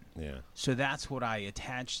 15. Yeah. So that's what I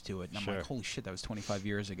attached to it. And I'm Sure. like, holy shit, that was 25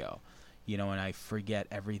 years ago. You know, and I forget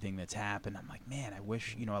everything that's happened. I'm like, man, I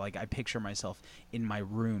wish, like I picture myself in my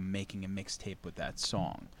room making a mixtape with that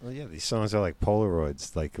song. Well, yeah, these songs are like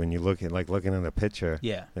Polaroids. Like when you looking at a picture,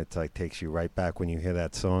 Yeah. it's like takes you right back when you hear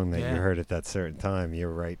that song that Yeah. you heard at that certain time.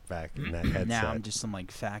 You're right back in that headset. Now I'm just some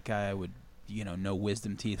like fat guy with, no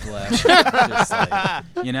wisdom teeth left. Just like,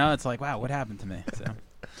 it's like, wow, what happened to me? So,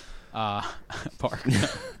 Park.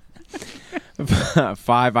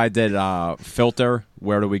 5, I did Filter.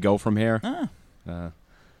 Where do we go from here? Ah.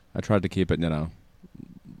 I tried to keep it, a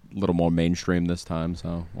little more mainstream this time,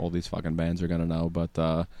 so all these fucking bands are gonna know. But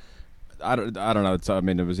I don't know.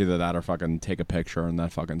 It was either that or fucking Take a Picture, and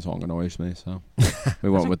that fucking song annoys me. So we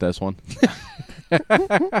went with this one.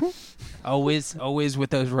 Always with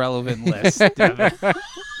those relevant lists. Damn it.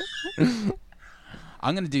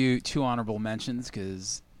 I'm going to do 2 honorable mentions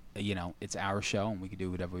because, it's our show and we can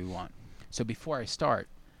do whatever we want. So before I start,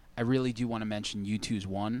 I really do want to mention U2's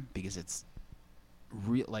One because it's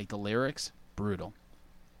like the lyrics, brutal.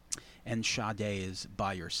 And Sade is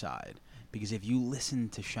By Your Side. Because if you listen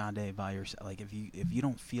to Sade By Your Side, like if you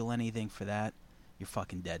don't feel anything for that, you're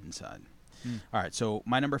fucking dead inside. All right, so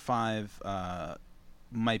my number 5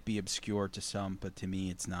 might be obscure to some, but to me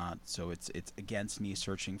it's not. So it's Against Me,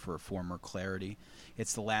 Searching for a Former Clarity.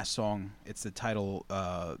 It's the last song. It's the title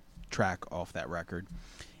track off that record.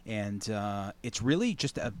 And it's really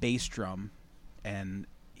just a bass drum. And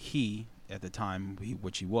he, at the time,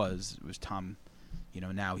 which he was Tom.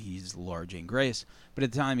 Now he's Laura Jane Grace. But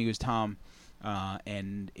at the time he was Tom.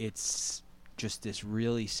 And it's just this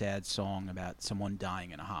really sad song about someone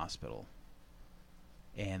dying in a hospital.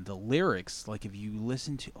 And the lyrics, like if you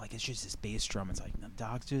listen to, like it's just this bass drum. It's like, the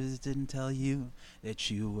doctors didn't tell you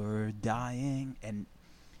that you were dying. And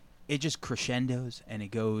it just crescendos and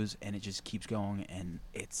it goes and it just keeps going. And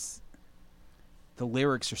the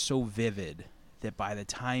lyrics are so vivid that by the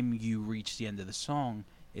time you reach the end of the song,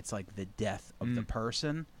 it's like the death of the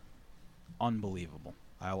person. Unbelievable.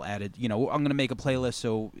 I'll add it. I'm going to make a playlist,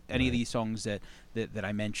 so any of these songs that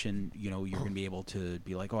I mentioned, you're going to be able to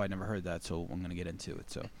be like, oh, I never heard that, so I'm going to get into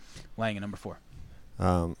it. So, Lang at number 4.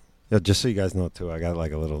 Just so you guys know, too, I got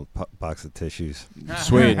like a little box of tissues.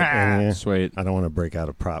 Sweet. Yeah. Sweet. I don't want to break out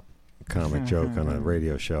a prop comic joke on a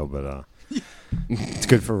radio show, but it's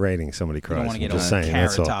good for ratings. Somebody You cries. don't want to get I'm just a saying, carrot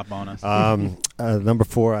that's all. top on us. Number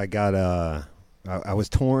 4, I got. I was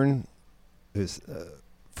torn. It was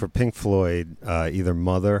for Pink Floyd, either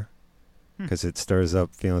Mother, because it stirs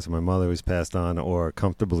up feelings of my mother who's passed on, or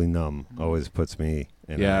Comfortably Numb always puts me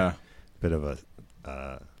in a bit of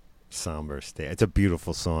a somber state. It's a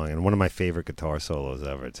beautiful song and one of my favorite guitar solos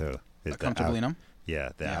ever too. Comfortably Numb? Yeah,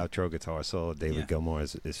 the outro guitar solo, David Gilmour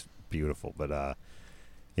is beautiful. But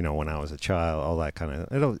when I was a child, all that kind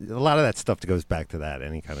of a lot of that stuff goes back to that.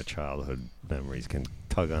 Any kind of childhood memories can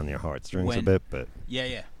tug on your heartstrings a bit, but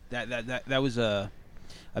yeah, that was a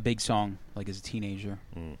big song, like as a teenager,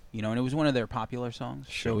 and it was one of their popular songs,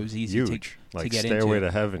 so it was easy huge, to get Stairway into.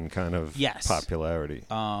 to Heaven kind of popularity.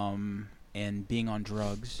 And being on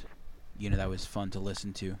drugs, that was fun to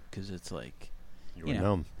listen to because it's like, you were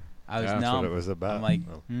numb. I was That's numb. what it was about. I'm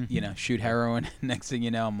like, shoot heroin. Next thing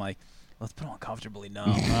you know, I'm like, let's put on Comfortably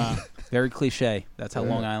Numb. Very cliche. That's how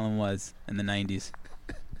Long Island was in the 90s.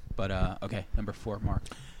 But okay, number 4, Mark.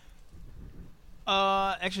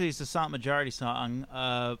 Actually, it's a Silent Majority song,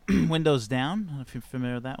 Windows Down. I don't know if you're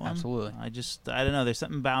familiar with that one. Absolutely. I don't know. There's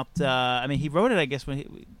something about, he wrote it, I guess, when he,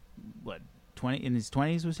 20, in his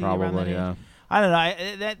 20s was he around that Probably, age? yeah. I don't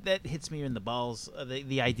know. That hits me in the balls.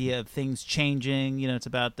 The idea of things changing. It's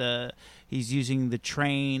about he's using the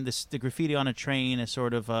train, the graffiti on a train as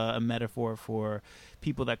sort of a metaphor for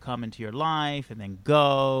people that come into your life and then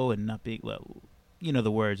go and not be,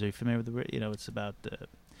 the words. Are you familiar with the word? It's about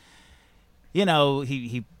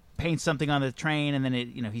he paints something on the train and then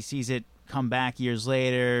he sees it come back years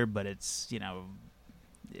later, but it's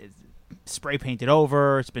it's spray painted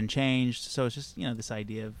over. It's been changed, so it's just this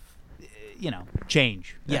idea of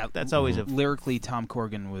change. Yeah, That's always a lyrically. Tom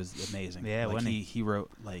Corgan was amazing. Yeah, like wasn't he wrote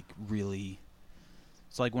like really.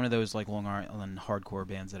 It's like one of those like Long Island hardcore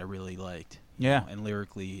bands that I really liked. you Yeah. know, and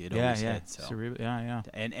lyrically it yeah, always yeah, hit. So. yeah.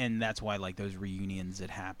 And that's why like those reunions that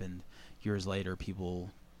happened years later, people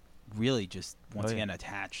really just once again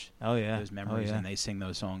attach Oh yeah, those memories, oh, yeah. and they sing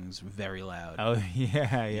those songs very loud. Oh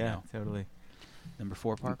yeah, You yeah, know. totally. Number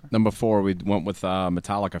 4, Parker. Number 4, we went with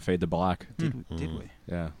Metallica, Fade to Black. Did we?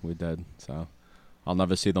 Yeah, we did. So I'll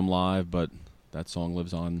never see them live, but that song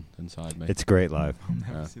lives on inside me. It's great live.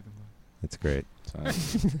 Yeah. It's great. So,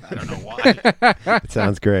 I don't know why. It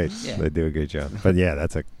sounds great. Yeah. They do a good job. But yeah,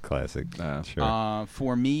 that's a classic. Sure.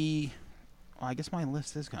 For me, well, I guess my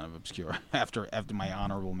list is kind of obscure after my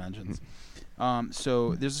honorable mentions.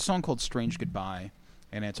 So there's a song called "Strange Goodbye,"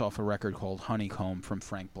 and it's off a record called "Honeycomb" from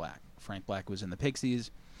Frank Black. Frank Black was in the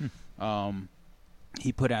Pixies.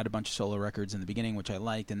 He put out a bunch of solo records in the beginning, which I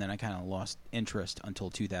liked, and then I kind of lost interest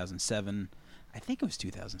until 2007. I think it was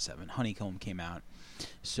 2007. Honeycomb came out,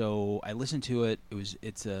 so I listened to it.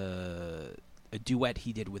 It's a duet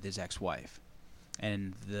he did with his ex-wife,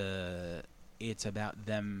 and it's about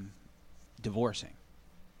them divorcing,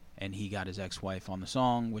 and he got his ex-wife on the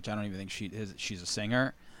song, which I don't even think she's a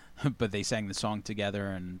singer, but they sang the song together,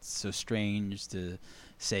 and it's so strange to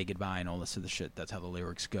say goodbye and all this other shit. That's how the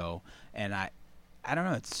lyrics go, and I don't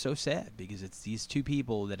know. It's so sad because it's these two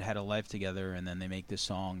people that had a life together, and then they make this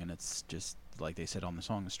song, and it's just like they said on the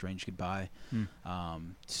song, "A Strange Goodbye."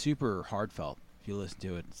 Super heartfelt. If you listen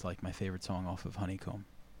to it, it's like my favorite song off of Honeycomb.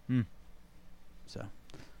 So,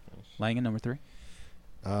 Langan, number 3.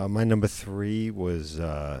 My number 3 was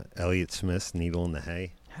Elliott Smith's "Needle in the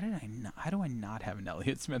Hay." How do I not have an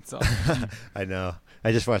Elliott Smith song? I know.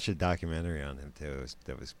 I just watched a documentary on him too.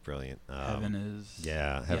 That was brilliant. Heaven is.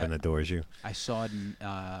 Yeah, Heaven Adores You. I saw it.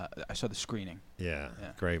 I saw the screening. Yeah,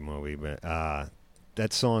 Yeah. great movie. But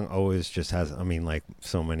that song always just has. I mean, like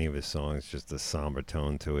so many of his songs, just a somber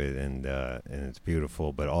tone to it, and it's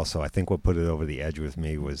beautiful. But also, I think what put it over the edge with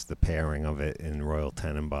me was the pairing of it in Royal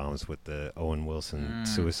Tenenbaums with the Owen Wilson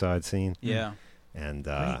suicide scene. Yeah, and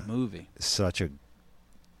great movie. Such a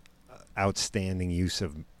outstanding use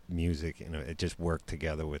of music. You know, it just worked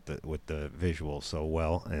together with the visual so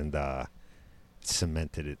well, and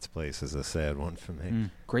cemented its place as a sad one for me.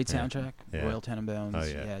 Great Yeah. number Yeah. Royal Tenenbaums. Oh,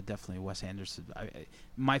 yeah. Yeah, definitely Wes Anderson.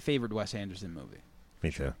 My favorite Wes Anderson movie. Me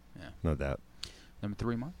too. Yeah. No doubt. Number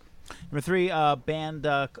 3, Mark. Number 3, band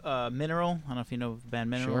Mineral. I don't know if you know the band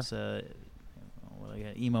Mineral. Sure.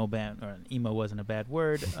 Emo band, or emo wasn't a bad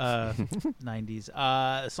word. 90s.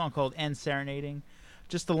 A song called "And Serenading."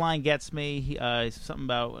 Just the line gets me. Something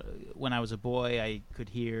about when I was a boy, I could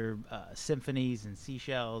hear symphonies and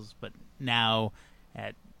seashells, but now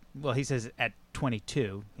he says at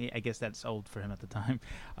 22, I guess that's old for him at the time.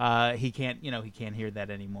 He can't hear that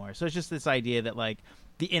anymore. So it's just this idea that like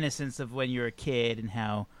the innocence of when you're a kid and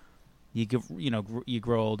how you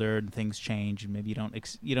grow older and things change, and maybe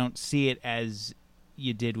you don't see it as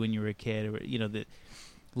you did when you were a kid, or that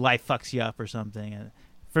life fucks you up or something.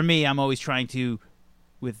 For me, I'm always trying to,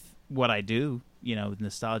 with what I do, with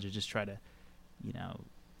nostalgia, just try to,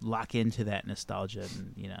 lock into that nostalgia,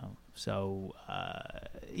 and so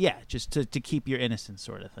just to keep your innocence,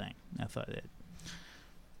 sort of thing. I thought it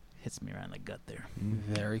hits me around the gut there.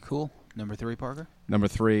 Very cool. Number 3, Parker. number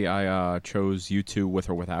 3, I chose U2, With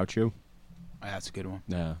or Without You. That's a good one.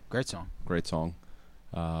 Yeah, Great song. great song.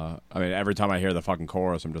 I mean, every time I hear the fucking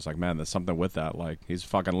chorus, I'm just like, man, there's something with that. Like, he's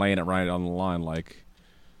fucking laying it right on the line, like,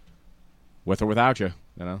 with or without you,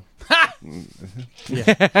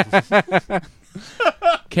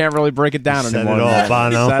 Can't really break it down You said anymore. it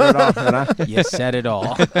all, than that. Bono. Said it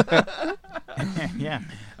all, You said it all. Yeah.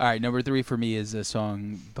 All right, number 3 for me is a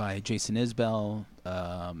song by Jason Isbell,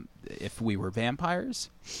 "If We Were Vampires."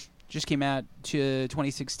 Just came out to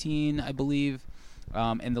 2016, I believe,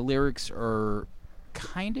 and the lyrics are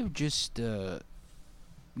kind of just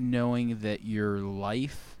knowing that your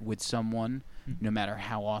life with someone, no matter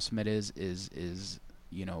how awesome it is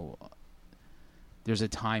there's a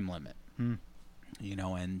time limit,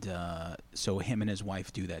 and so him and his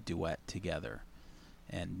wife do that duet together.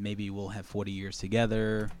 And maybe we'll have 40 years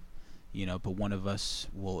together, but one of us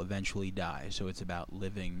will eventually die. So it's about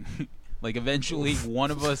living. Like, eventually,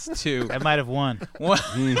 one of us two. I might have won.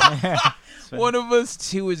 One of us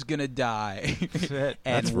two is going to die. And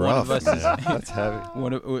That's one rough. of us man. is. That's heavy.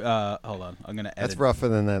 Hold on. I'm going to edit. That's rougher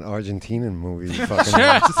than that Argentinian movie you fucking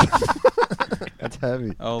watched. That's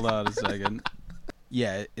heavy. Hold on a second.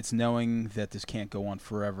 Yeah, it's knowing that this can't go on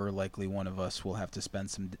forever. Likely one of us will have to spend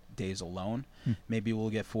some days alone. Maybe we'll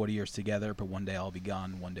get 40 years together, but one day I'll be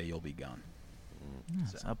gone. One day you'll be gone.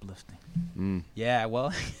 It's uplifting. Yeah,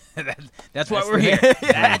 well, that's why we're here.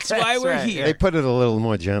 That's why we're right. here. They put it a little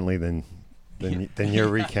more gently than your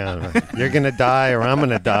recount. You're gonna die, or I'm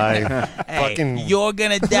gonna die. Hey, Fucking, you're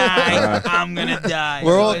gonna die. I'm gonna die.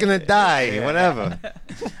 we're all gonna die. Whatever.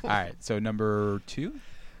 All right. So number 2.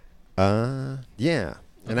 Yeah.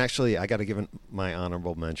 And actually, I got to give my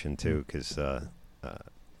honorable mention too, because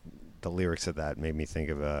the lyrics of that made me think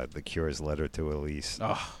of The Cure's "Letter to Elise,"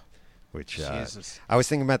 Oh, which Jesus. I was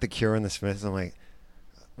thinking about The Cure and the Smiths. I'm like,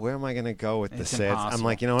 where am I gonna go with the It's sad? I'm impossible.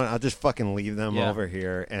 like, you know what? I'll just fucking leave them Yeah. over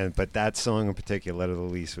here. But that song in particular, "Letter to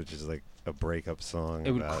Elise," which is like a breakup song.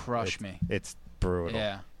 It would crush me. It's brutal.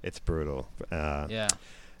 Yeah. It's brutal. Yeah.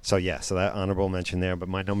 So that honorable mention there. But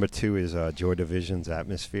my number 2 is Joy Division's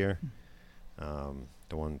 "Atmosphere."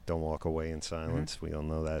 The one "Don't Walk Away in Silence." We all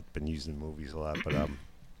know that, been used in movies a lot. But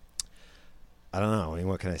I don't know. I mean,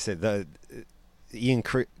 what can I say? Ian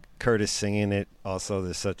Curtis singing it. Also,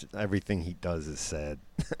 there's everything he does is sad,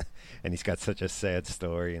 and he's got such a sad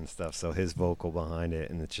story and stuff. So his vocal behind it,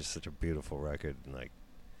 and it's just such a beautiful record, and like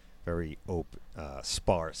very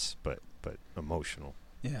sparse, but emotional.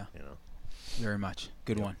 Yeah. You know. Very much.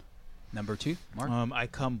 Good one. Number 2, Mark. I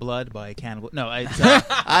Come Blood by Cannibal. No, it's,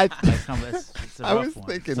 I it's a I rough was one.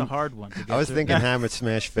 thinking- It's a hard one to get I was through. thinking Hammer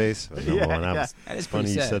Smash Face. Was number one. That is It's pretty funny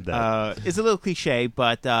you sad. said that. It's a little cliche,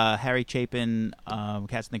 but Harry Chapin,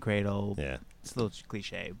 Cats in the Cradle. Yeah. It's a little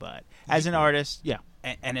cliche, but as an artist, yeah.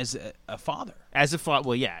 And as a father. As a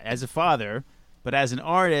father, but as an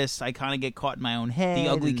artist, I kind of get caught in my own head. The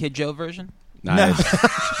Ugly and- Kid Joe version? Nice.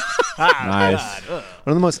 Nice. God, One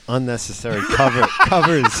of the most unnecessary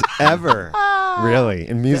covers ever, really,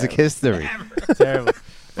 in music history. terrible.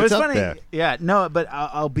 But it's up funny, there. yeah. No, but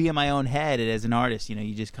I'll be in my own head as an artist. You know,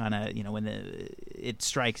 you just kind of, when it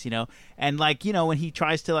strikes, and like, when he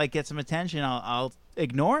tries to like get some attention, I'll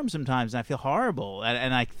ignore him sometimes, and I feel horrible,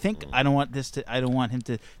 and I think I don't want him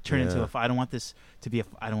to turn into I don't want this to be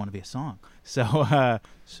I don't want to be a song. So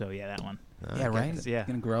yeah, that one. Yeah, right? Yeah. You're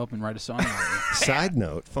going to grow up and write a song about it. Side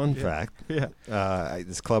note, fun fact: Yeah.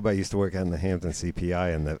 this club I used to work at in the Hampton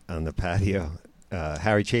CPI on the patio.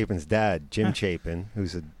 Harry Chapin's dad, Jim Chapin,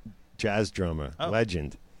 who's a jazz drummer,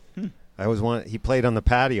 legend. He played on the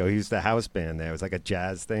patio. He used the house band there. It was like a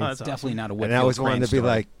jazz thing. Oh, It's that's definitely not a Whitfield and I always wanted to be story.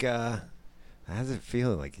 like, how does it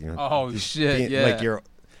feel? Like, Oh, just shit, yeah. Like you're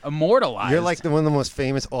Immortalized. like one of the most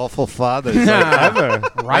famous awful fathers like, ever.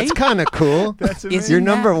 Right? That's kind of cool. Isn't You're that-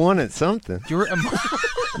 number one at something. You're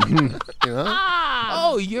You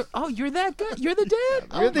know? you're that good. You're the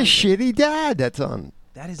dad. You're the shitty dad that's on.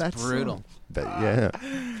 That is that brutal. song. But yeah.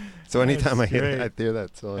 So anytime I hear great.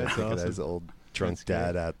 that song, I think of that old drunk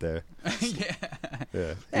dad out there. Yeah.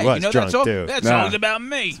 Yeah, Hey, he was you know drunk that song? too. That Nah. song's about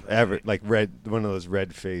me. Like one of those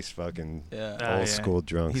red faced fucking Yeah. Oh, old school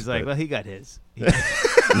drunks. He's like, but- well, he got his. Yeah.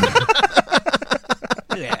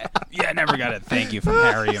 Yeah. Never got a thank you from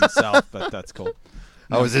Harry himself, but that's cool.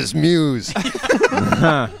 I was his muse.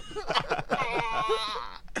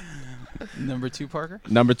 Number 2, Parker.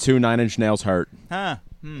 Number 2, 9 Inch Nails Hurt. Huh.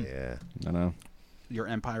 Yeah. I know. Your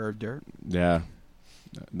Empire of Dirt. Yeah.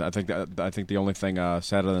 I think the only thing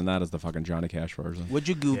sadder than that is the fucking Johnny Cash version. Would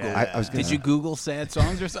you Google? Yeah. I was gonna- Did you Google sad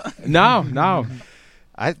songs or something? No.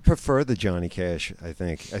 I prefer the Johnny Cash. I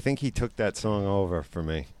think he took that song over for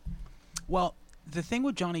me. Well, the thing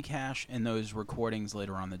with Johnny Cash and those recordings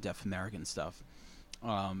later on, the Deaf American stuff,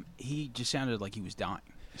 he just sounded like he was dying.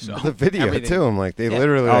 So The video everything- too. I'm like, they Yeah.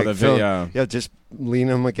 literally Oh, like the film- video. Yeah, just lean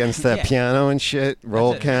him against that Yeah. piano and shit.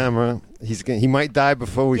 Roll it. camera. He might die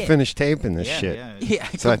before we Yeah. finish taping this Yeah, shit. yeah. Yeah,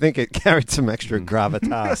 So I think it carried some extra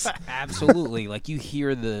gravitas. absolutely. Like you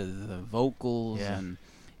hear the vocals, Yeah. and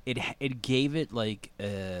it gave it like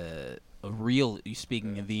a real.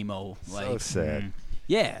 Speaking of emo, like So sad.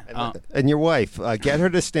 yeah, And your wife, get her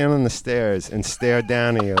to stand on the stairs and stare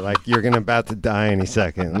down at you like you're about to die any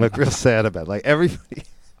second. And look real sad about it. Like everybody.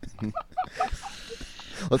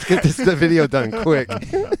 Let's get the video done quick.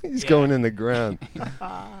 He's going in the ground.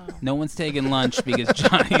 no one's taking lunch because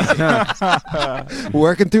Johnny's.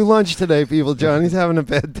 Working through lunch today, people. Johnny's having a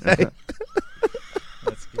bad day.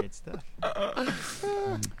 That's great stuff. All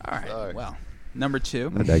right, Sorry. well, number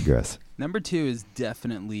 2. I digress. Number 2 is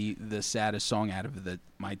definitely the saddest song out of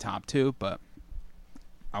my top 2, but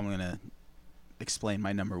I'm gonna explain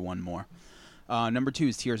my number 1 more. Number 2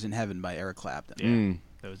 is "Tears in Heaven" by Eric Clapton. Mm.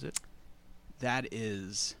 That was it.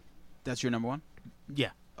 That's your number 1. Yeah.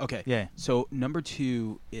 Okay. Yeah. So number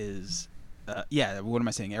 2 is, what am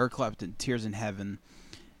I saying? Eric Clapton, "Tears in Heaven."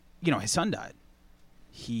 His son died,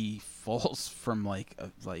 he falls from like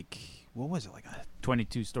what was it, like a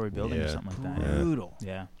 22-story building or Yeah. something like that. brutal.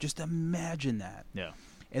 Yeah. Just imagine that. Yeah.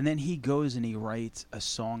 And then he goes and he writes a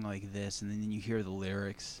song like this, and then you hear the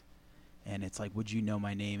lyrics, and it's like, "Would you know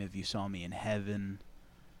my name if you saw me in heaven?"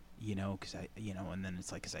 You know, because and then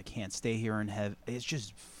it's like, "'Cause I can't stay here in heaven." It's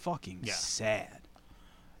just fucking sad.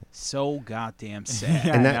 So goddamn sad.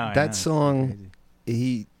 And I know, that it's song,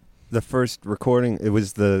 crazy. the first recording, it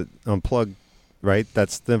was the Unplugged, right?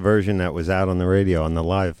 That's the version that was out on the radio on the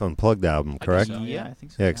live Unplugged album, correct? so. Yeah, Yeah. I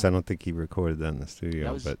think so. Yeah, because I don't think he recorded that in the studio.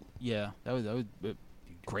 That was but that was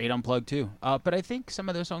great unplugged too. But I think some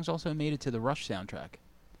of those songs also made it to the Rush soundtrack.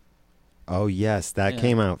 oh yes, that Yeah.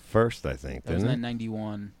 came out first, I think, That was didn't in it?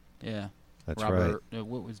 '91. Yeah, That's right. Robert.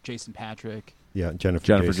 What was Jason Patrick? Yeah, Jennifer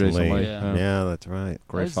Jason Lee. Leigh. Yeah. Yeah, that's right.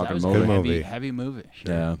 Great that fucking was movie. a Good movie. Heavy movie.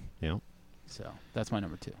 Yeah. Yeah. So that's my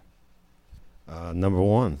number 2. Number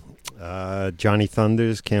 1, Johnny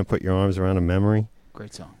Thunders, "Can't Put Your Arms Around a Memory."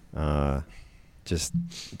 Great song.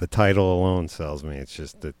 Just the title alone sells me. It's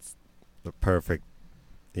the perfect,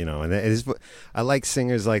 and it is. I like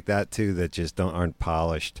singers like that too that just aren't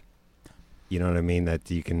polished. You know what I mean? That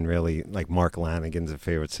you can really, like Mark Lanigan's a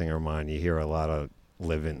favorite singer of mine. You hear a lot of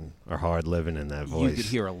living or hard living in that voice. You could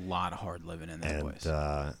hear a lot of hard living in that and voice.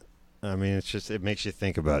 I mean, it makes you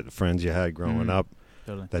think about the friends you had growing up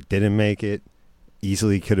Totally. that didn't make it.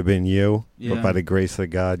 Easily could have been you, Yeah. but by the grace of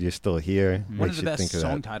God, you're still here. One Makes of the you think best of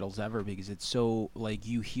song that. titles ever, because it's so like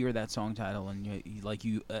you hear that song title and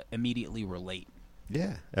you immediately relate.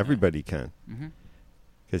 Yeah, everybody can. Mm-hmm.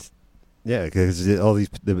 Because all these,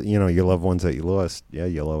 your loved ones that you lost, yeah,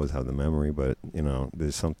 you'll always have the memory, but,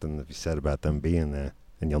 there's something to be said about them being there,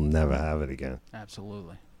 and you'll never have it again.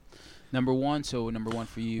 Absolutely. Number 1. So number 1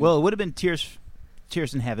 for you. Well, it would have been Tears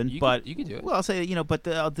in Heaven, you but you could do it. well, I'll say but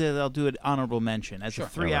I'll do an honorable mention as Sure.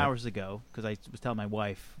 of 3 All right. hours ago, because I was telling my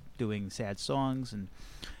wife doing sad songs, and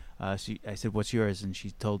I said, "What's yours?" And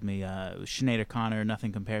she told me Sinead O'Connor,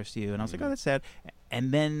 "Nothing Compares to You," and I was like, "Oh, that's sad."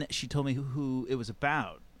 And then she told me who it was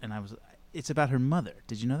about, and it's about her mother.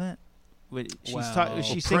 Did you know that?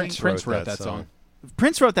 She's singing. Prince wrote that song.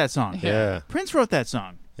 Prince wrote that song. Yeah. Prince wrote that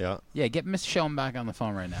song. Yeah. Yeah, get Miss Shelton back on the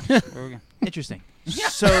phone right now. Interesting.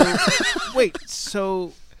 So, wait.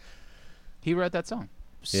 So, He wrote that song.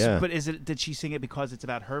 Yeah. but did she sing it because it's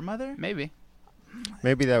about her mother? Maybe.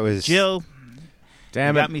 Maybe that was... Jill,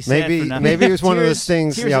 Damn you it. got me sad for nothing. Maybe it was one of those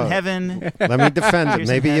things... Tears in Heaven. Let me defend it. Tears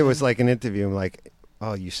in Maybe it Heaven. was like an interview. I'm like,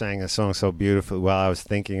 "Oh, you sang a song so beautifully while I was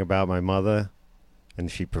thinking about my mother,"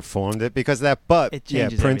 and she performed it because of that. But It yeah,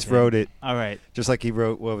 changes Prince everything. wrote it All right. just like he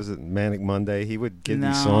wrote, what was it, Manic Monday? He would give no,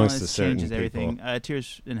 these songs it to certain changes people. everything.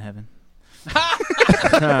 Tears in Heaven.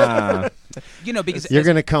 Because You're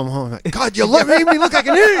gonna come home like, "God, you made me look like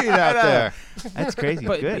an idiot out there." That's crazy.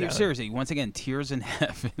 But Good. seriously, once again, Tears in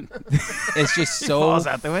Heaven. It's just so falls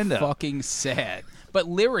out the window. fucking sad. But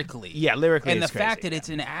lyrically, Yeah, lyrically, and the it's fact crazy, that it's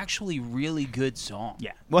an actually really good song.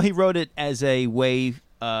 Yeah. Well, he wrote it as a way.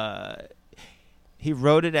 He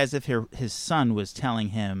wrote it as if his son was telling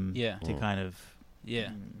him Yeah. to kind of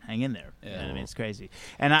Yeah. hang in there. Yeah. You know what I mean, it's crazy.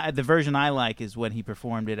 And the version I like is when he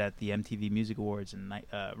performed it at the MTV Music Awards, and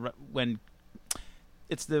when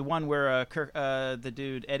it's the one where the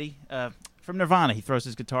dude Eddie from Nirvana, he throws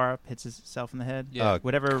his guitar up, hits himself in the head. Yeah.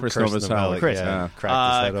 Whatever. Chris Novoselic, Chris. yeah.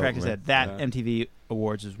 Cracked Cracked his head. That Yeah. MTV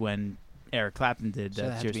Awards is when Eric Clapton did. So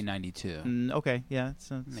that had to Tears- be 92. Okay, yeah,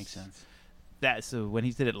 so Makes sense. So when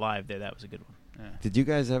he did it live, there, that was a good one. Yeah. Did you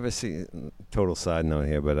guys ever see? Total side note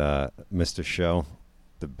here, but Mr. Show,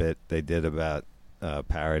 the bit they did about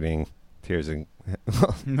parodying Tears in.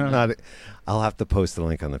 Not. I'll have to post the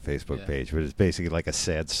link on the Facebook Yeah. page, but it's basically like a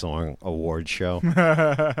sad song award show,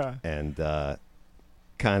 and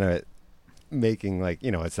kind of making like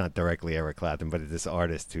it's not directly Eric Clapton, but it's this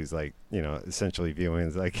artist who's like essentially viewing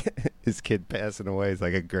as like his kid passing away is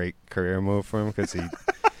like a great career move for him because he.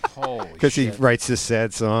 Holy Because he shit. writes this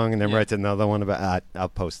sad song and then Yeah. writes another one about. I'll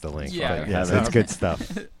post the link. Yeah, but okay. yes, Yeah, it's good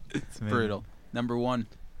stuff. It's Brutal. Number 1.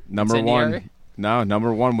 Number Incendiary? one. No,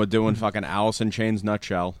 number one, we're doing fucking Alice in Chains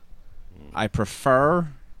Nutshell. I prefer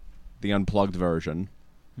the unplugged version,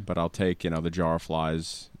 but I'll take, the Jar of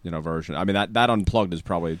Flies, version. I mean, that unplugged is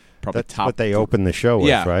probably That's top. what they opened the show with,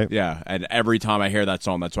 yeah, right? Yeah, and every time I hear that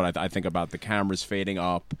song, that's what I think about. The cameras fading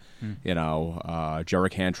up, Jerry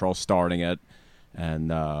Cantrell starting it, and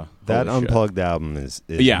That holy shit. unplugged album is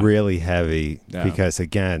Yeah. really heavy Yeah. because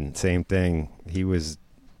again, same thing. He was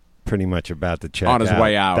pretty much about to check On his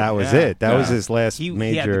way out. That was Yeah. it. That was Yeah. his last He had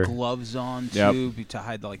major. the gloves on Yep. too to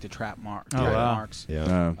hide the trap mark. Oh, trap wow. marks.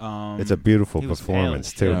 yeah, it's a Um, beautiful he was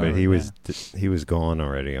performance pale too. as But shit. he was gone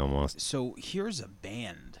already almost. So here's a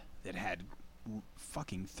band that had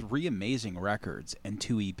fucking 3 amazing records and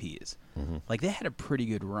 2 EPs. Mm-hmm. Like, they had a pretty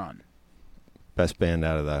good run. Best band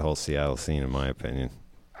out of that whole Seattle scene, in my opinion.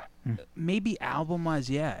 Maybe album-wise,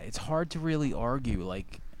 yeah. It's hard to really argue.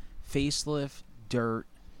 Like, Facelift, Dirt,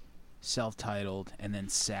 Self-Titled, and then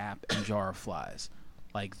Sap and Jar of Flies.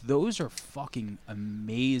 Like, those are fucking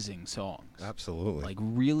amazing songs. Absolutely. Like,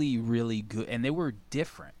 really, really good. And they were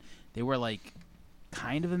different. They were, like,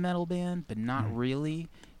 kind of a metal band, but not really.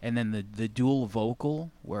 And then the dual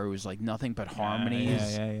vocal, where it was, like, nothing but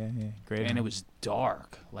harmonies. Yeah. Great. And it was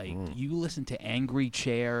dark. Like, you listen to Angry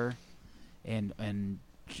Chair and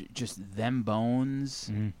just Them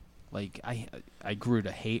Bones. Like, I grew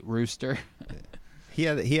to hate Rooster. He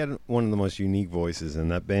had one of the most unique voices, and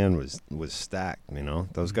that band was stacked. You know,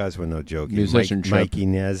 those guys were no joke. Musicianship. Mikey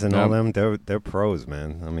Nez and all Yep. them, they're pros,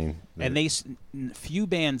 man. I mean, And few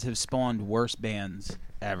bands have spawned worse bands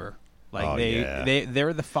ever. Like, Oh, yeah.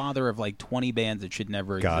 they're the father of, like, 20 bands that should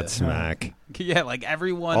never exist. Godsmack, Yeah, like,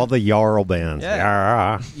 everyone. all the Jarl bands.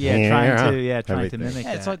 Yeah. Trying to mimic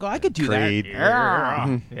Yeah, it's that. like, well, I could do Creed.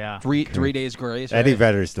 that. Yeah. Three Days Grace. Eddie right?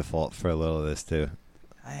 Vedder's default for a little of this too.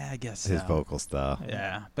 I guess His so. vocal style.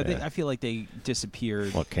 Yeah, but Yeah. I feel like they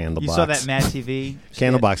disappeared. Well, Candlebox. You saw that Mad TV?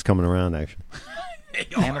 Candlebox coming around actually.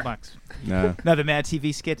 Candlebox. Yeah. No, the Mad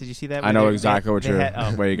TV skit. Did you see that? I know exactly what they you're,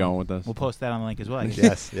 had- where you're going with this. We'll post that on the link as well. I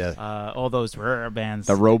guess. Yes. All those rare bands.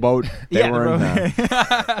 The rowboat they Yeah, were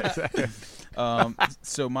the in.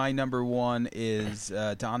 So my number one is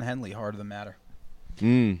Don Henley, Heart of the Matter.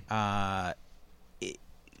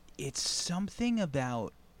 It's something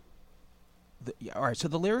about all right, so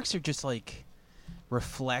the lyrics are just like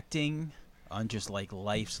reflecting on just like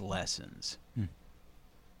life's lessons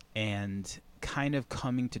and kind of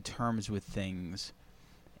coming to terms with things.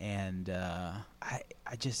 And I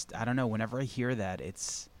don't know, whenever I hear that,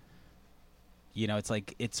 it's, you know, it's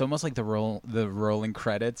like, it's almost like the rolling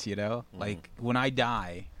credits, you know, like when I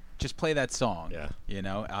die, just play that song. Yeah. You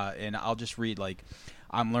know, and I'll just read like,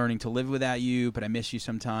 I'm learning to live without you, but I miss you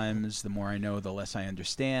sometimes. The more I know, the less I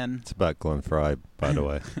understand. It's about Glenn Fry, by the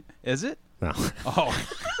way. Is it? No. Oh.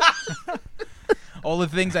 All the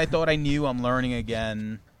things I thought I knew, I'm learning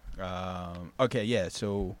again. Okay, yeah,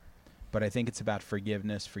 so, but I think it's about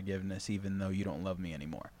forgiveness, even though you don't love me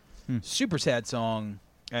anymore. Super sad song,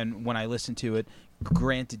 and when I listen to it,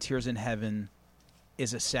 granted, Tears in Heaven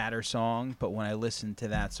is a sadder song, but when I listen to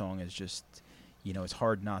that song, it's just, you know, it's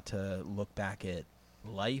hard not to look back at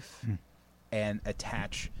life and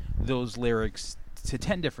attach those lyrics to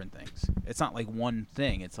 10 different things. It's not like one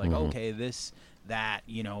thing. It's like, okay, this, that,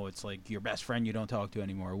 you know, it's like your best friend you don't talk to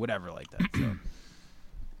anymore, or whatever like that. So,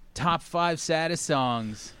 top 5 saddest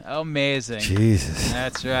songs. Amazing. Jesus.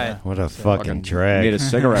 That's right. What a fucking drag. Need a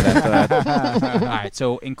cigarette after that. All right,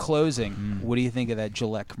 so in closing, what do you think of that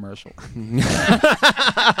Gillette commercial?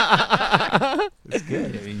 It's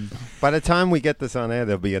good. I mean, By the time we get this on air,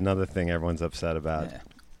 there'll be another thing everyone's upset about. Yeah.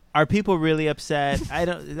 are people really upset? I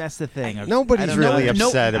don't. That's the thing. Nobody's I don't know. really No,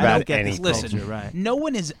 upset I about don't get this anything. Listen, culture, right? No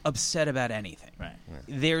one is upset about anything. Right.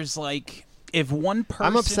 There's like, if one person...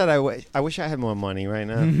 I'm upset. I wish I had more money right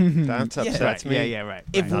now. That upsets Right. me. Yeah. Right.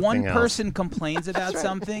 If Nothing one else. person complains about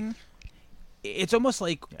something, it's almost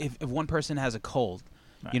like if one person has a cold,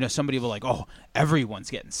 you know, somebody will like, oh,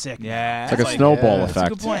 everyone's getting sick. now." Yeah. It's like a Like, snowball yeah. That's a effect.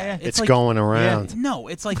 good point. Yeah. It's like, going around. No,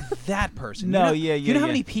 it's like that person. No, you know, yeah, You know how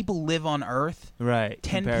yeah. many people live on Earth? Right.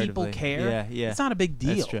 10 people comparatively. care. Yeah. It's not a big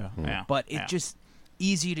deal. That's true. Yeah. But it's Yeah. just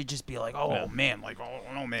easy to just be like, oh Yeah. man, like, oh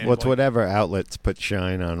no man. Well, it's like, whatever outlets put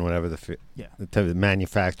shine on whatever Yeah. to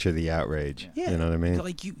manufacture the outrage. Yeah, You know what I mean?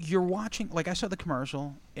 Like you're watching. Like I saw the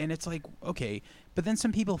commercial, and it's like okay, but then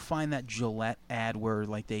some people find that Gillette ad where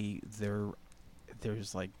like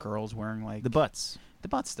there's like girls wearing like The butts. the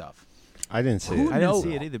butt stuff. I didn't see Who it. I didn't knows?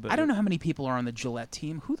 see it either. But I don't know how many people are on the Gillette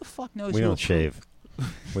team. Who the fuck knows? We who don't approved- shave.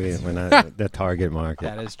 We're not the target market.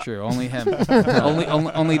 That is true. Only him.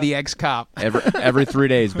 only the ex-cop. Every 3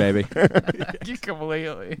 days, baby. You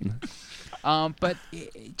completely. But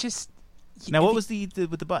it just. Now, what was the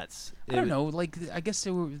with the butts? I don't know. Like I guess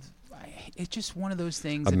there were. It's just one of those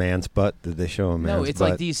things. A that- man's butt? Did they show a man's No, it's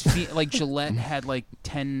butt? like these. Like Gillette had like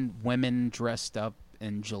 10 women dressed up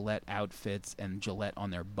in Gillette outfits and Gillette on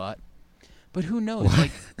their butt. But who knows?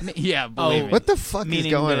 Like, yeah, believe me. What the fuck Meaning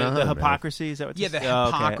is going the, on? the man? hypocrisy? Is that what Yeah, this- the Oh,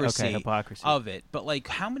 okay, hypocrisy, okay, hypocrisy of it. But like,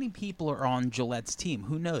 how many people are on Gillette's team?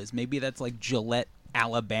 Who knows? Maybe that's like Gillette,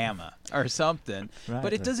 Alabama, or something. Right.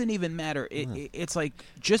 But it doesn't even matter. It's like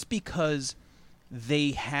just because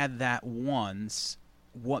they had that once,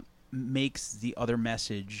 what makes the other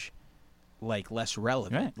message like less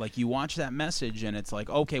relevant. Right. Like you watch that message and it's like,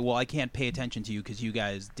 okay, well, I can't pay attention to you because you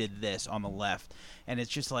guys did this on the left, and it's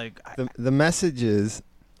just like, The message is,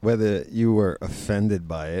 whether you were offended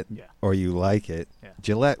by it Yeah. or you like it, Yeah.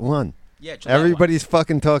 Gillette won. yeah, Gillette Everybody's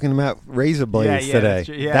fucking talking about razor blades yeah, today. that's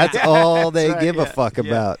true. Yeah. That's all they That's right, give yeah, a fuck yeah.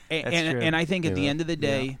 about. And, That's true. and I think at You the know? end of the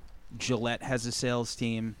day, Gillette has a sales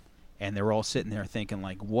team, and they're all sitting there thinking,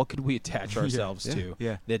 like, what could we attach ourselves Yeah. to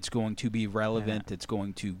Yeah. that's going to be relevant, that's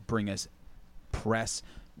going to bring us press,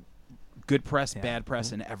 good press, Yeah. bad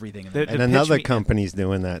press, and everything. In The- the And pitch another me- company's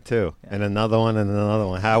doing that too, Yeah. and another one, and another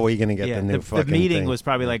one. How are we going to get Yeah, the new the fucking meeting thing? was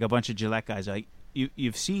probably like a bunch of Gillette guys. Like,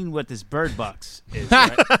 you've seen what this Bird Bucks is,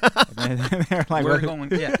 right? And they're like, We're what- going,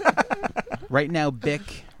 yeah. Right now,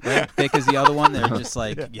 Bic. Right? Bic is the other one. They're just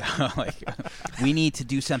like, like we need to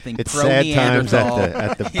do something It's pro sad times Neanderthal.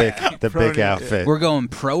 at the big Pro- big outfit. We're going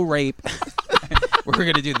pro rape. We're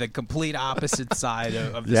going to do the complete opposite side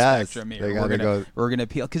of the Yes, spectrum here. they We're gotta gonna go- we're gonna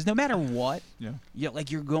appeal because no matter what, Yeah.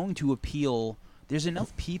 like you're going to appeal. There's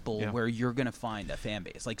enough people Yeah. where you're going to find a fan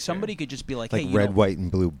base. Like somebody could just be like, like hey, you red, know, white,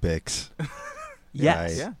 and blue Bics.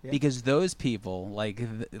 yes, Right. Yeah. because those people,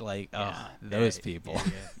 those people.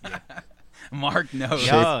 Mark knows.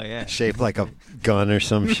 Oh, yeah. Shaped like a gun or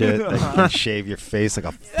some shit. That you can shave your face like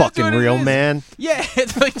a fucking what it real is. man. Yeah,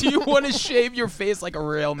 it's like, do you want to shave your face like a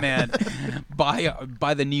real man?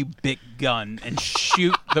 Buy the new Bic gun and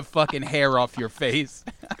shoot the fucking hair off your face.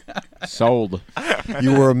 Sold.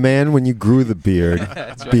 You were a man when you grew the beard.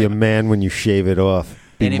 Be a man when you shave it off.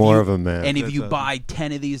 Be And if more you- of a man. And if That's you awesome. buy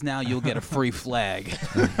 10 of these now, you'll get a free flag.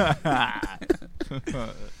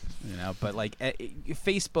 You know, but like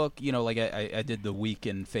Facebook, you know, like I did the week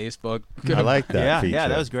in Facebook. I like that Yeah, feature. yeah,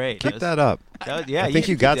 that was great. Keep was- that up. yeah, I think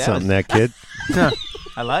you should got keep something there, kid.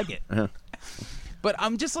 I like it. But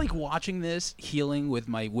I'm just like watching this, healing with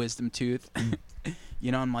my wisdom tooth.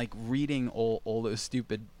 You know, I'm like reading all those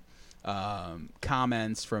stupid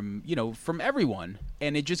comments from everyone,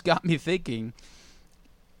 and it just got me thinking.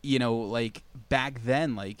 You know, like back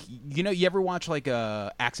then, like you ever watch like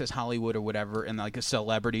Access Hollywood or whatever, and like a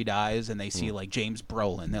celebrity dies, and they see like James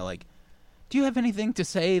Brolin, they're like, "Do you have anything to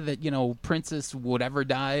say that Princess whatever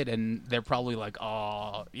died?" And they're probably like,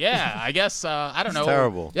 "Oh, yeah, I guess I don't know."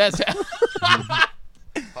 terrible. Yes.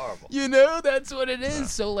 Horrible. You know, that's what it is.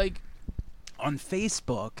 So like on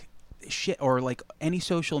Facebook, shit, or like any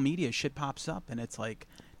social media, shit pops up, and it's like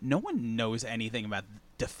no one knows anything about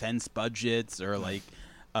defense budgets or like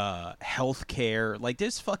health care. Like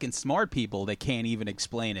there's fucking smart people that can't even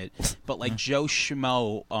explain it, but like Joe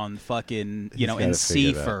Schmo on fucking in gotta figure it out.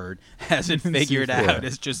 Seaford hasn't figured out.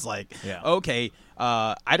 It's just like, Yeah. okay,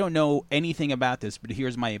 I don't know anything about this, but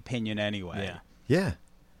here's my opinion anyway. Yeah. Yeah.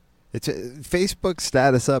 It's Facebook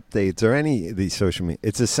status updates or any of these social media.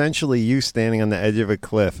 It's essentially you standing on the edge of a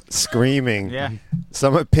cliff screaming Yeah.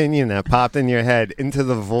 some opinion that popped in your head into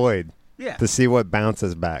the void Yeah. to see what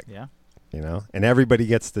bounces back. Yeah. And everybody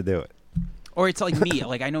gets to do it. Or it's like me,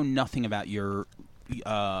 like I know nothing about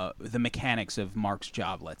the mechanics of Mark's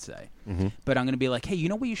job, let's say, but I'm gonna be like, hey, you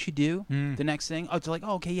know what you should do? The next thing, it's like,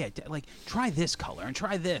 oh, okay, yeah, like try this color and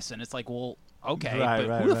try this, and it's like, well, okay, Right, but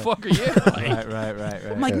right, who the right. fuck are you? Like, Right.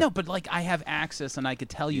 I'm like, no, but like I have access and I could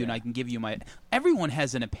tell you and I can give you my. Everyone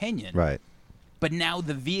has an opinion, Right. but now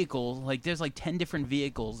the vehicle, like there's like 10 different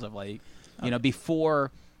vehicles of like,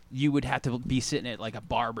 before. You would have to be sitting at like a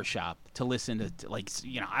barbershop to listen to like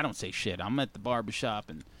I don't say shit. I'm at the barbershop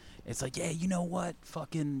and it's like, yeah, you know what?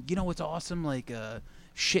 Fucking, what's awesome? Like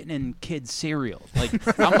shitting in kids' cereal. Like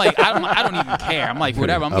I'm like I don't even care. I'm like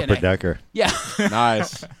whatever. I'm Upper getting decker. yeah.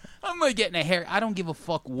 Nice. I'm like getting a hair. I don't give a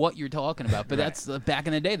fuck what you're talking about. But that's back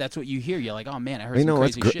in the day. That's what you hear. You're like, oh man, I heard You some know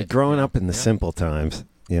what's crazy shit. growing up in the simple times,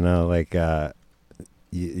 like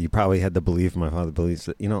you probably had to believe, my father believes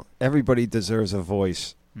that, everybody deserves a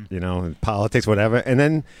voice, in politics, whatever. And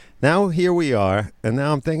then now here we are, and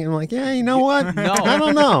now I'm thinking like, yeah, you know what? No. I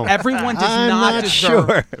don't know. Everyone does I'm not deserve.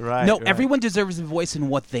 sure. Right. No, right. everyone deserves a voice in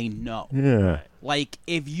what they know. Yeah. Like,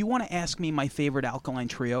 if you want to ask me my favorite Alkaline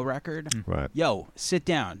Trio record, Right. yo, sit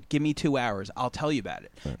down. Give me 2 hours. I'll tell you about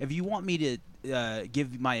it. Right. If you want me to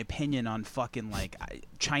give my opinion on fucking, like,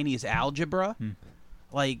 Chinese algebra,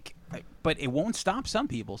 like, but it won't stop some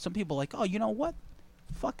people. Some people are like, oh, you know what?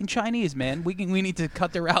 Fucking Chinese, man. We need to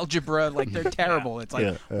cut their algebra. Like, they're terrible. It's like,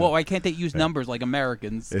 Yeah. whoa, why can't they use numbers like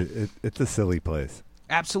Americans? It's a silly place.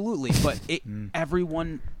 Absolutely, but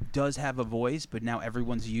everyone does have a voice, but now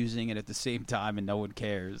everyone's using it at the same time, and no one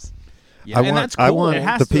cares. Yeah, and that's cool. I want It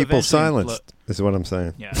has the to people eventually silenced, is what I'm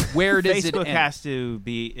saying. Yeah. Where does it Facebook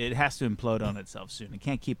end? has to implode on itself soon. It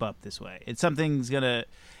can't keep up this way.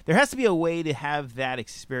 There has to be a way to have that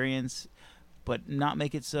experience but not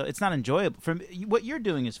make it so it's not enjoyable. What you're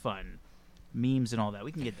doing is fun, memes and all that.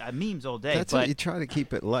 We can get memes all day. That's but what you try to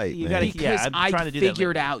keep it light, you man. gotta- Because yeah, I'm trying I to do that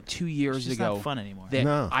figured lately. out 2 years it's just ago not fun anymore. that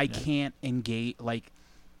No. I can't engage. Like,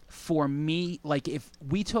 for me, like if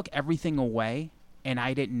we took everything away and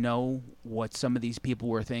I didn't know what some of these people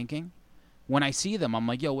were thinking, when I see them, I'm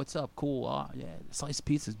like, "Yo, what's up? Cool. Oh, yeah, slice of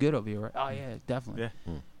pizza's good over here, right? Oh yeah, definitely."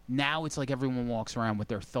 Yeah. Now it's like everyone walks around with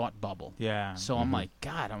their thought bubble. Yeah. So I'm like,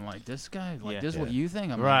 God, I'm like, this guy, like, Yeah. this is what Yeah. you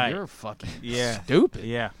think? I'm Right. like, you're fucking Yeah. stupid.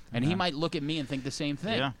 Yeah. And he Yeah. might look at me and think the same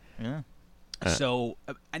thing. Yeah. Yeah. So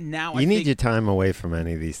now You need your time away from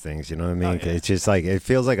any of these things. You know what I mean? Oh, yeah. It's just like it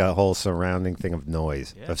feels like a whole surrounding thing of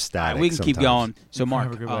noise, Yeah. of All static. right, we can keep sometimes. going. So, Mark,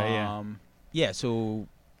 Have a good way, yeah. yeah, so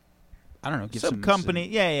I don't know. Give Some company.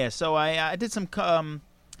 Yeah. So I did some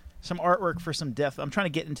artwork for some death. I'm trying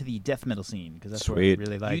to get into the death metal scene because that's what I Sweet.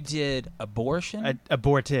 really You like. did abortion,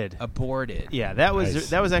 Aborted. aborted. Yeah, that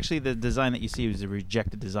was Nice. actually the design that you see was a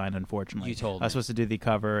rejected design. Unfortunately, You told I was me. supposed to do the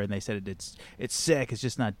cover, and they said it's sick. It's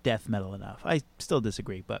just not death metal enough. I still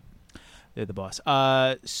disagree, but they're the boss.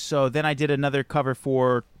 So then I did another cover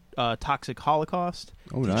for Toxic Holocaust.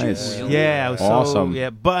 Oh, Did you nice. really? Yeah, it was Awesome. So,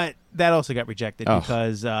 yeah, but that also got rejected Oh.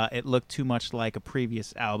 because it looked too much like a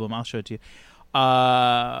previous album. I'll show it to you.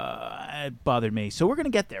 It bothered me. So we're gonna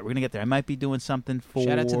get there. I might be doing something for.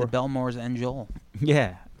 Shout out to the Belmores and Joel.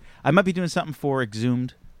 Yeah, I might be doing something for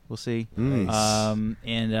Exhumed. We'll see.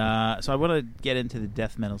 Nice. So I want to get into the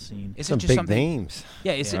death metal scene. Is Some it just big something? names.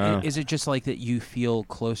 Yeah. Is Yeah. it it just like that you feel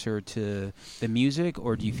closer to the music,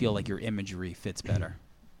 or do you feel like your imagery fits better?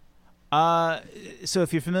 So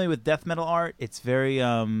if you're familiar with death metal art, it's very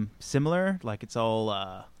similar. Like it's all.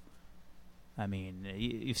 I mean,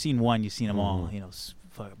 you've seen one, you've seen them all. You know,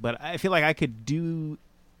 but I feel like I could do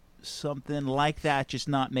something like that, just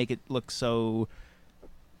not make it look so.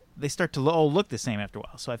 They start to all look the same after a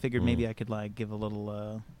while. So I figured maybe I could like give a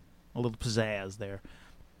little pizzazz there.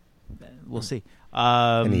 We'll see.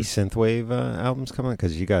 Any synthwave albums coming?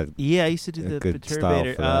 Because you got Yeah, I used to do a the good style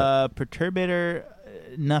Perturbator. for that. Perturbator,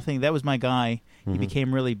 nothing. That was my guy. He Mhm.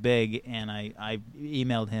 became really big, and I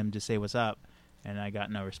emailed him to say what's up, and I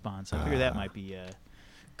got no response. I figure that might be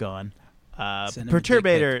gone. Send him a dick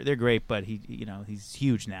Perturbator, they're great, but he's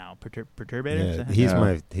huge now. Perturbator, is Yeah, that-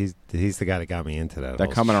 he's Yeah. he's the guy that got me into that. They're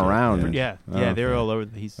whole coming shit, around. yeah, Oh, they're okay. all over.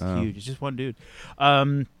 He's Oh. huge. It's just one dude.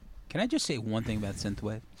 Can I just say one thing about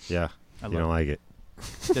synthwave? Yeah, I you love don't like it.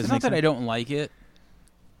 Does it It's make not that sense? I don't like it.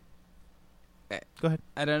 Go ahead.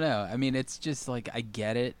 I don't know. I mean, it's just like I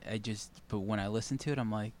get it. But when I listen to it,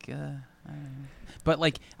 I'm like, I don't know. But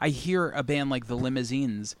like I hear a band like the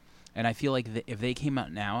Limousines, and I feel like if they came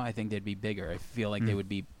out now, I think they'd be bigger. I feel like they would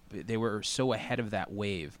be. They were so ahead of that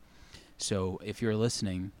wave. So if you're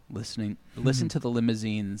listening, listen to the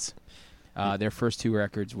Limousines. Their first two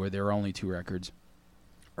records, were their only two records,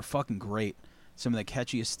 are fucking great. Some of the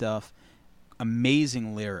catchiest stuff,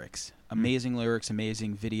 amazing lyrics, amazing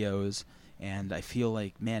videos. And I feel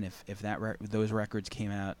like, man, if those records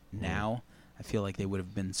came out now, I feel like they would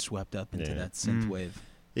have been swept up into Yeah. that synthwave.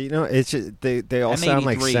 You know, it's just, they all And sound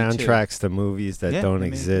like 83 too. soundtracks to movies that Yeah, don't maybe.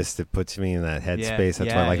 exist. It puts me in that Yeah, headspace.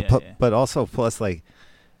 That's why I yeah, like yeah, it. yeah. But also, plus, like,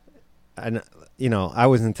 I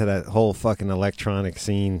was into that whole fucking electronic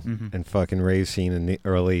scene Mhm. and fucking rave scene in the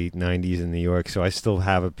early '90s in New York. So I still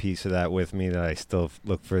have a piece of that with me. That I still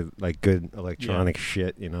look for, like, good electronic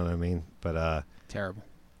shit. You know what I mean? But Terrible.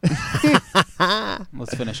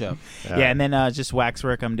 Let's finish up. Yeah, and then just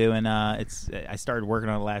waxwork I'm doing. I started working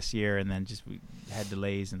on it last year, and then we had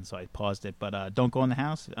delays, and so I paused it. But Don't Go in the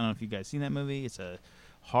House. I don't know if you guys seen that movie. It's a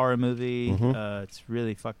horror movie. Mhm. It's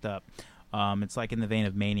really fucked up. It's like in the vein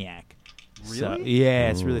of Maniac. Really? So, yeah,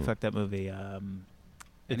 it's a really Ooh. fucked up movie. It's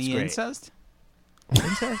Any great. incest?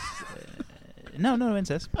 Incest? No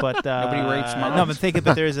incest. But Nobody rapes moms? No, but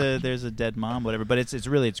but there's a dead mom, whatever. But it's a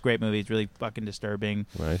great movie. It's really fucking disturbing.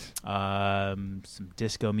 nice. Some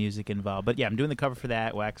disco music involved. But yeah, I'm doing the cover for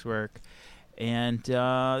that, waxwork. And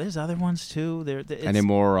there's other ones too. Any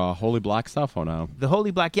more Holy Black stuff or no? The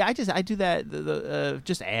Holy Black. Yeah, I do that.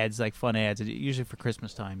 Just ads, like fun ads. Usually for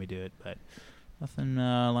Christmas time we do it, but nothing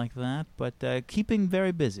like that. But keeping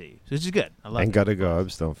very busy, which is good. I love And it. Gutter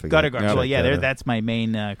Garbs, don't forget. Gutter Garbs. Yeah. Well, yeah, Gutter. that's my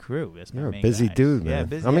main crew. That's my You're a main busy guys. dude, Yeah, man.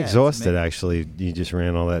 busy. I'm yeah, it's exhausted, amazing. actually. You just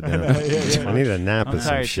ran all that down. Yeah. I need a nap I'm or some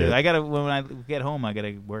tired shit. too. I gotta when I get home. I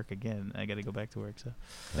gotta work again. I gotta go back to work. So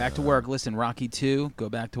Back to work. Listen, Rocky 2, go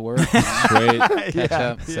back to work. Great. Catch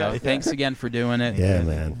up. So thanks again for doing it. Yeah,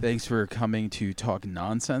 man. Thanks for coming to talk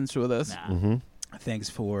nonsense with us. nah. Mm-hmm. Thanks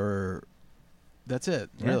for. That's it,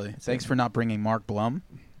 Yeah, really. that's Thanks it. for not bringing Mark Blum.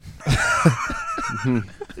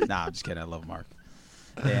 Nah, I'm just kidding. I love Mark.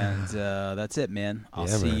 And that's it, man. I'll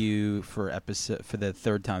Yeah, see man. you for the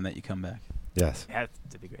third time that you come back. Yes. That'd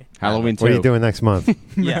be great. Halloween What are you 2. doing next month?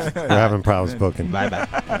 Yeah. We're having problems booking. Bye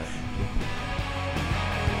bye.